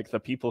happened to like the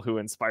people who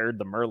inspired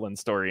the Merlin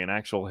story in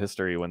actual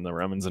history when the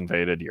Romans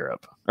invaded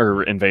Europe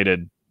or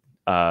invaded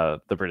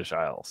the British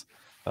Isles?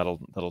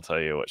 That'll tell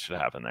you what should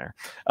happen there.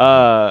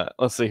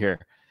 Let's see here.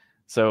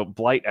 So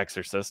Blight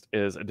Exorcist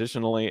is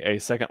additionally a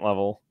second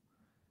level.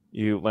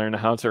 You learn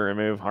how to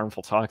remove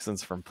harmful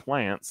toxins from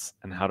plants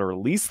and how to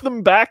release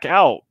them back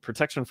out.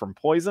 Protection from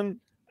poison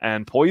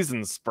and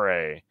poison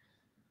spray.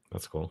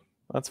 That's cool.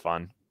 That's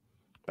fun.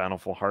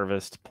 Bountiful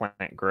Harvest,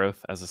 plant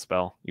growth as a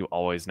spell. You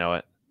always know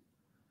it.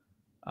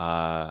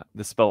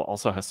 This spell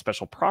also has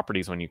special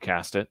properties when you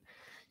cast it.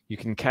 You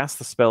can cast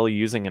the spell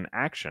using an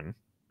action,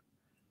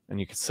 and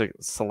you can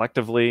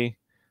selectively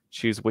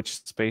choose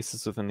which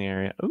spaces within the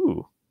area.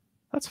 Ooh,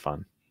 that's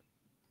fun.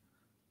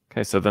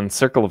 Okay, so then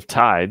Circle of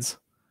Tides.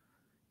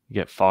 You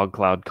get Fog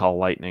Cloud, Call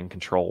Lightning,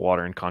 Control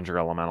Water, and Conjure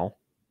Elemental.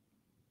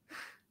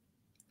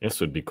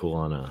 This would be cool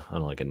on a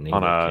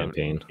naval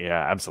campaign.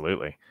 Yeah,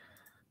 absolutely.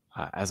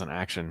 As an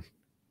action,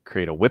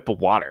 create a whip of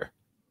water.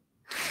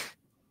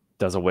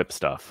 Does a whip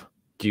stuff.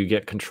 Do you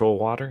get Control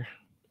Water?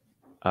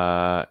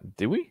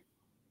 Do we?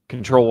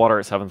 Control Water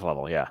at 7th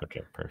level, yeah.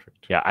 Okay,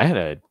 perfect.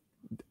 Yeah,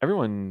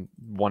 everyone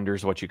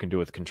wonders what you can do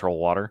with Control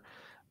Water.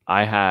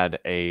 I had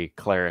a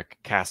cleric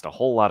cast a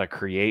whole lot of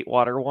Create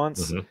Water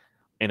once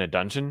in a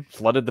dungeon,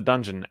 flooded the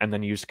dungeon, and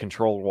then used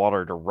Control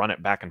Water to run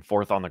it back and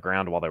forth on the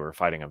ground while they were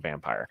fighting a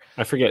vampire.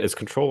 I forget, is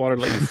Control Water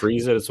let you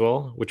freeze it as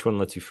well? Which one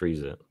lets you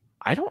freeze it?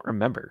 I don't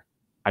remember.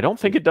 I don't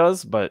think it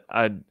does, but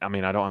I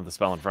mean, I don't have the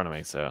spell in front of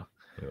me, so.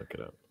 Look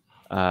it up.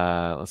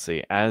 Let's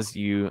see.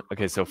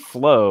 So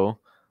Flow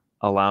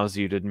allows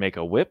you to make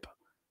a whip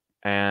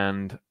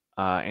and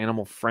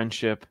animal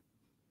friendship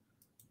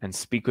and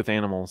speak with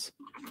animals.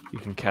 You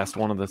can cast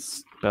one of the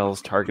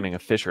spells targeting a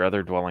fish or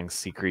other dwelling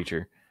sea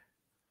creature.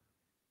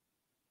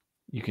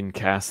 You can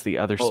cast the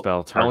other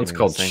spell targeting that one's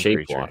called the same Shape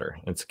creature. Water.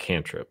 It's a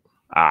cantrip.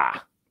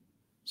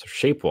 So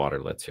Shape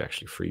Water lets you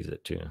actually freeze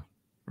it too.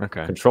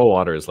 Okay. Control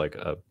Water is like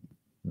a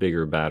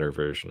bigger, badder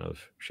version of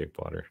Shape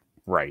Water.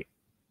 Right.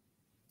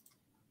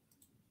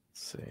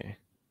 Let's see.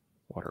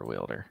 Water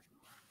Wielder.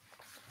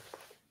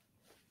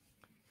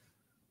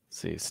 Let's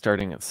see.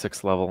 Starting at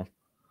 6th level.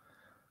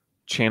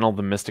 Channel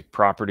the mystic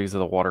properties of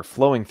the water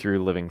flowing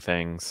through living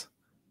things.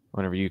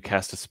 Whenever you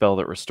cast a spell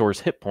that restores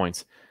hit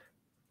points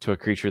to a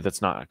creature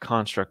that's not a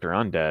construct or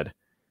undead,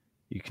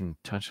 you can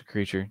touch a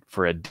creature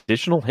for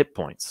additional hit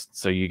points.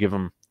 So you give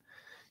them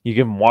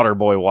Water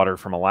Boy water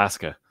from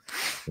Alaska.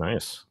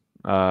 Nice.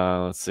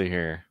 Let's see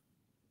here.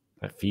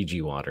 That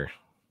Fiji water.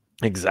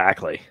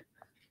 Exactly.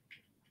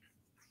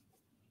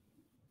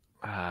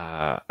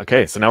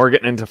 Okay, so now we're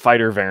getting into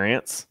fighter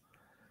variants.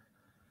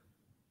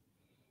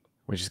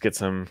 We just get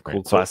some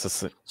cool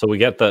classes. So we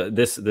get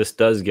this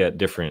does get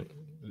different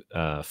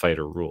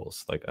fighter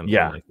rules, like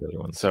unlike the other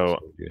ones. So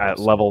at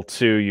level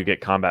 2, you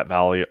get combat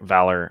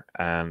valor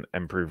and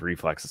improved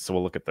reflexes. So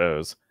we'll look at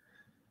those.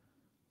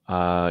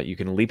 You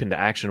can leap into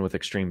action with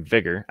extreme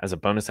vigor. As a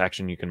bonus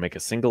action, you can make a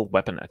single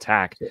weapon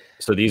attack.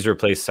 So these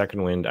replace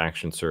Second Wind,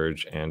 Action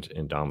Surge, and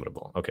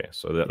Indomitable. Okay,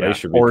 so they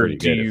should be pretty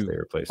good if they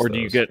replace those. Or do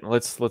you get?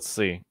 Let's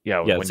see.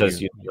 Yeah, it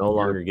says you no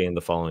longer gain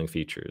the following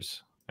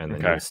features, and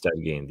then you instead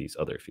gain these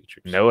other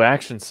features. No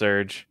Action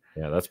Surge.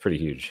 Yeah, that's pretty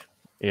huge.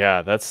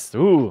 Yeah, that's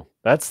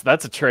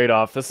a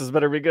trade-off. This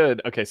better be good.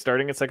 Okay,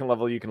 starting at 2nd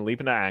level, you can leap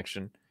into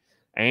action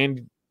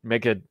and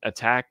make an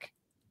attack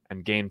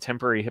and gain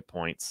temporary hit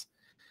points.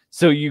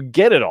 So you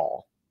get it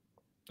all,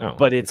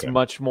 but it's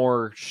much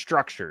more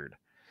structured.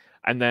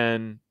 And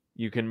then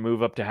you can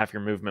move up to half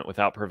your movement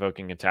without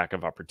provoking attack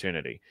of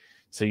opportunity.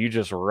 So you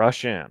just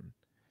rush in.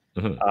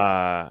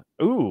 Anonymous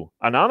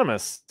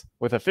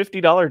with a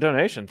 $50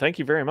 donation. Thank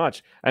you very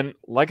much. And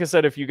like I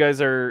said, if you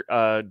guys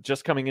are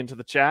just coming into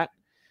the chat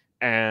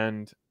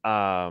and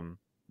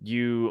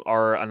you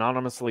are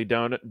anonymously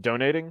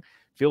donating,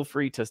 feel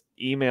free to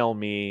email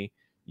me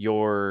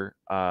your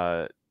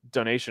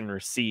donation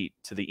receipt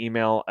to the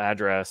email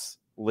address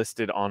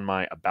listed on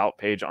my About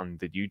page on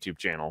the YouTube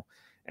channel,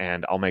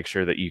 and I'll make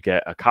sure that you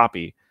get a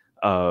copy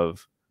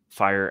of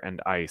Fire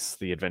and Ice,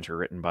 the adventure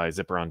written by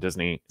Zipper on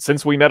Disney.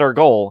 Since we met our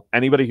goal,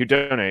 anybody who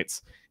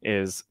donates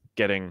is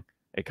getting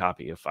a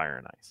copy of Fire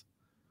and Ice.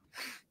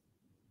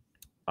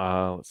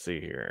 Let's see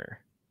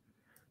here.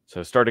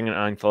 So starting at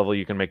 9th level,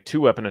 you can make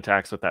 2 weapon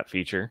attacks with that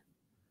feature.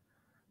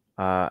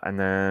 And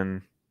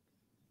then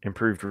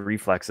improved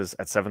reflexes.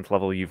 At 7th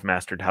level, you've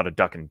mastered how to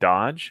duck and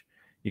dodge.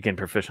 You gain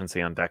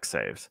proficiency on dex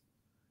saves.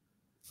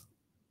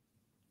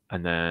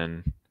 And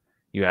then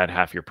you add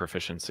half your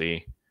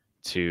proficiency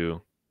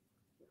to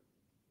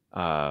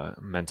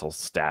mental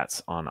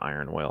stats on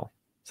Iron Will.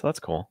 So that's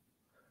cool.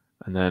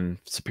 And then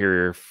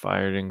superior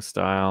fighting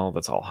style.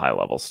 That's all high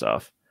level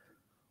stuff.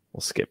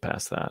 We'll skip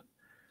past that.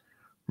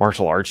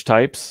 Martial arts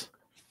types.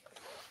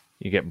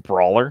 You get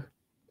brawler.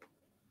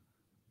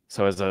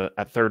 So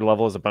at third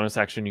level, as a bonus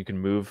action, you can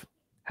move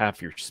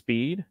half your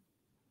speed.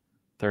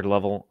 Third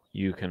level,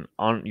 you can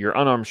your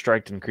unarmed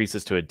strike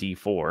increases to a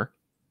D4.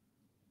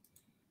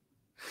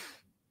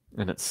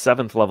 And at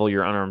 7th level,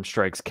 your unarmed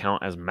strikes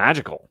count as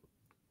magical.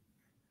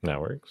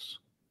 That works.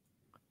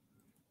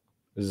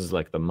 This is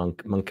like the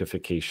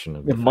monkification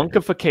of the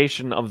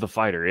monkification of the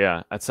fighter.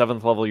 Yeah. At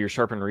 7th level, your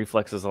sharpened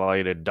reflexes allow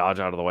you to dodge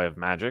out of the way of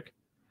magic.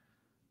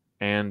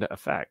 And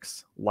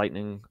effects.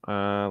 Lightning.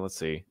 Let's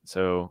see.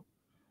 So.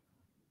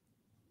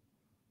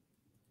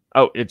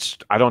 Oh,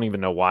 I don't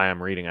even know why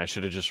I'm reading. I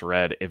should have just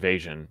read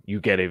evasion.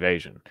 You get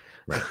evasion.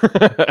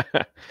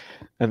 Right.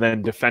 And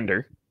then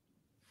defender.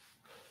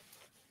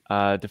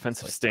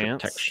 Defensive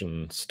stance.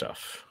 Protection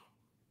stuff.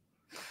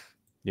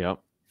 Yep.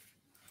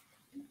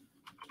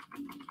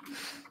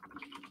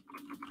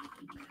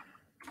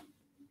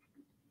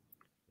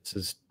 This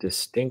is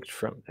distinct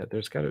from there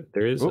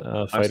is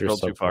a fighter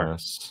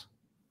subclass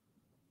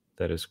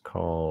that is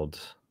called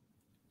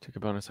take a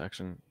bonus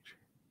action.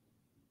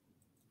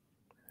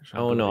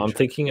 Oh no, I'm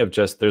thinking of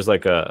there's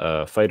like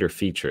a fighter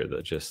feature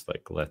that just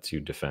like lets you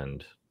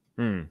defend.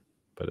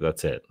 But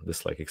that's it.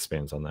 This like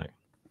expands on that.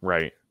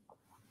 Right.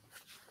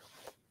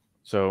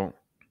 So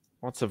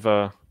lots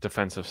of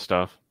defensive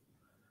stuff.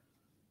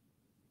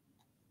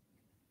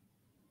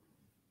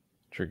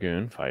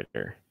 Dragoon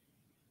fighter.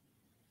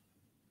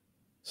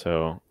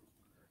 So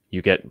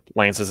you get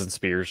lances and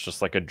spears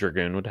just like a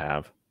dragoon would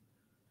have.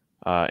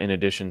 In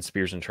addition,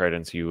 spears and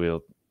tridents, you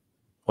will.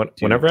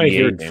 Whenever I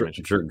hear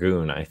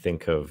dragoon, I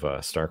think of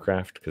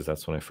StarCraft because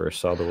that's when I first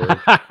saw the word.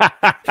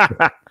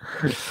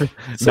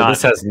 So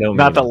this has no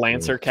not the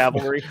Lancer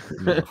cavalry.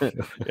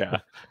 Yeah,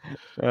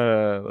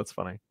 that's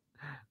funny.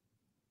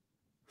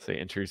 Say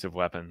intrusive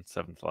weapon,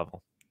 7th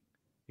level.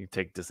 You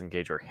take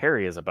disengage or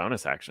harry as a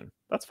bonus action.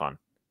 That's fun.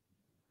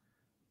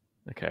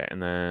 Okay,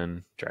 and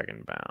then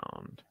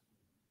Dragonbound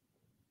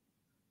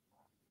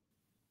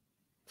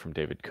from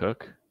David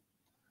Cook.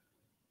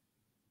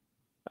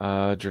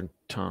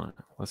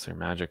 Lesser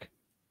magic,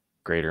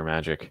 greater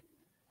magic.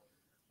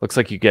 Looks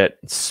like you get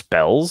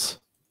spells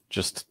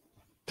just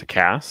to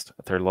cast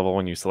at 3rd level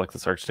when you select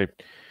this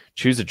archetype.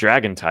 Choose a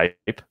dragon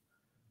type,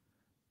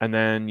 and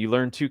then you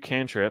learn 2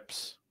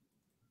 cantrips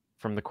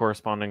from the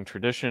corresponding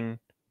tradition.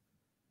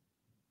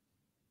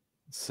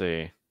 Let's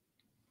see.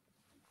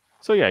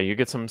 So yeah, you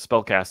get some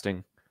spell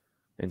casting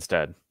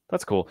instead.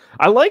 That's cool.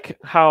 I like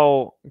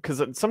how,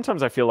 because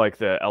sometimes I feel like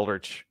the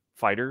Eldritch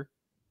Fighter,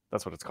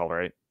 that's what it's called,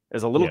 right,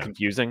 is a little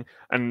confusing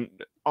and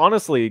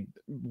honestly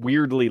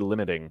weirdly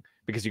limiting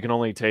because you can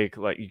only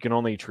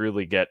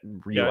truly get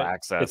real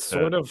access. It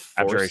sort of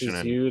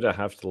forces you to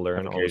have to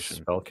learn all the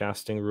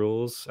spellcasting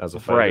rules as a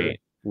fighter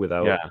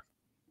without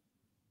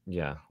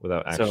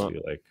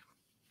actually like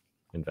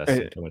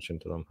investing too much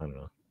into them. I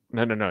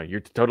don't know. No,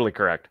 you're totally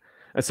correct.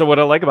 And so what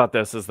I like about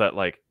this is that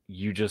like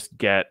you just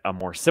get a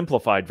more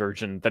simplified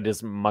version that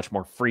is much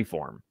more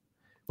freeform,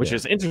 which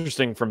is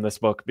interesting from this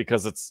book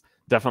because it's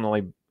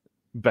definitely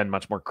been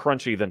much more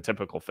crunchy than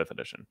typical 5th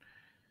edition.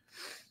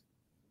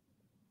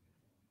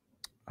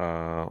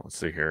 Let's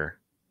see here.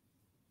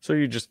 So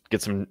you just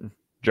get some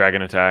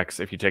dragon attacks.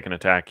 If you take an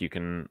attack, you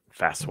can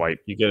fast swipe.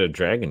 You get a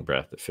dragon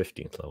breath at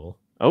 15th level.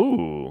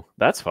 Oh,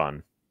 that's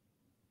fun.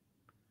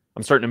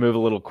 I'm starting to move a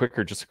little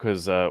quicker just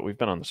because we've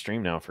been on the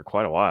stream now for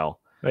quite a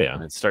while. Oh yeah,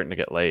 and it's starting to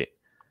get late.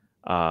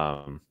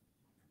 And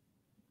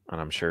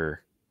I'm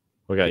sure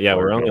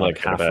we're only like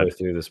halfway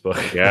through this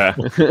book. Yeah,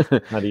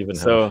 not even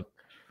so. Half.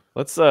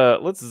 Let's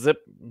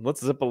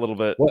zip a little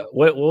bit.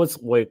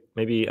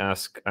 Maybe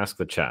ask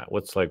the chat.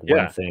 What's like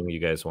one thing you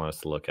guys want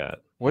us to look at?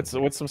 What's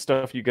some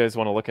stuff you guys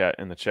want to look at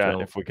in the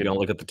chat? If we could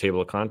look at the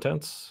table of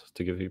contents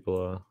to give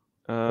people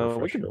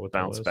we can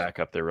bounce back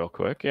up there real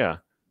quick. Yeah.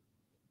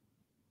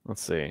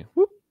 Let's see.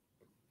 Whoop.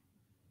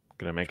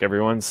 Gonna make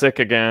everyone sick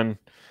again.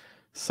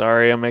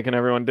 Sorry, I'm making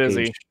everyone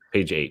dizzy.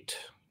 Page 8.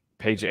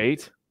 Page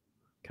 8.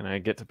 Can I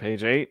get to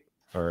page 8?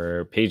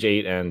 Or page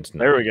 8 and 9.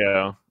 There we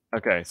go.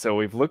 Okay, so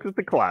we've looked at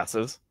the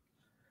classes.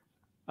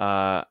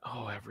 I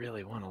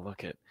really want to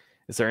look at.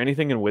 Is there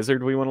anything in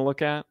Wizard we want to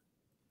look at?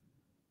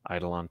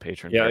 Eidolon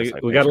Patron. Yeah,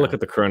 we got to look at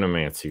the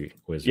Chronomancy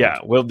Wizard. Yeah,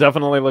 we'll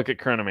definitely look at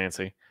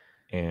Chronomancy.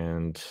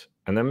 And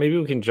then maybe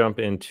we can jump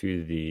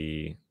into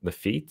the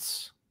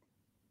feats.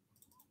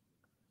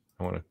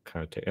 I want to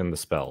kind of take and the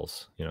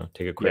spells.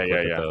 Take a quick look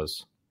at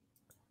those.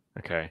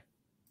 Okay.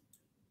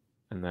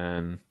 And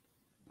then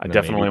I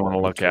definitely want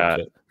to look at.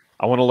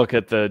 I want to look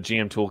at the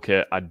GM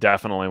toolkit. I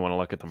definitely want to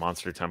look at the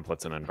monster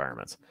templates and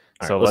environments.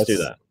 So let's do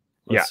that.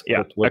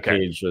 What okay.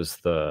 page was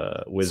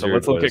the wizard? So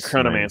let's look at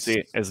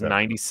Chronomancy as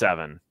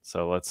 97.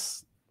 So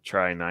let's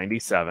try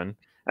 97,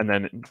 and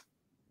then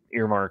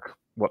earmark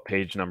what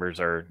page numbers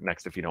are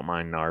next, if you don't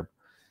mind, Narb.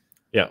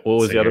 Yeah. What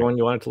was the other one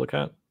you wanted to look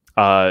at?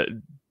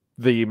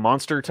 The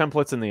monster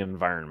templates and the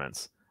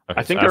environments. Okay,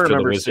 I think I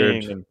remember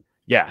seeing.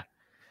 Yeah.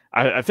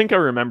 I think I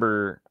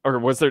remember, or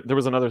was there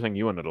was another thing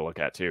you wanted to look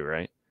at too,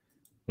 right?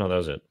 No, that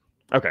was it.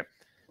 Okay.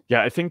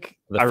 Yeah, I think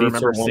the I feats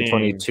remember are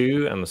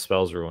 122 and the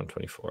spells are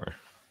 124.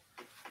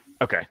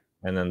 Okay.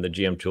 And then the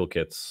GM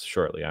toolkits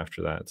shortly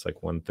after that. It's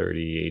like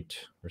 138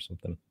 or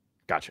something.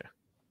 Gotcha.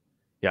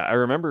 Yeah, I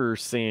remember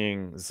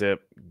seeing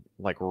Zip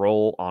like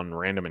roll on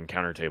random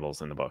encounter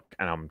tables in the book,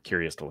 and I'm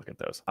curious to look at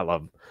those. I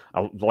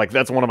like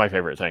that's one of my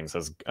favorite things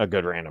is a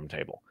good random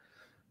table.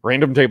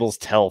 Random tables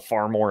tell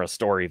far more a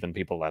story than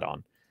people let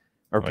on,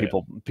 or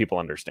people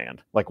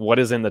understand. Like what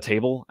is in the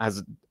table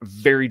has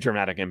very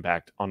dramatic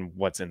impact on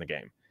what's in the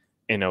game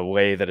in a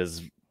way that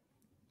is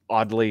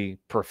oddly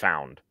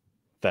profound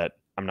that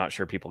I'm not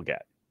sure people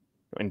get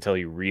until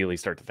you really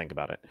start to think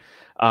about it.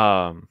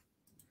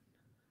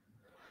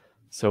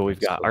 So we've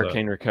got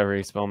Arcane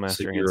Recovery, Spell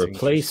Mastery. So you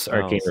replace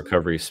Arcane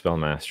Recovery, Spell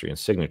Mastery, and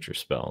Signature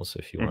Spells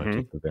if you want to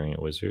take the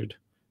Variant Wizard.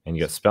 And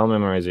you got Spell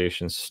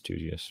Memorization,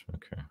 Studious.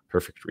 Okay.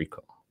 Perfect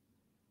Recall.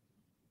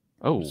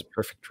 Oh.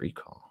 Perfect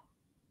Recall.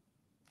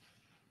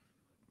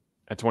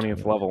 At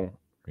 20th level,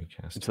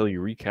 recast. Until you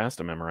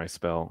recast a memorized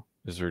spell,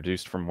 is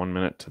reduced from 1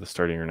 minute to the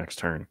start of your next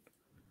turn.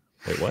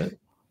 Wait, what?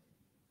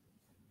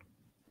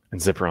 And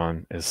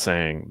Zipperon is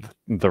saying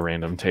the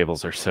random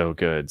tables are so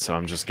good, so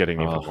I'm just getting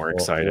even more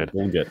excited.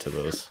 We'll get to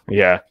those.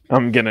 Yeah,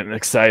 I'm getting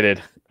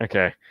excited.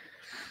 Okay.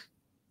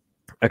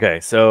 Okay,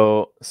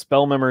 so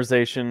spell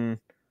memorization.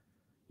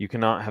 You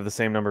cannot have the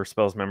same number of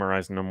spells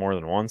memorized no more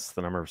than once.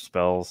 The number of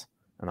spells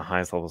and the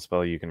highest level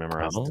spell you can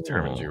memorize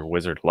determines your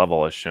wizard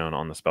level as shown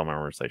on the spell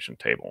memorization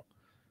table.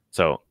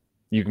 So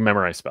you can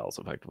memorize spells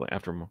effectively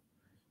after more.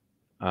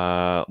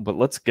 But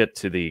let's get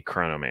to the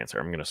Chronomancer.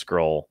 I'm going to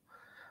scroll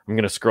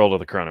to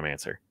the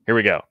Chronomancer. Here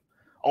we go.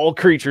 All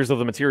creatures of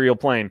the material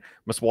plane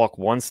must walk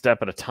one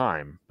step at a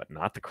time, but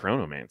not the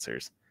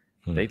Chronomancers.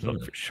 They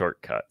look for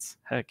shortcuts.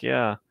 Heck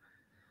yeah.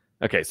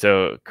 Okay,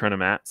 so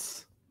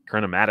Chronomatics.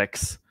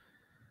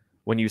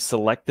 When you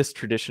select this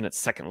tradition at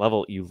second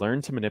level, you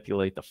learn to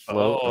manipulate the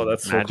flow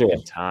of magic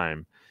and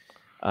time.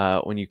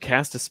 When you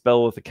cast a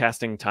spell with a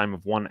casting time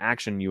of 1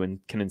 action, you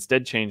can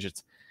instead change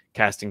its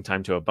casting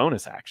time to a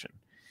bonus action.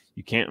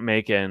 You can't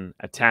make an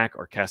attack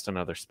or cast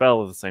another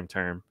spell at the same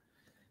turn.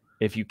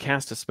 If you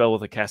cast a spell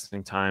with a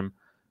casting time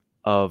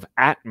of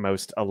at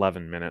most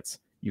 11 minutes,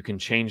 you can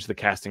change the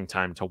casting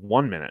time to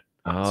 1 minute.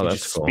 So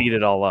that's just cool. Speed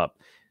it all up.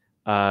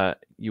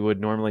 You would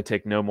normally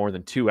take no more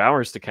than 2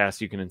 hours to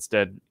cast. You can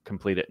instead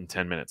complete it in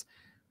 10 minutes.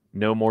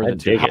 No more than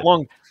 2. How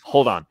long?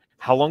 Hold on.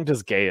 How long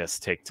does Gaius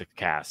take to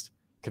cast?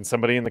 Can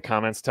somebody in the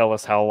comments tell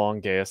us how long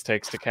Gaius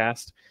takes to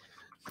cast?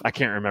 I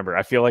can't remember.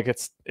 I feel like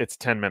it's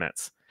 10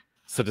 minutes.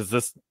 So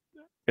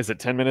is it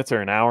 10 minutes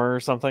or an hour or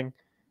something?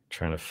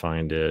 Trying to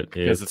find it.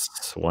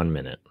 It's 1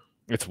 minute.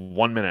 It's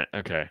 1 minute.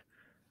 Okay.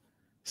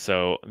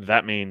 So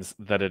that means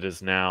that it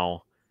is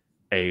now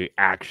a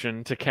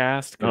action to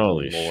cast. Good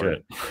Holy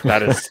Lord.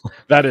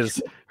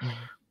 Shit.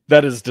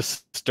 That is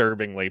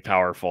disturbingly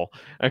powerful.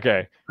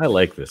 Okay. I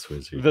like this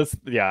wizard.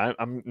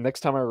 I'm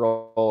next time I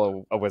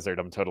roll a wizard,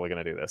 I'm totally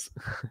gonna do this.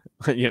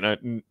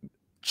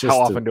 How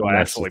often do I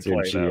actually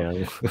play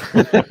though?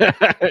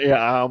 Yeah,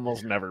 I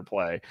almost never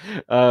play.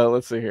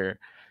 Let's see here.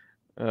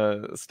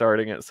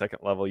 Starting at second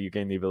level, you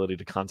gain the ability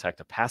to contact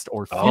a past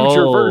or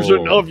future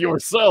version of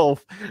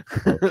yourself.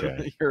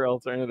 Okay. Your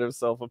alternative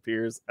self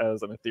appears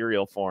as an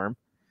ethereal form.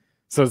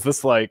 So is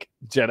this like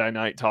Jedi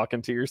Knight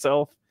talking to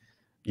yourself?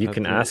 You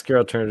can ask your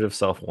alternative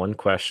self one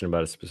question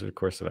about a specific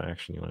course of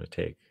action you want to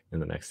take in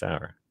the next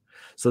hour.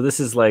 So this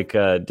is like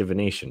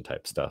divination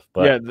type stuff,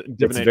 but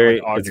it's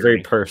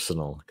very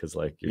personal because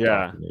like you're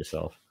talking to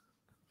yourself.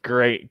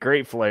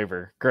 Great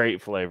flavor.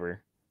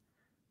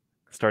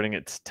 Starting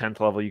at 10th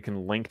level, you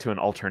can link to an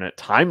alternate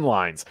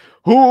timelines.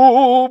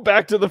 Ooh,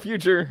 Back to the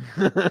Future.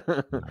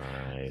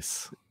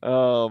 Nice.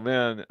 Oh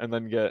man, and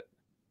then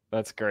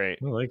that's great.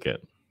 I like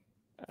it.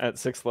 At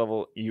 6th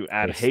level, you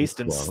add haste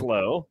and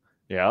slow.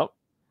 Yep,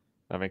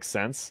 that makes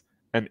sense.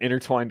 And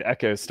intertwined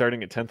echoes.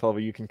 Starting at 10th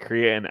level, you can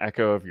create an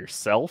echo of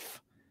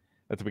yourself.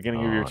 At the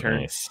beginning of your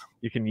turn,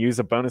 you can use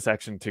a bonus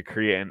action to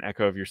create an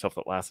echo of yourself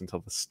that lasts until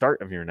the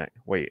start of your next.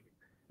 Wait,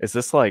 is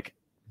this like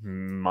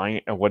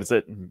what is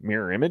it?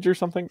 Mirror image or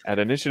something? At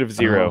initiative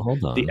 0,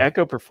 the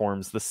echo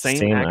performs the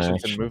same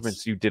actions and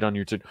movements you did on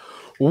your turn.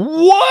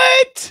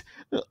 What?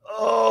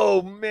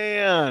 Oh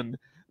man!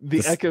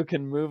 The echo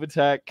can move,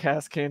 attack,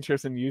 cast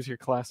cantrips, and use your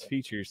class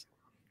features.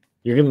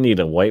 You're gonna need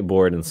a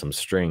whiteboard and some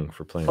string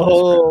for playing.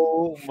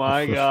 Oh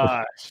my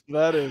gosh,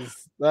 that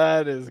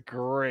is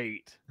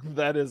great.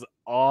 That is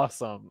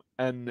awesome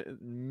and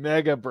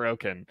mega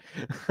broken.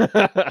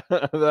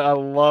 I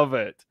love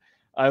it.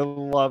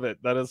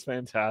 That is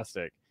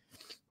fantastic.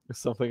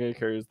 Something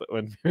occurs that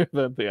would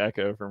prevent the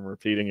echo from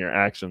repeating your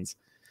actions.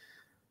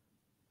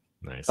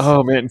 Nice.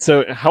 Oh man,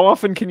 so how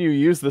often can you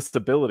use this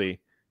ability?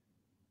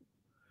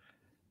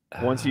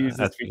 Once you use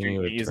this feature,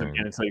 you can use it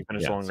again until you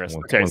finish a long rest.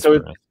 Okay, so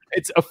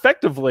it's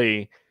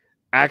effectively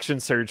action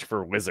surge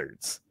for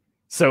wizards.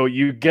 So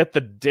you get the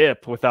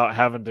dip without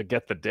having to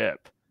get the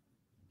dip.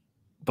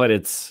 But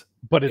it's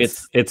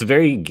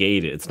very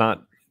gated. It's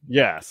not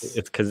Yes.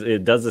 It's because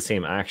it does the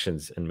same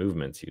actions and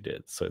movements you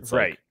did. So it's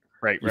right.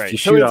 If you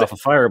shoot off a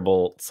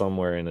firebolt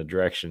somewhere in a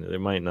direction, it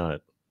might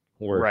not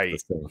work the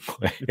same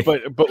way.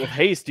 But with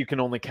haste, you can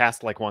only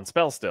cast like one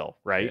spell still,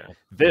 right?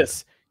 Yeah.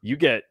 You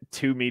get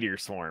 2 meteor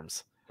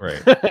swarms.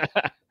 Right.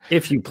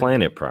 If you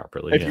plan it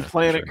properly. If you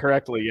plan it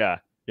correctly, yeah.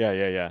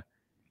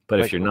 But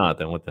if you're not,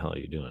 then what the hell are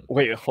you doing?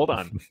 Wait, hold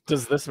on.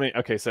 Does this mean...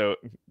 Okay, so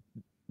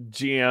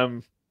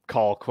GM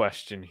call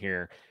question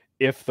here.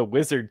 If the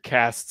wizard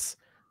casts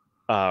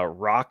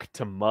rock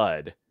to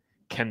mud,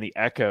 can the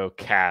echo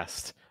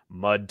cast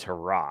mud to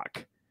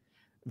rock?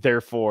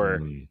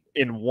 Therefore,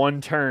 in one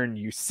turn,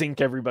 you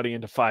sink everybody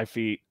into 5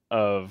 feet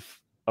of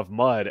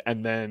mud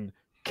and then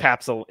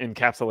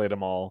encapsulate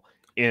them all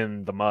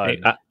in the mud.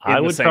 Hey, I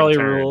would probably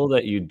rule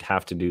that you'd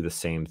have to do the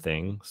same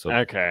thing. So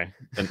okay,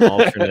 an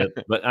alternate.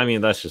 But I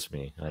mean, that's just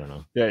me. I don't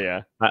know.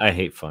 Yeah. I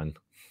hate fun.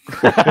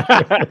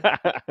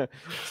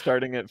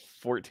 Starting at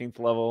 14th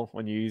level,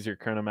 when you use your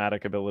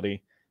chronomatic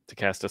ability to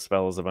cast a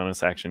spell as a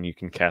bonus action, you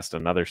can cast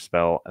another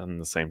spell in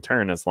the same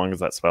turn as long as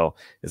that spell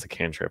is a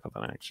cantrip of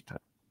an action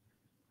type.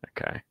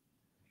 Okay.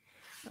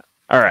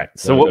 All right.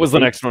 So what was the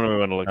next one we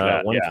want to look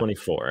at?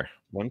 124. Yeah.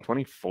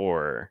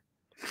 124.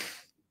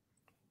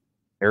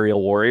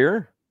 Aerial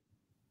Warrior.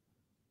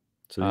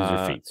 So these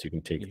are feats. You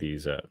can take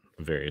these at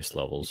various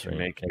levels. You can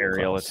make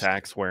aerial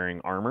attacks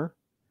wearing armor,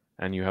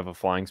 and you have a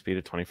flying speed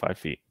of 25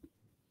 feet.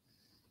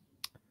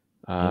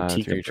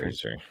 Antique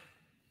Appraiser.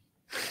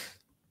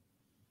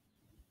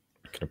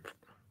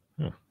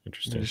 Oh,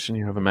 interesting. In addition,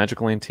 you have a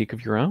magical antique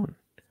of your own.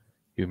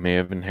 You may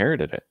have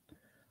inherited it.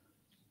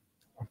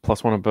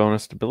 +1 of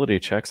bonus ability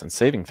checks and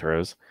saving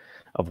throws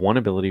of one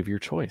ability of your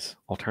choice.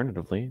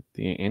 Alternatively,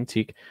 the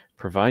antique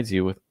provides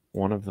you with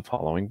one of the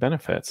following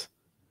benefits.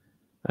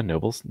 A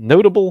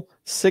notable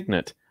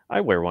signet.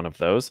 I wear one of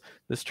those.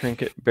 This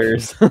trinket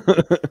bears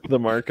the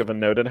mark of a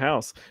noted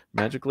house,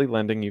 magically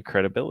lending you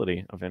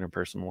credibility of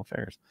interpersonal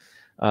affairs.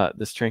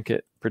 This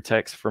trinket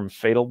protects from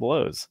fatal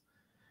blows.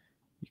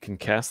 You can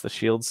cast the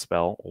shield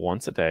spell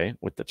once a day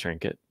with the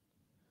trinket.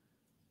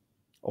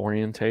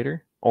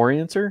 Orienter.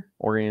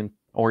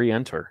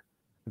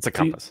 It's a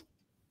compass.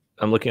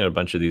 I'm looking at a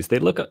bunch of these. They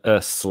look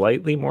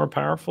slightly more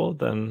powerful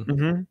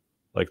than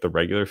like the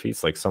regular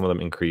feats. Like some of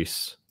them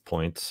increase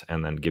points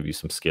and then give you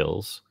some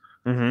skills.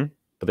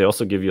 But they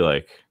also give you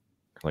like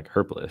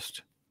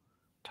herbalist.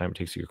 Time it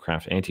takes you to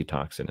craft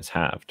antitoxin is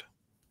halved.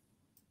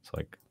 So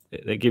like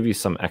they give you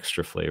some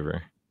extra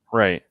flavor.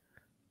 Right.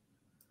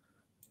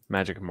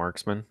 Magic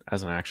Marksman.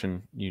 As an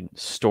action, you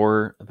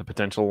store the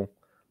potential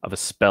of a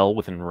spell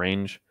within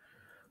range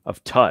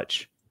of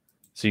touch.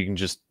 So you can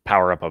just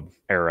power up an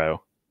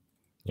arrow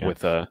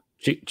with a...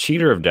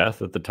 Cheater of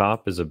Death at the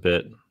top is a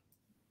bit...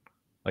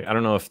 Like, I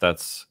don't know if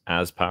that's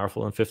as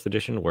powerful in 5th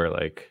edition, where,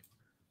 like,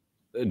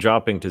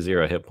 dropping to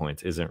 0 hit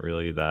points isn't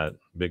really that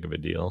big of a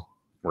deal.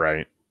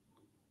 Right.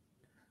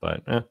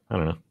 But, I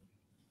don't know.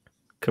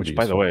 Which,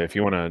 by the way, if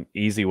you want an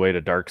easy way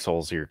to Dark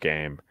Souls your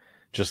game,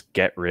 just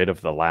get rid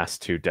of the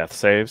last 2 death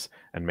saves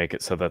and make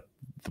it so that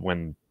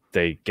when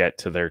they get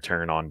to their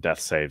turn on death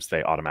saves,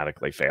 they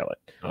automatically fail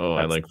it. Oh,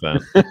 I like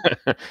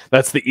that.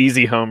 That's the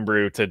easy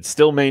homebrew to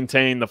still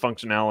maintain the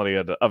functionality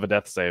of a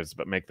death saves,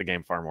 but make the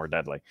game far more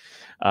deadly.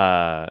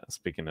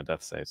 Speaking of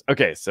death saves.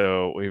 Okay,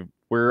 so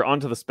we're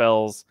onto the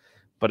spells,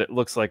 but it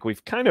looks like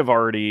we've kind of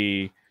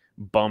already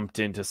bumped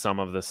into some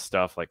of this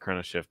stuff like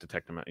Chrono Shift,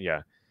 Detect.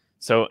 Yeah.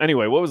 So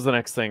anyway, what was the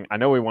next thing? I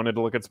know we wanted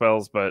to look at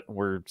spells, but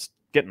we're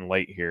getting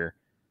late here.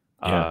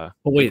 Yeah.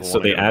 Oh, wait, so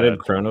they added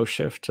Chrono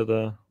Shift to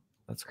the...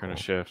 That's Chrono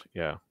Shift.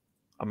 Yeah.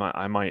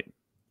 I might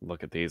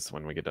look at these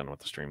when we get done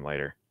with the stream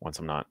later, once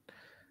I'm not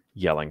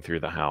yelling through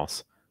the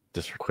house,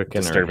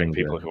 disturbing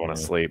people who want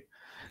to sleep.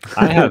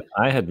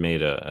 I had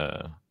made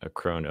a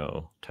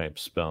Chrono type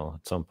spell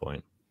at some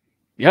point.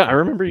 Yeah, I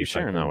remember you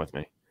sharing that with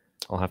me.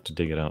 I'll have to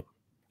dig it up.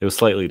 It was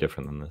slightly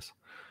different than this.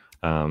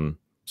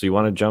 So you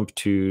want to jump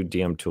to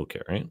DM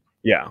Toolkit, right?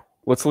 Yeah.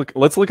 Let's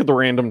look at the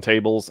random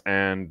tables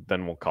and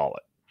then we'll call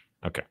it.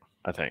 Okay.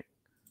 I think.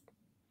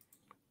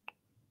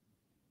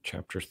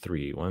 Chapter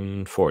 3,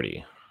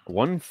 140.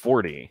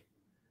 140.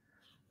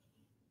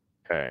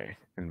 Okay.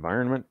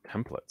 Environment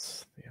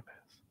templates.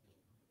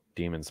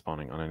 Demon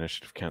spawning on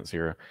initiative count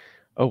 0.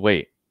 Oh,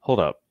 wait. Hold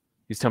up.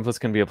 These templates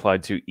can be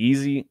applied to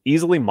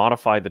easily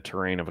modify the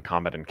terrain of a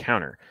combat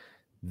encounter.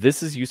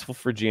 This is useful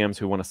for GMs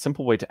who want a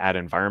simple way to add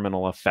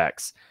environmental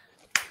effects.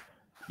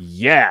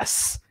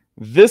 Yes!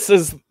 This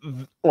is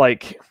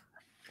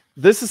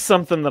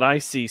something that I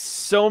see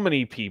so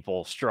many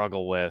people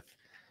struggle with.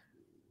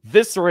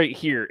 This right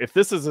here, if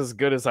this is as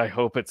good as I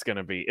hope it's going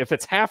to be, if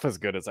it's half as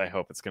good as I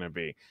hope it's going to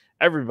be,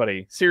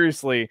 everybody,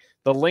 seriously,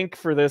 the link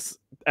for this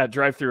at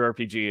Drive-Thru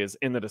RPG is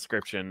in the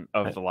description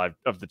of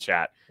the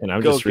chat. And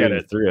I'm just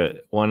reading through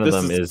it. One of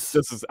them is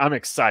I'm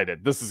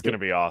excited. This is going to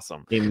be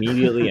awesome.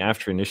 Immediately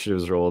after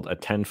initiatives rolled, a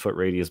 10-foot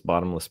radius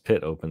bottomless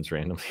pit opens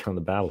randomly on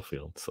the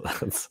battlefield. So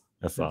that's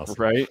awesome.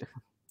 Right?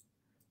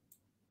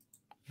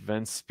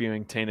 Vents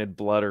spewing tainted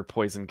blood or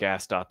poison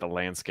gas dot the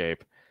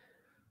landscape.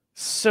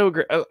 So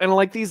great. And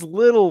like these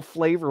little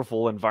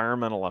flavorful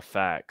environmental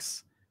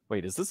effects.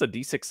 Wait, is this a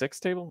D66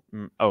 table?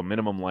 Oh,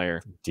 minimum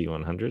layer.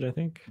 D100, I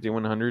think.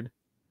 D100.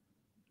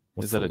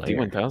 Is that a layer?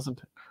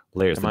 D1000?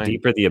 Layers. The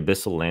deeper the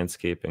abyssal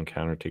landscape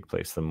encounter take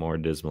place, the more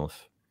dismal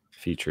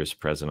features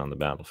present on the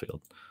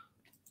battlefield.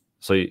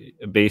 So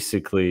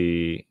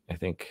basically, I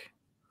think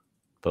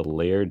the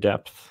layer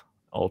depth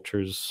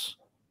alters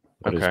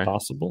what is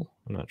possible.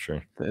 I'm not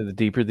sure. The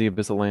deeper the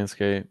abyssal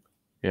landscape.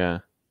 Yeah.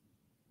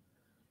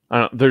 I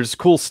don't know. There's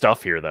cool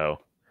stuff here, though.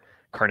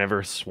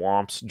 Carnivorous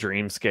swamps,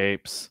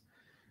 dreamscapes,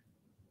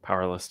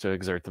 powerless to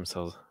exert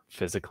themselves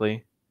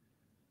physically,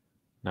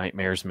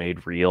 nightmares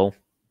made real,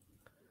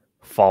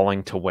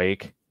 falling to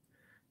wake.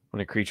 When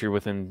a creature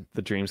within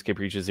the dreamscape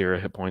reaches 0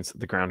 hit points,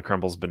 the ground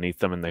crumbles beneath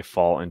them and they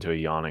fall into a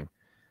yawning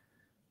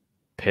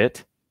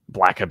pit.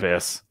 Black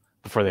abyss.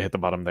 Before they hit the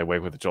bottom, they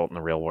wake with a jolt in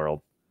the real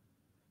world.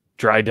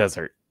 Dry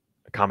desert.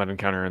 A combat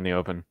encounter in the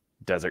open.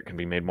 Desert can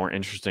be made more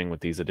interesting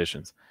with these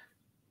additions.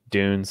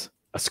 Dunes.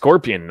 A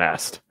scorpion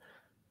nest.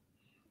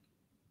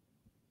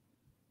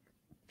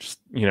 Just,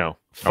 you know,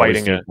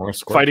 fighting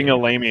a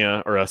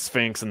lamia or a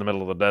sphinx in the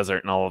middle of the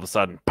desert, and all of a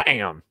sudden,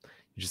 bam!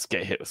 You just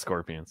get hit with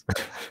scorpions.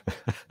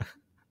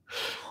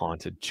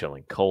 Haunted,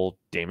 chilling, cold,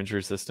 damage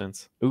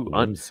resistance. Ooh,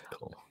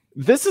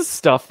 this is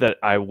stuff that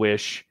I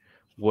wish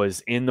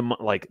was in the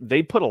like.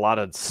 They put a lot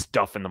of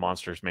stuff in the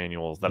monsters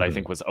manuals that I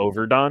think was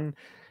overdone,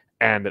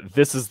 and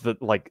this is the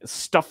like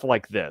stuff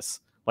like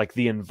this. Like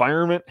the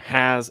environment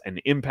has an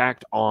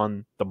impact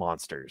on the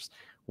monsters,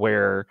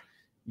 where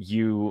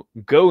you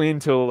go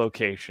into a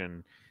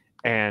location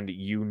and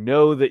you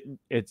know that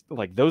it's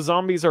like those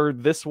zombies are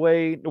this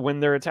way when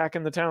they're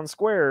attacking the town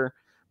square,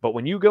 but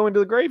when you go into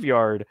the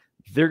graveyard,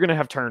 they're going to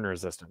have turn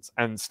resistance,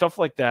 and stuff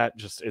like that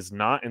just is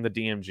not in the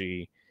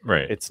DMG.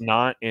 Right. It's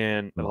not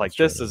in like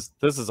this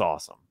is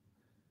awesome.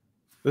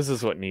 This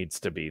is what needs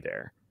to be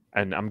there,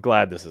 and I'm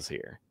glad this is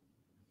here.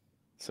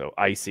 So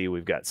icy,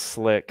 we've got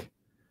slick,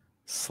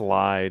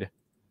 slide,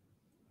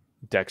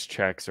 dex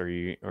checks or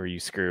you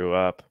screw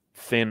up.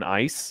 Thin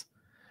ice.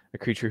 A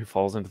creature who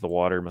falls into the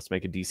water must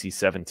make a DC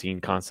 17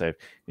 con save.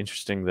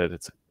 Interesting that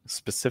it's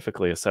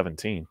specifically a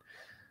 17.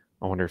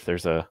 I wonder if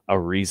there's a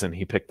reason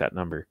he picked that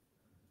number.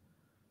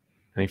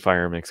 Any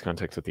fire makes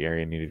contact with the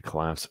area needed to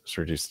collapse is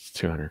reduced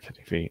to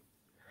 250 feet.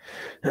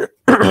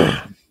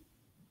 Let's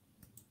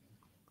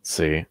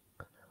see.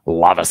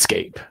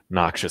 Lavascape.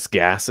 Noxious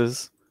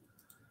gases.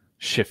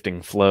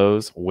 Shifting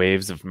flows.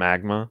 Waves of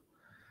magma.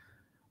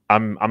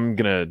 I'm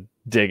gonna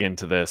dig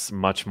into this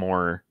much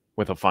more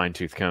with a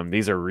fine-tooth comb.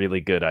 These are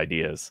really good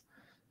ideas.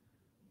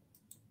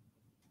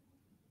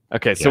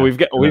 Okay, so we've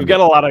got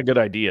a lot of good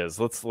ideas.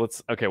 Let's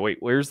okay, wait,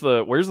 where's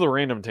the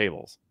random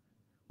tables?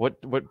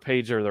 What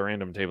page are the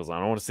random tables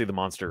on? I want to see the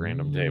monster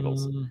random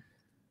tables.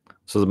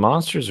 So the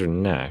monsters are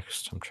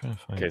next. I'm trying to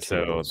find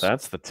tables. So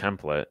that's the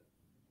template.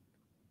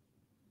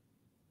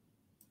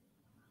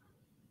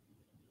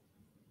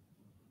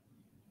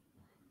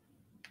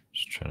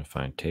 Just trying to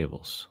find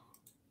tables.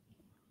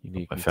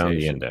 Unique I found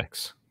the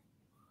index.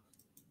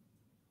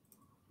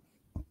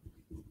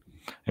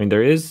 I mean,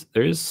 there is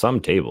some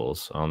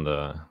tables on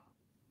the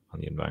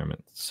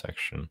environment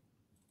section.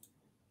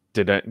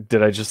 Did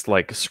I just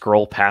like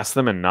scroll past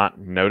them and not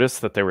notice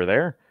that they were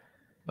there?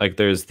 Like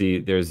there's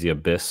the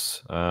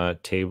abyss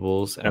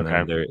tables, and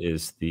then there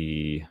is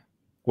the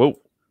whoa.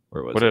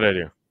 Where was what did I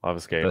do?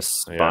 Lavascape. The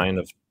spine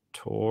of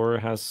Tor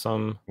has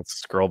some. Let's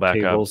scroll back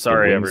tables. up.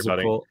 Sorry,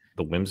 everybody.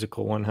 The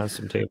whimsical one has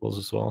some tables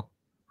as well.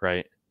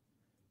 Right.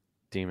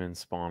 Demon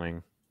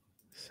spawning,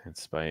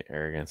 sense, spite,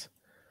 arrogance.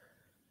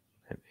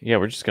 Yeah,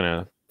 we're just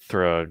gonna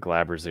throw a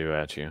Glabberzoo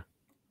at you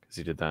because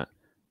you did that.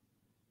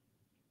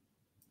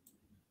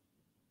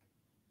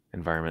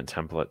 Environment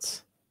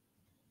templates.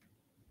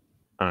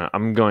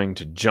 I'm going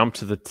to jump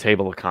to the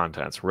table of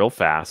contents real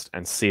fast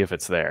and see if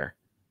it's there.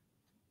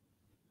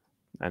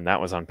 And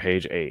that was on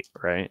page 8,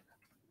 right?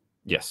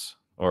 Yes,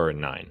 or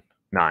 9.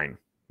 9,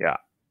 yeah.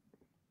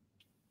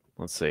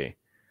 Let's see.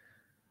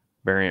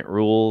 Variant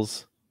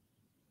rules.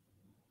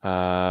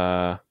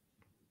 It's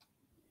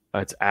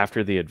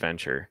after the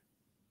adventure,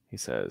 he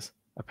says.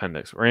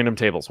 Appendix. Random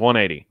tables,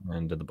 180.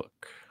 End of the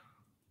book.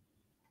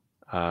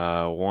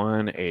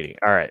 180.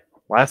 All right.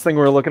 Last thing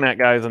we're looking at,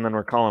 guys, and then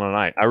we're calling a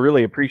night. I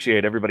really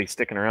appreciate everybody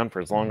sticking around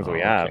for as long as we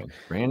have.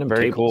 Random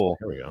Very tables. cool.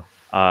 There we go.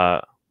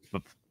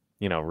 But,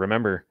 you know,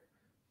 remember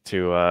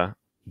to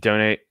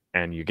donate,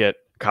 and you get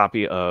a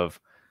copy of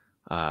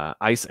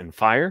Ice and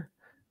Fire.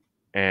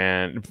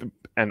 And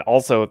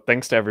also,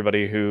 thanks to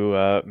everybody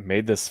who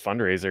made this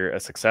fundraiser a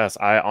success.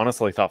 I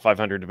honestly thought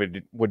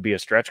 500 would be a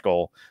stretch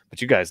goal,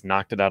 but you guys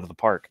knocked it out of the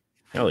park.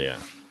 Hell yeah!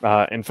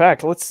 In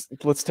fact, let's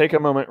take a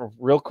moment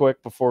real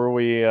quick before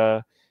we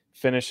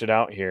finish it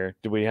out here.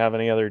 Do we have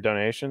any other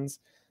donations?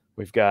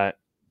 We've got,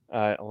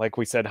 like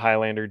we said,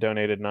 Highlander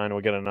donated 9.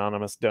 We got an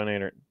anonymous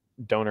donor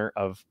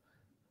of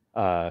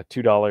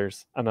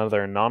 $2.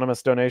 Another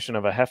anonymous donation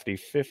of a hefty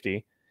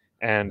 50,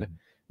 and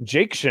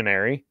Jake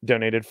Shinary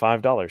donated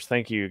 $5.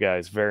 Thank you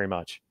guys very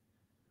much.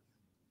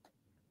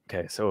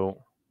 Okay,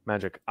 so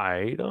magic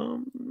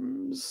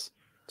items.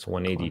 It's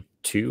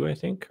 182, I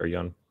think. Are you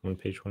on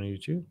page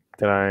 182?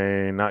 Did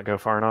I not go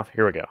far enough?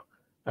 Here we go.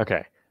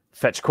 Okay.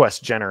 Fetch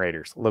quest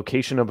generators.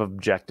 Location of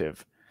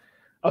objective.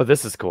 Oh,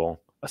 this is cool.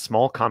 A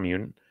small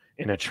commune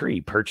in a tree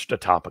perched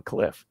atop a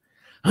cliff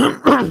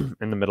in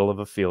the middle of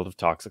a field of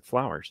toxic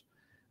flowers.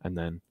 And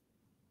then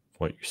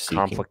what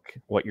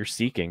you're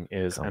seeking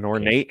is an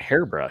ornate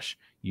hairbrush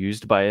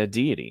used by a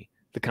deity.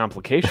 The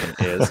complication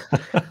is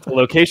the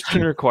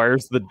location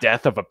requires the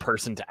death of a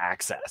person to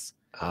access.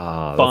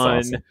 Oh, fun,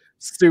 that's awesome.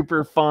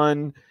 Super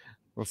fun.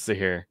 Let's see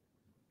here.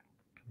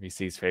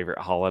 VC's favorite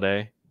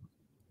holiday.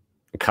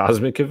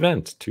 Cosmic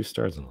event. 2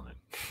 stars in line.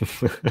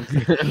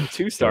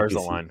 2 stars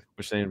in line,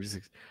 which is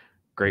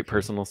great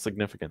personal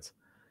significance.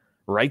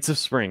 Rites of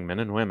spring, men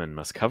and women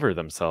must cover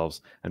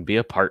themselves and be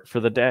apart for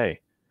the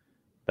day.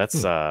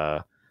 That's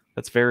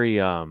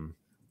very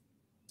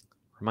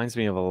reminds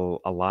me of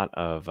a lot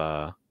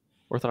of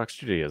Orthodox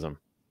Judaism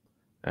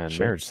and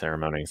marriage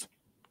ceremonies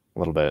a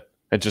little bit.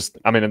 It just,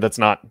 I mean, that's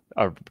not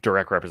a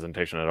direct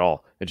representation at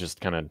all. It just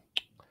kind of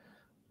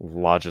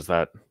lodges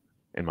that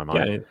in my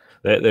mind.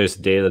 Yeah, there's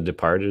Day of the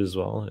Departed as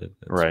well. It's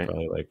right.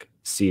 Probably like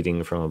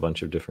seeding from a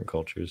bunch of different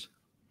cultures.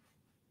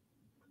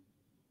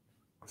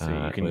 So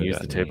you can use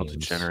the table to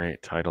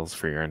generate titles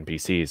for your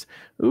NPCs.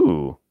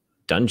 Ooh.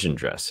 Dungeon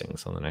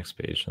dressings on the next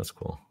page. That's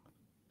cool.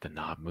 The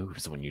knob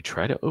moves when you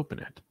try to open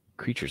it.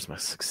 Creatures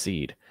must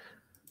succeed.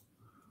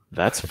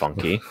 That's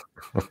funky.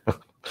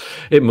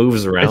 It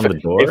moves around the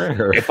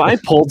door. If I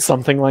pulled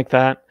something like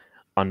that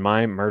on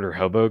my murder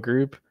hobo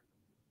group,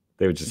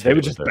 they would just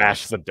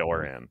bash the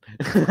door in.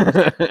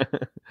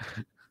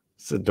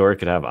 So the door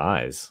could have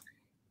eyes.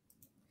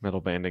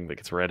 Metal banding that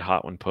gets red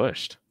hot when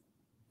pushed.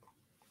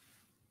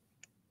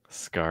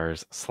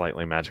 Scars,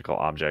 slightly magical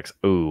objects.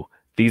 Ooh,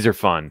 these are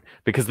fun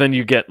because then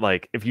you get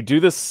like, if you do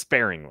this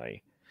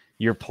sparingly,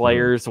 your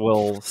players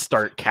will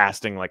start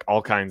casting like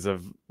all kinds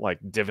of like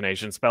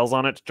divination spells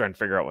on it to try and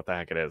figure out what the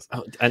heck it is.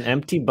 Oh, an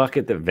empty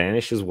bucket that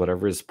vanishes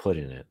whatever is put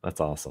in it. That's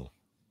awesome.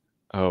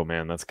 Oh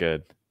man, that's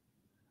good.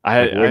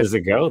 Where does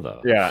it go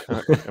though? Yeah,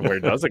 where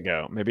does it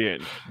go? Maybe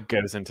it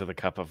goes into the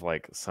cup of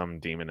like some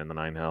demon in the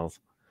Nine Hells.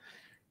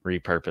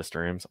 Repurposed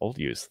rooms, old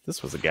use.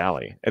 This was a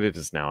galley. It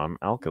is now an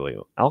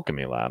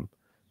alchemy lab.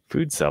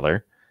 Food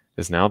cellar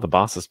is now the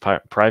boss's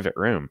private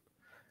room.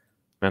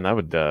 Man, that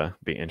would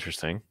be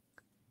interesting.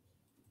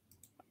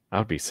 I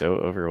would be so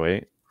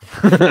overweight.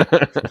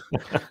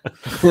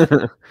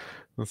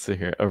 Let's see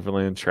here.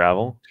 Overland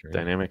travel,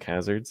 dynamic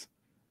hazards.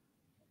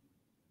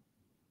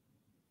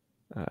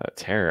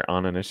 Terror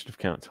on initiative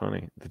count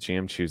 20. The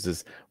GM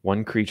chooses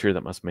one creature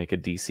that must make a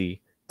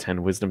DC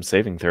 10 wisdom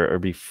saving throw or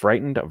be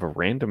frightened of a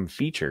random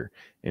feature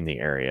in the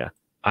area.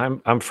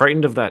 I'm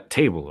frightened of that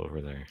table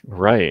over there.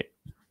 Right.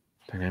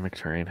 Dynamic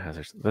terrain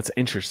hazards. That's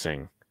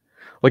interesting.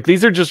 Like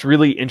these are just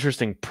really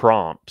interesting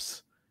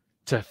prompts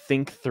to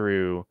think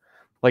through,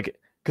 like,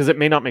 because it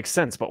may not make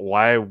sense, but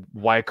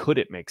why could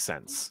it make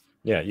sense?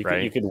 Yeah,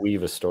 you could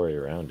weave a story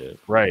around it.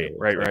 Right.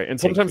 And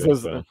sometimes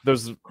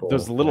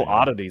those little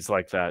oddities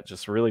like that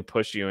just really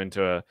push you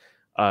into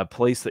a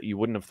place that you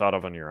wouldn't have thought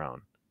of on your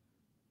own.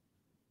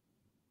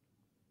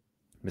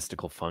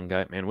 Mystical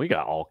fungi. Man, we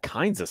got all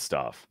kinds of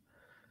stuff.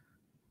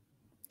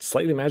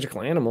 Slightly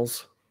magical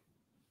animals.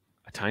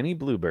 A tiny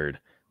bluebird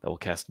that will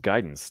cast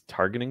guidance,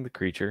 targeting the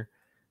creature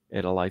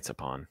it alights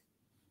upon.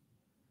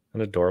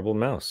 An adorable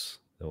mouse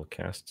that will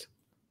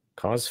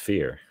cause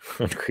fear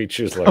on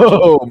creatures like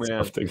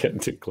man, to get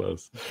too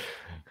close.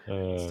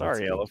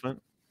 Sorry,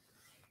 elephant.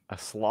 A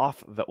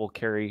sloth that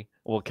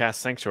will cast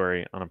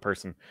sanctuary on a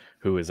person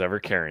who is ever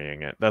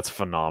carrying it. That's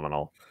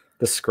phenomenal.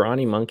 The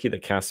scrawny monkey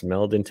that casts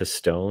meld into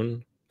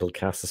stone will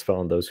cast a spell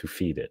on those who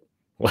feed it.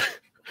 What?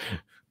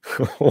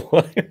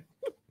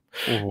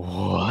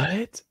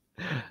 What?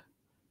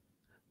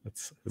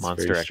 That's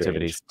monster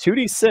activities.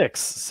 2d6.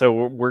 So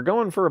we're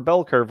going for a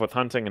bell curve with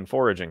hunting and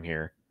foraging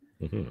here.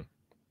 Mm-hmm.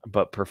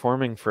 But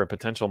performing for a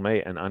potential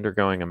mate and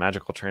undergoing a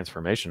magical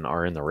transformation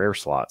are in the rare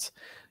slots.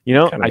 You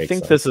know, I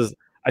think this is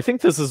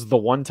the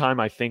one time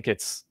I think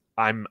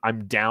I'm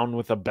down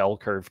with a bell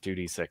curve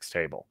 2d6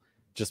 table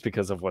just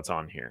because of what's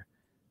on here.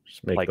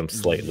 Just make them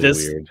slightly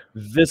weird.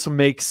 This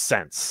makes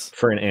sense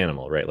for an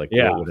animal, right? Like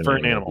for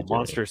an animal,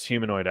 monstrous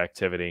humanoid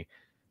activity,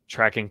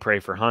 tracking prey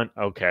for hunt.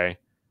 Okay,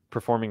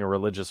 performing a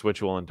religious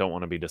ritual and don't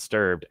want to be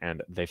disturbed,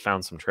 and they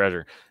found some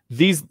treasure.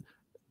 This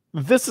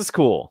is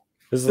cool.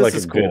 This is like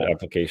a good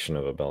application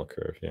of a bell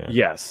curve. Yeah.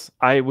 Yes,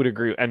 I would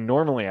agree. And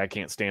normally I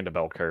can't stand a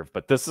bell curve,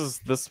 but this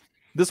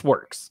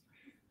works.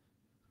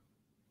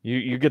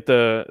 You get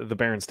the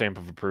Baron stamp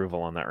of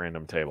approval on that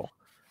random table.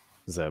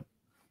 Zip.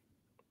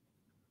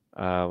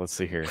 Let's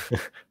see here.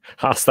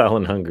 Hostile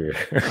and hungry.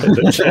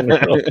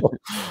 The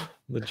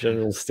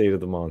general state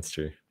of the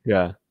monster.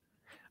 Yeah.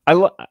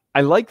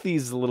 I like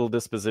these little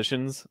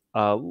dispositions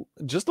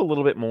just a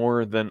little bit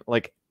more than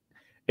like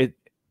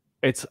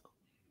it's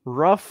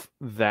rough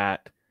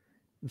that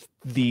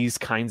these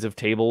kinds of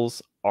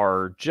tables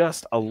are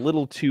just a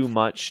little too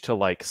much to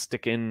like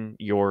stick in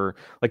your,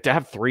 like, to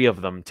have 3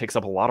 of them takes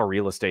up a lot of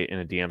real estate in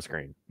a DM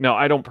screen. Now,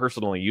 I don't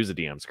personally use a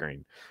DM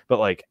screen, but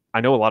like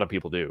I know a lot of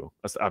people do.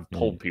 I've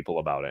told people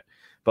about it,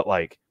 but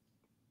like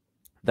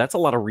that's a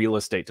lot of real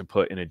estate to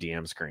put in a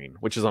DM screen,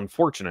 which is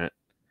unfortunate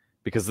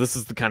because this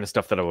is the kind of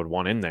stuff that I would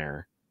want in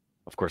there.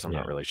 Of course, I'm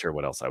not really sure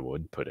what else I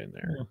would put in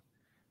there.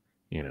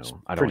 You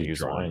know, I don't use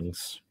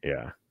drawings.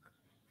 Yeah.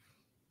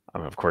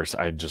 Of course,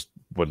 I just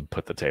would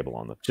put the table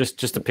on the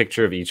just a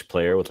picture of each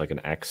player with like an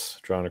X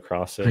drawn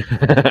across it.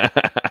 Let's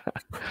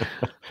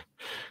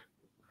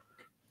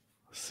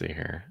see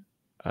here.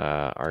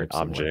 Art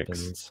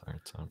objects,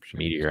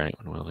 meteorite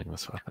when wielding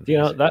this weapon. You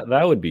know,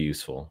 that would be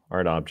useful.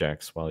 Art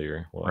objects while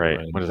you're right.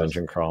 What is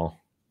dungeon crawl?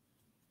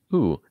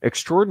 Ooh,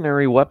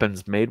 extraordinary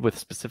weapons made with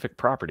specific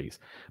properties.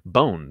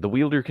 Bone. The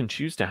wielder can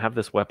choose to have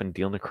this weapon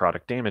deal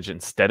necrotic damage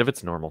instead of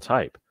its normal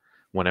type,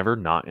 whenever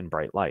not in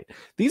bright light.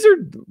 These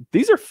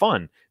are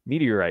fun.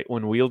 Meteorite.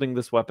 When wielding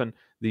this weapon,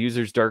 the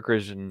user's dark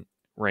vision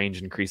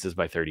range increases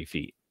by 30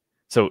 feet.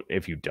 So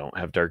if you don't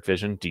have dark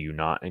vision, do you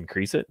not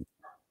increase it?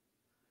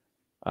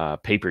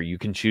 Paper. You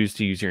can choose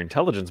to use your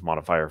intelligence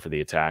modifier for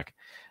the attack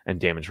and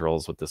damage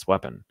rolls with this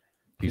weapon.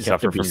 You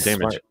suffer from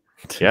damage.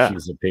 Yeah,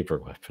 use a paper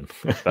weapon.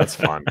 That's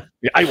fun.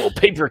 I will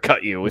paper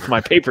cut you with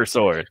my paper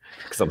sword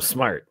because I'm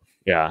smart.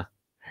 Yeah.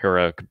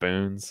 Heroic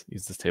boons.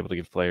 Use this table to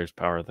give players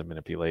power to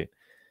manipulate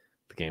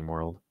the game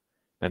world.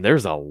 And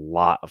there's a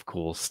lot of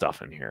cool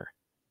stuff in here.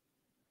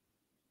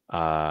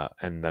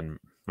 And then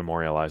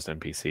memorialized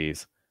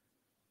NPCs.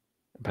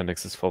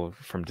 Appendix is full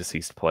from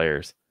deceased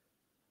players.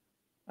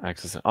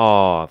 Access.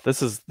 Oh,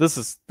 this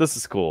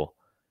is cool.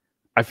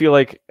 I feel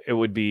like it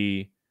would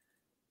be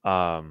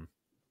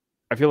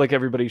I feel like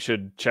everybody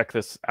should check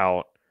this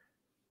out.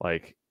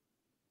 Like,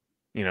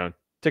 you know,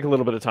 take a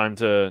little bit of time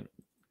to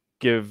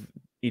give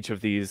each of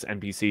these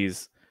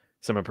NPCs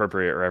some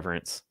appropriate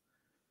reverence.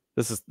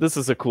 This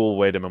is a cool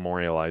way to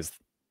memorialize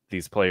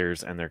these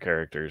players and their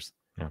characters.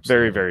 Absolutely.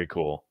 Very, very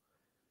cool.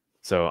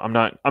 So I'm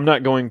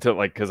not going to,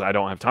 like, because I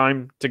don't have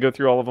time to go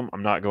through all of them.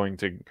 I'm not going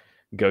to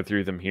go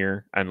through them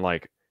here and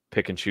like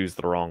pick and choose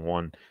the wrong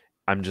one.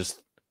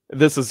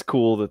 This is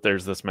cool that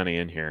there's this many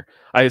in here.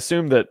 I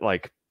assume that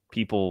like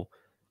people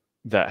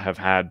that have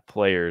had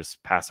players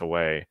pass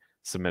away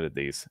submitted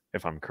these,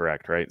 if I'm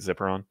correct, right,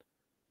 Zipperon?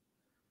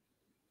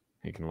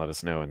 You can let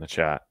us know in the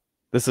chat.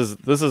 This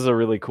is a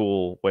really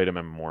cool way to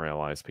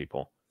memorialize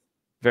people.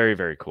 Very,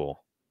 very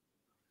cool.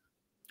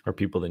 Or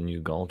people that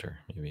knew Galder,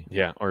 maybe.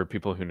 Yeah, or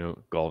people who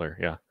knew Galder,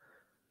 yeah.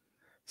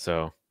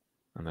 So,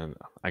 and then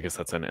I guess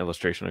that's an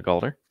illustration of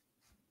Galder.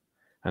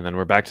 And then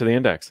we're back to the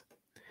index.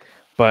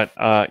 But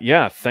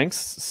yeah, thanks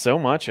so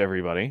much,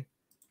 everybody,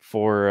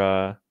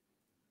 for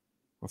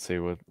let's see,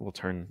 we'll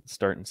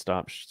start and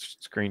stop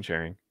screen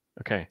sharing.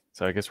 Okay,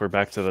 so I guess we're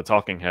back to the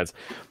talking heads.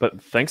 But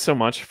thanks so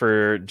much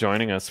for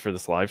joining us for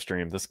this live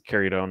stream. This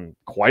carried on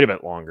quite a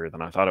bit longer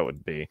than I thought it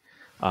would be.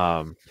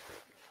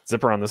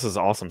 Zipperon, this is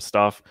awesome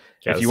stuff.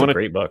 Yeah, if you want a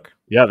great book.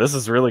 Yeah, this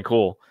is really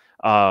cool.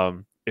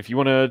 If you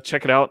want to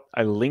check it out,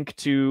 I link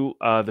to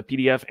the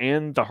PDF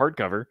and the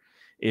hardcover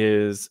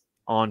is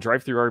on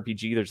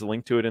DriveThruRPG. There's a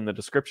link to it in the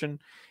description.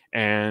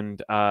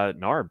 And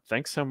Narb,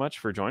 thanks so much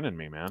for joining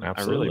me, man.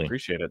 Absolutely. I really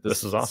appreciate it.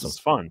 This is awesome. This is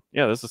fun.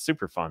 Yeah, this is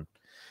super fun.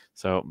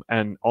 So,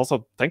 and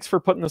also thanks for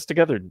putting this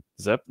together,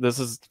 Zip. This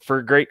is for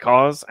a great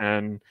cause,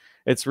 and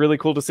it's really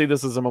cool to see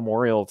this as a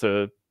memorial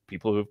to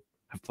people who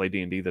have played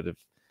D&D that have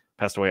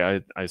passed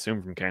away, I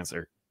assume from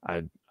cancer.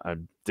 I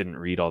didn't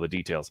read all the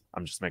details.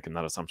 I'm just making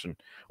that assumption,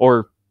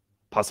 or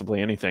possibly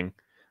anything.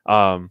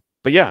 But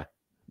yeah,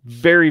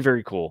 very,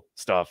 very cool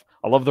stuff.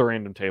 I love the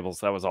random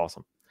tables. That was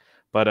awesome.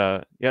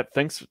 But yeah,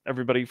 thanks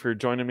everybody for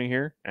joining me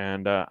here,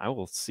 and I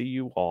will see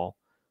you all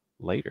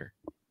later.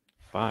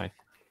 Bye.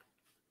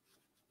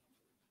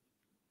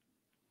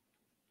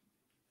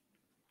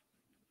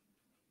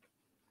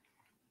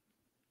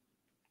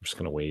 I'm just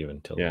gonna wave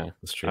until the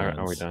stream ends.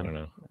 Are we done? I don't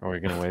know. Are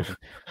we gonna wave?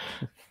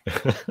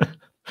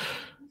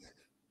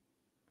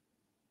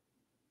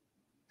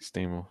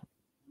 Steam will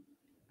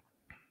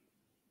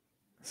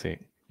see.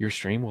 Your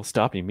stream will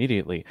stop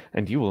immediately,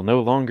 and you will no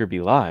longer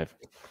be live.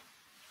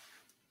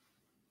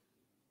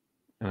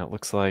 And it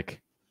looks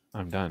like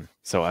I'm done.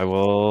 So I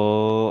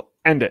will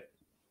end it.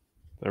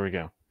 There we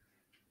go.